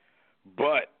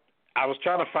 but I was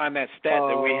trying to find that stat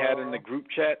that we had in the group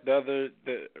chat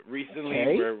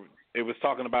recently where it was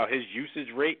talking about his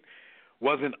usage rate.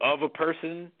 Wasn't of a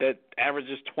person that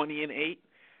averages 20 and 8.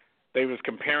 They was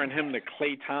comparing him to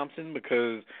Klay Thompson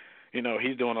because,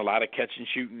 he's doing a lot of catch and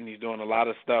shooting. He's doing a lot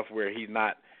of stuff where he's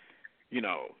not,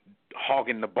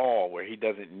 hogging the ball, where he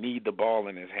doesn't need the ball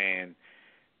in his hand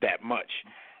that much.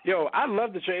 Yo, I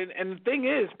love the trade. And the thing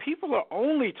is, people are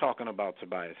only talking about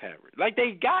Tobias Harris.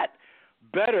 They got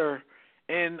better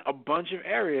in a bunch of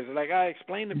areas. I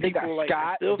explained to people,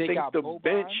 I still think the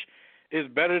bench is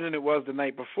better than it was the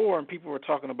night before, and people were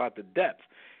talking about the depth.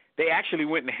 They actually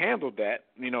went and handled that,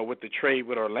 with the trade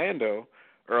with Orlando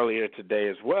earlier today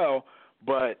as well.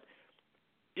 But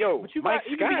Mike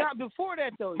Scott, before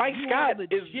that though, Mike Scott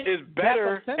is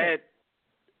better at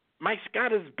Mike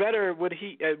Scott is better at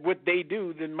what they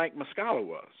do than Mike Muscala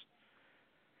was.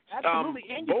 Absolutely,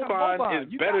 Boban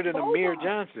is better than Amir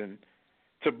Johnson.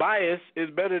 Tobias is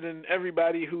better than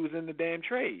everybody who's in the damn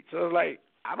trade. So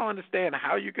I don't understand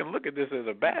how you can look at this as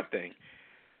a bad thing.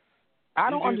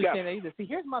 I don't understand that either. See,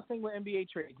 here's my thing with NBA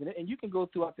trades, and you can go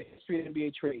throughout the history of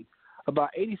NBA trades. About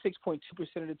 86.2%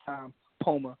 of the time,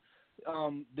 Poma,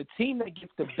 the team that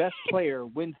gets the best player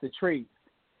wins the trade.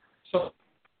 So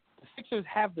the Sixers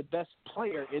have the best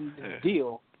player in this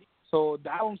deal. So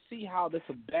I don't see how that's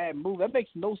a bad move. That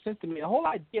makes no sense to me. The whole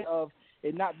idea of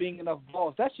it not being enough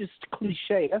balls. That's just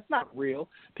cliche. That's not real.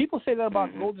 People say that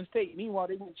about Golden State. Meanwhile,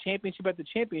 they won championship after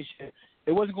championship.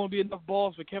 It wasn't going to be enough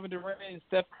balls for Kevin Durant and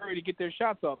Steph Curry to get their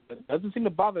shots off. It doesn't seem to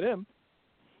bother them.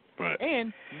 Right.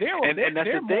 And that's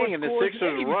the thing. And the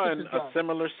Sixers run a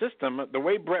similar system. The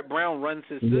way Brett Brown runs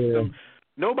his system,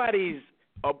 nobody's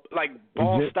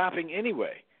ball stopping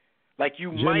anyway. Like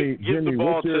might give the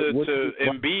ball to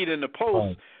Embiid in the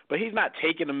post, but he's not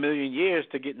taking a million years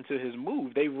to get into his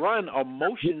move. They run a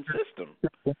motion system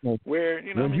where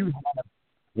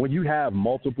when you have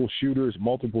multiple shooters,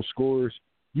 multiple scorers,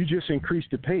 you just increase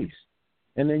the pace,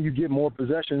 and then you get more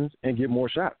possessions and get more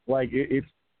shots. Like it's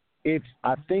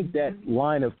I think that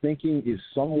line of thinking is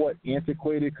somewhat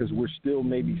antiquated because we're still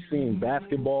maybe seeing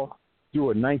basketball through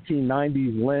a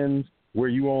 1990s lens where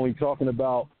you only talking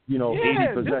about 80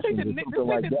 possessions or something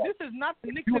like that. This is not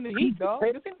the Knicks and the Heat, dog.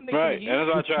 This ain't the Knicks right, and the Heat. And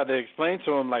that's what I tried to explain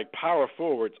to him. Like, power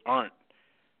forwards aren't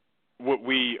what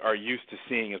we are used to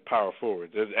seeing as power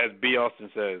forwards. As B. Austin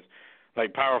says,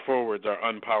 like, power forwards are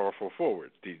unpowerful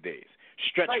forwards these days.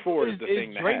 Stretch forward is the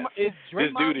thing to have. This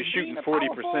dude is shooting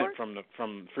 40%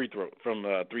 from free throw, from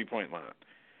the 3-point line,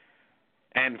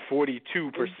 and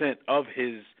 42% of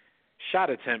his shot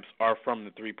attempts are from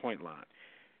the 3-point line.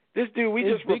 This dude, we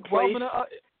just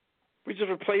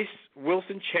replaced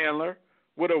Wilson Chandler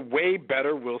with a way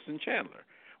better Wilson Chandler.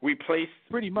 We replaced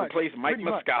Mike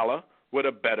Muscala with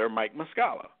a better Mike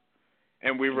Muscala,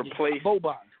 and we replaced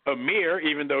Amir,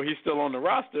 even though he's still on the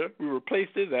roster. We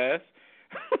replaced his ass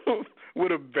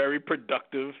with a very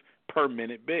productive per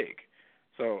minute big.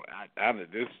 So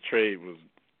this trade was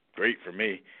great for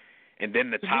me. And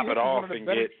then to top it off and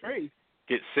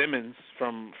get Simmons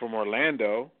from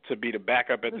Orlando to be the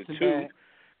backup at the 2,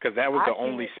 because that was the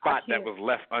only spot that was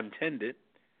left untended.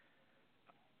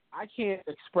 I can't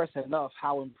express enough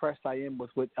how impressed I am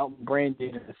with what Elton Brand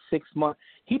did in 6 months.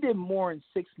 He did more in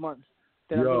 6 months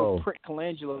than a little prick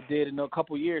Colangelo did in a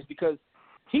couple years, because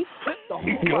he flipped the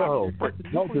whole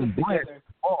together.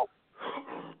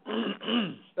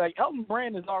 Like, Elton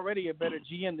Brand is already a better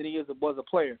GM than he was a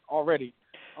player already.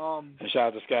 And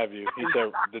shout out to Skyview. He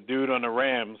said the dude on the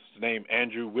Rams named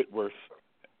Andrew Whitworth.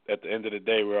 At the end of the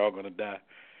day, we're all going to die.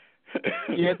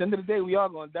 Yeah, at the end of the day, we all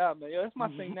going to die, man. That's my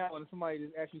thing now when somebody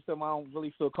just asks me something I don't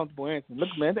really feel comfortable answering. Look,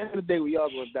 man, at the end of the day, we all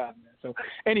going to die, man. So,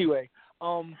 anyway,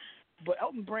 but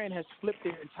Elton Brand has flipped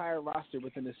their entire roster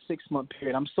within a 6-month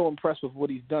period. I'm so impressed with what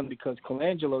he's done, because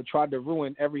Colangelo tried to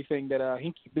ruin everything that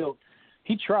Hinkie built.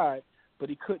 He tried, but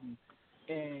he couldn't.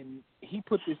 And he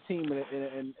put this team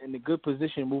in a good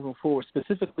position moving forward,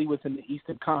 specifically within the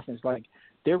Eastern Conference. Like,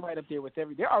 they're right up there with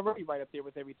they're already right up there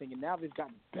with everything, and now they've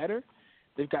gotten better.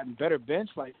 They've gotten better bench.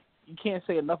 Like, you can't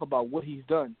say enough about what he's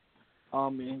done.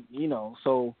 And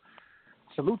so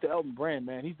salute to Elton Brand,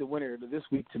 man. He's the winner of this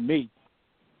week to me.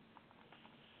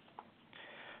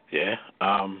 Yeah.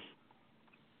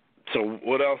 So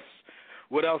what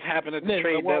else happened at the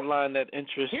trade deadline that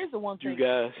interests you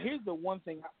guys? Here's the one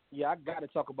thing. I got to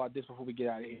talk about this before we get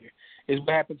out of here. Is what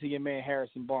happened to your man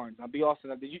Harrison Barnes. Now, be Austin,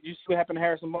 did you see what happened to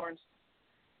Harrison Barnes?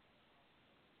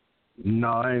 No,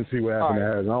 I didn't see what happened to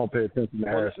Harrison. I don't pay attention to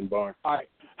Harrison Barnes. All right.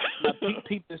 Now,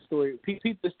 peep this story.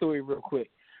 Peep this story real quick.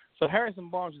 So Harrison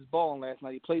Barnes was balling last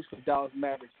night. He plays for the Dallas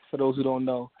Mavericks, for those who don't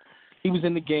know. He was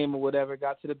in the game or whatever,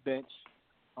 got to the bench,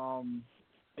 and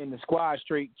the squad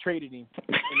traded him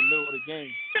in the middle of the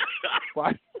game. Why?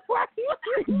 I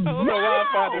don't know why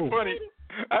I find it funny.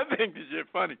 I think this shit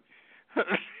funny.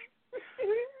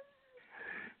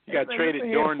 You got traded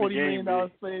during the game.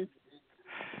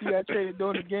 You got traded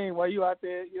during the game while you out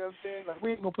there. You know what I'm saying? Like,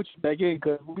 we ain't gonna put you back in,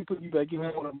 because when we put you back in, we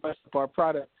want to mess up our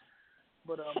product.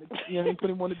 But he put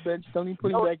him on the bench. Don't even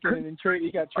put him back in, and then trade.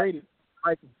 He got traded.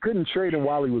 I couldn't trade him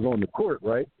while he was on the court,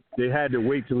 right? They had to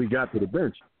wait till he got to the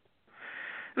bench.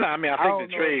 No, I mean, I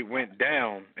think the trade went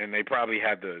down, and they probably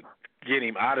had to get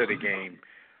him out of the game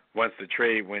once the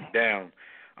trade went down.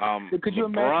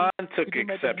 LeBron took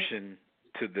exception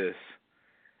to this,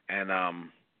 and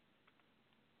I'm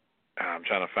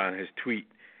trying to find his tweet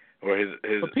or his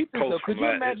post from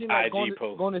his IG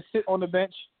post. Going to sit on the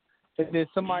bench, and then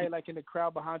somebody like in the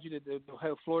crowd behind you that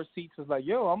had floor seats was like,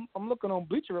 "Yo, I'm looking on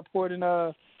Bleacher Report, and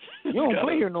you don't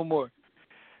play here no more."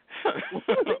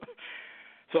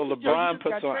 So LeBron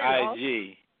puts on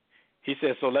IG. He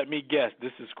says, "So let me guess,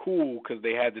 this is cool because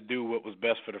they had to do what was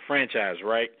best for the franchise,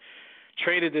 right?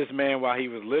 Traded this man while he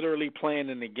was literally playing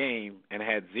in the game and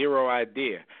had zero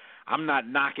idea. I'm not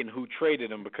knocking who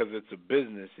traded him because it's a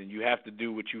business and you have to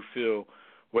do what you feel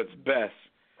what's best.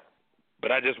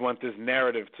 But I just want this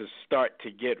narrative to start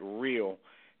to get real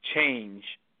change."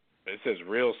 It says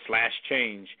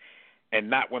real/change and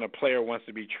not when a player wants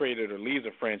to be traded or leaves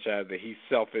a franchise that he's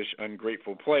selfish,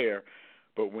 ungrateful player.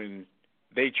 But when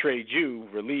they trade you,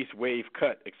 release, waive,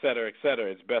 cut, et cetera,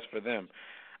 it's best for them.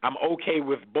 I'm okay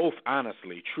with both,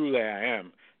 honestly. Truly I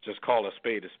am. Just call a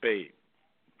spade a spade.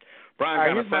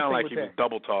 Brian kind of sounded like he was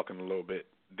double talking a little bit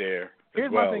there.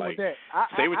 Here's well. my thing like, with that.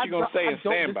 Say what you're going to say and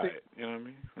stand by it. You know what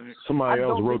I mean? Somebody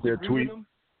else wrote their tweet.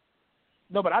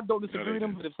 No, but I don't disagree with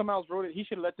him. But if somebody else wrote it, he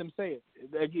should have let them say it.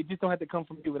 It just don't have to come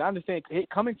from you. But I understand it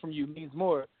coming from you means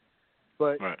more.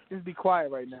 But just be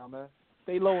quiet right now, man.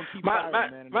 Stay low and keep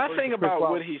silent, man. My thing about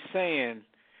what he's saying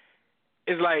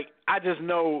is like I just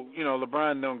know,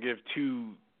 LeBron don't give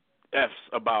two F's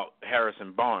about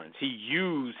Harrison Barnes. He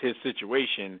used his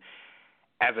situation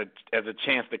as a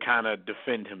chance to kind of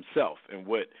defend himself and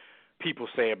what people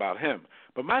say about him.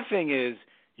 But my thing is,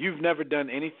 you've never done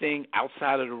anything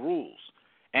outside of the rules.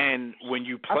 And when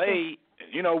you play,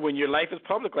 when your life is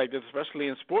public like this, especially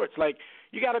in sports, like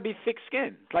you got to be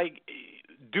thick-skinned. Like,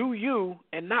 do you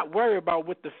and not worry about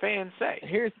what the fans say.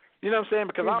 You know what I'm saying?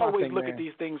 Because I always look at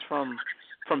these things from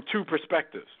two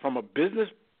perspectives. From a business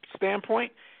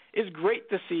standpoint, it's great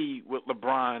to see what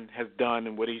LeBron has done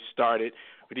and what he started,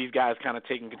 with these guys kind of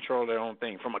taking control of their own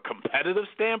thing. From a competitive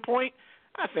standpoint,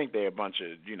 I think they're a bunch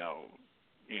of,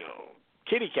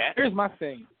 kitty cats. Here's my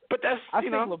thing. But that's, I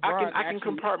can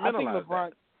compartmentalize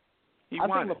that.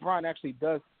 I think LeBron actually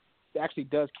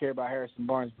does care about Harrison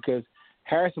Barnes because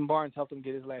Harrison Barnes helped him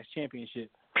get his last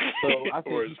championship. So I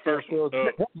think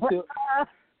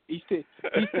he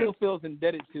still feels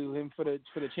indebted to him for the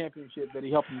championship that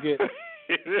he helped him get.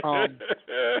 I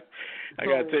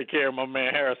gotta take care of my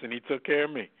man Harrison. He took care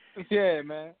of me. Yeah,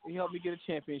 man. He helped me get a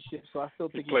championship, so I still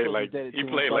think he feels indebted to him.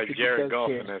 He played like Jared Goff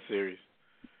in that series.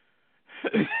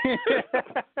 He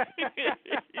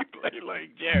played like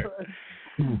Jared.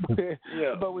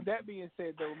 Yeah. But with that being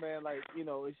said, though, man, like,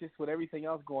 it's just with everything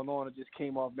else going on, it just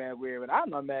came off mad weird. And I'm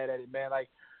not mad at it, man. Like,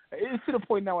 it's to the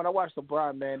point now when I watch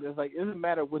LeBron, man, it's like it doesn't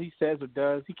matter what he says or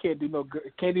does. He can't do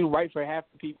can't do right for half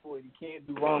the people, and he can't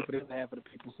do wrong for the other half of the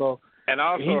people. So, and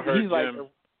I also heard Jim,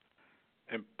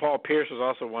 and Paul Pierce was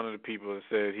also one of the people that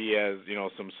said he has,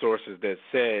 some sources that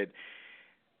said,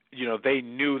 they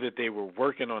knew that they were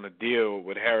working on a deal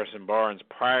with Harrison Barnes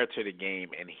prior to the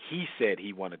game, and he said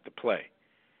he wanted to play.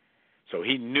 So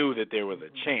he knew that there was a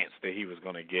chance that he was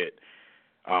going to get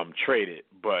traded.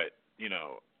 But,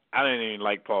 I didn't even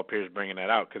like Paul Pierce bringing that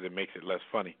out because it makes it less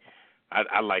funny.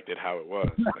 I liked it how it was.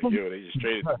 Like, they just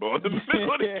traded the ball in the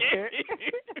middle of the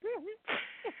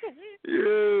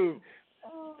game.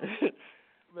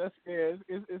 That's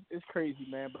it's crazy,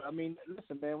 man. But I mean,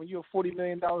 listen, man. When you're a $40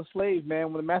 million slave,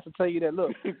 man, when the master tell you that,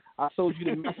 look, I sold you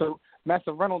to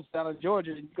Master Reynolds down in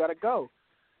Georgia, and you gotta go.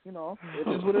 It is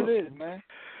what it is, man.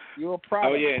 You're a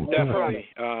product. Oh yeah, definitely.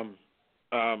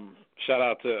 Shout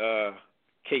out to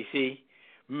KC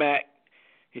Mac.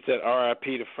 He said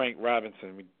R.I.P. to Frank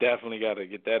Robinson. We definitely got to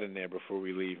get that in there before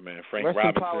we leave, man. Frank Rest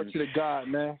Robinson. Power to the God,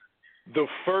 man. The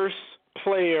first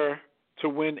player to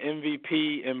win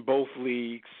MVP in both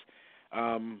leagues.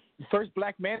 First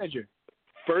black manager.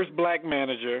 First black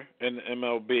manager in the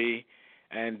MLB,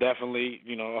 and definitely,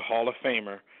 a Hall of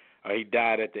Famer. He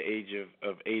died at the age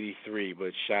of 83,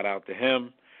 but shout out to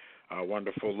him.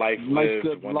 Wonderful life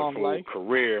lived, wonderful life.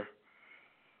 Career.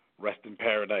 Rest in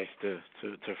paradise to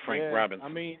Frank Robinson. I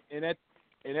mean, and at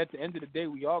the end of the day,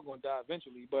 we all gonna die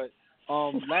eventually. But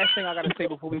last thing I gotta say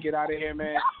before we get out of here,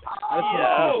 man, I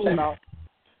want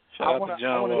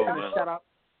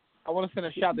to send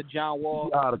a shout out to John Wall.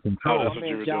 Out of control. That's what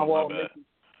you were doing,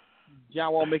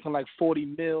 John Wall making like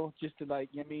 $40 million just to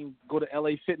go to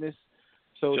LA Fitness.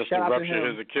 So just shout to out to him. rupture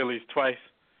his Achilles twice.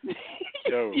 He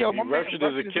ruptured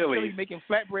his Achilles. Making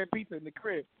flatbread pizza in the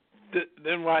crib.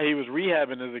 Then while he was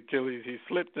rehabbing his Achilles, he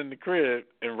slipped in the crib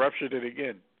and ruptured it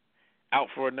again. Out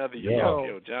for another year.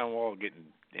 Yo, John Wall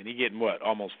getting what?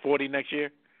 Almost 40 next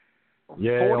year?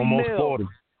 Yeah, almost 40.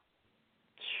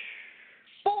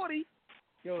 40.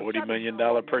 $40 million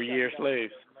per year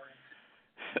slaves.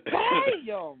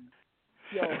 Yo.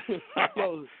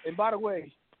 And by the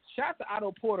way, shout out to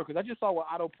Otto Porter because I just saw what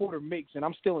Otto Porter makes, and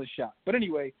I'm still in shock. But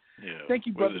anyway, thank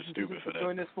you, brothers, for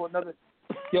joining us for another.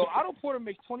 Otto Porter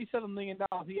makes $27 million.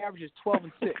 He averages 12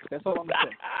 and 6. That's all I'm gonna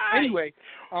say. Anyway,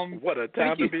 what a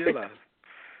time to be alive.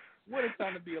 What a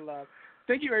time to be alive.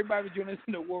 Thank you, everybody, for joining us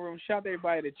in the War Room. Shout out to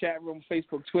everybody in the chat room,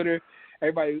 Facebook, Twitter.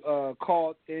 Everybody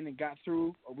called in and got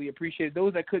through. We appreciate it.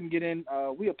 Those that couldn't get in,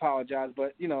 we apologize,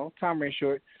 but, time ran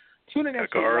short. Tune in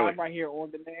next week live right here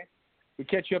on demand. We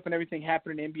catch you up on everything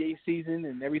happening in the NBA season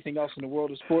and everything else in the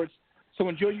world of sports. So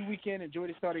enjoy your weekend. Enjoy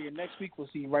the start of your next week. We'll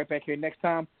see you right back here next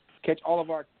time. Catch all of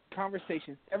our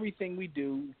conversations, everything we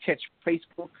do, catch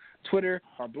Facebook, Twitter,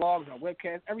 our blogs, our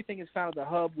webcasts, everything is found at the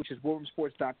hub, which is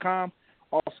warroomsports.com.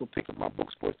 Also, pick up my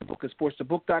book, Sports the Book, at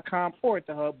sportsthebook.com or at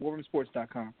the hub,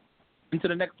 warroomsports.com. Until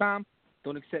the next time,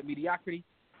 don't accept mediocrity.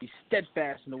 Be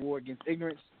steadfast in the war against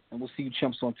ignorance, and we'll see you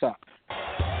chumps on top.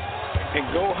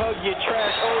 And go hug your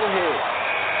trash overhead.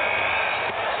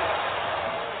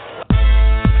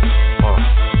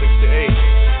 6 to 8.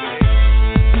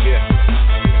 Yeah.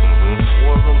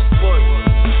 War Room Sports.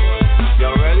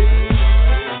 Y'all ready?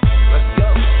 Let's go.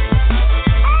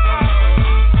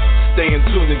 Stay in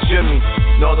tune to Jimmy.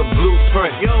 Know the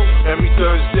blueprint. Yo. Every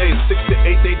Thursday, 6 to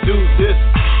 8, they do this.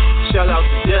 Shout out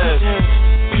to Dev,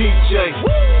 PJ,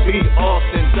 B.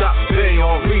 Austin, Bay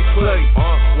on replay.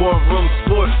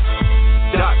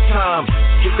 WarRoomSports.com.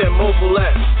 Get that mobile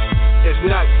app. If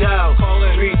not, dial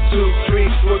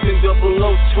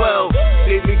 323-140012.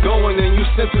 They be going and you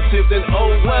sensitive, then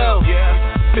oh well. Yeah.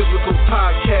 Physical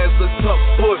podcast, let's talk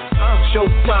sports.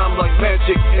 Showtime like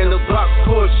magic and the block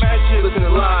push. Listen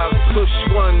live, push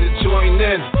one to join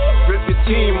in. Rip your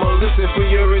team or listen for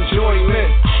your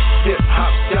enjoyment.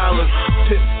 Hip-hop scholars,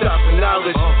 pit stop and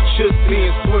knowledge. Should be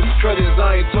in sports credits,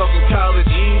 I ain't talking college.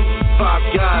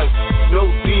 5 guys, no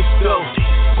beef though.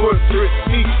 Portrait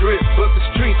secret, but the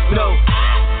streets know.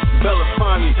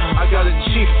 Belafonte, I got a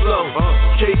G flow.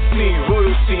 KC,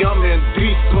 royalty, I'm in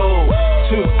beast mode.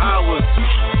 2 hours,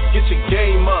 get your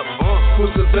game up. Who's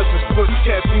the best in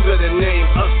sportscast? You better name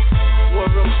us. War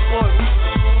Room Sports.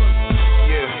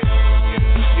 Yeah,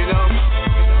 you know,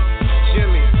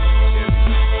 Jimmy.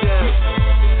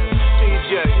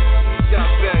 PJ, Top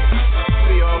Back,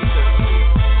 the Austin.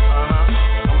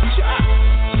 I'm shot.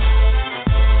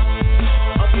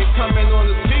 Up and coming on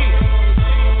the beat.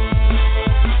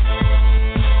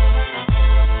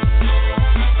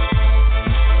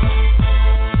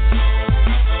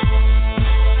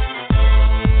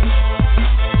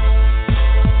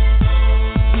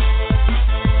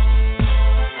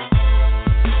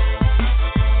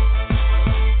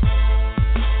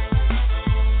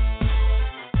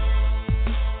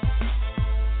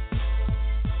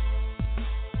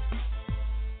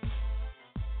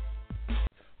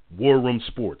 War Room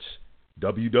Sports,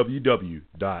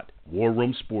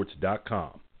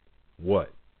 www.warroomsports.com.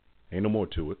 What? Ain't no more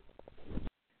to it.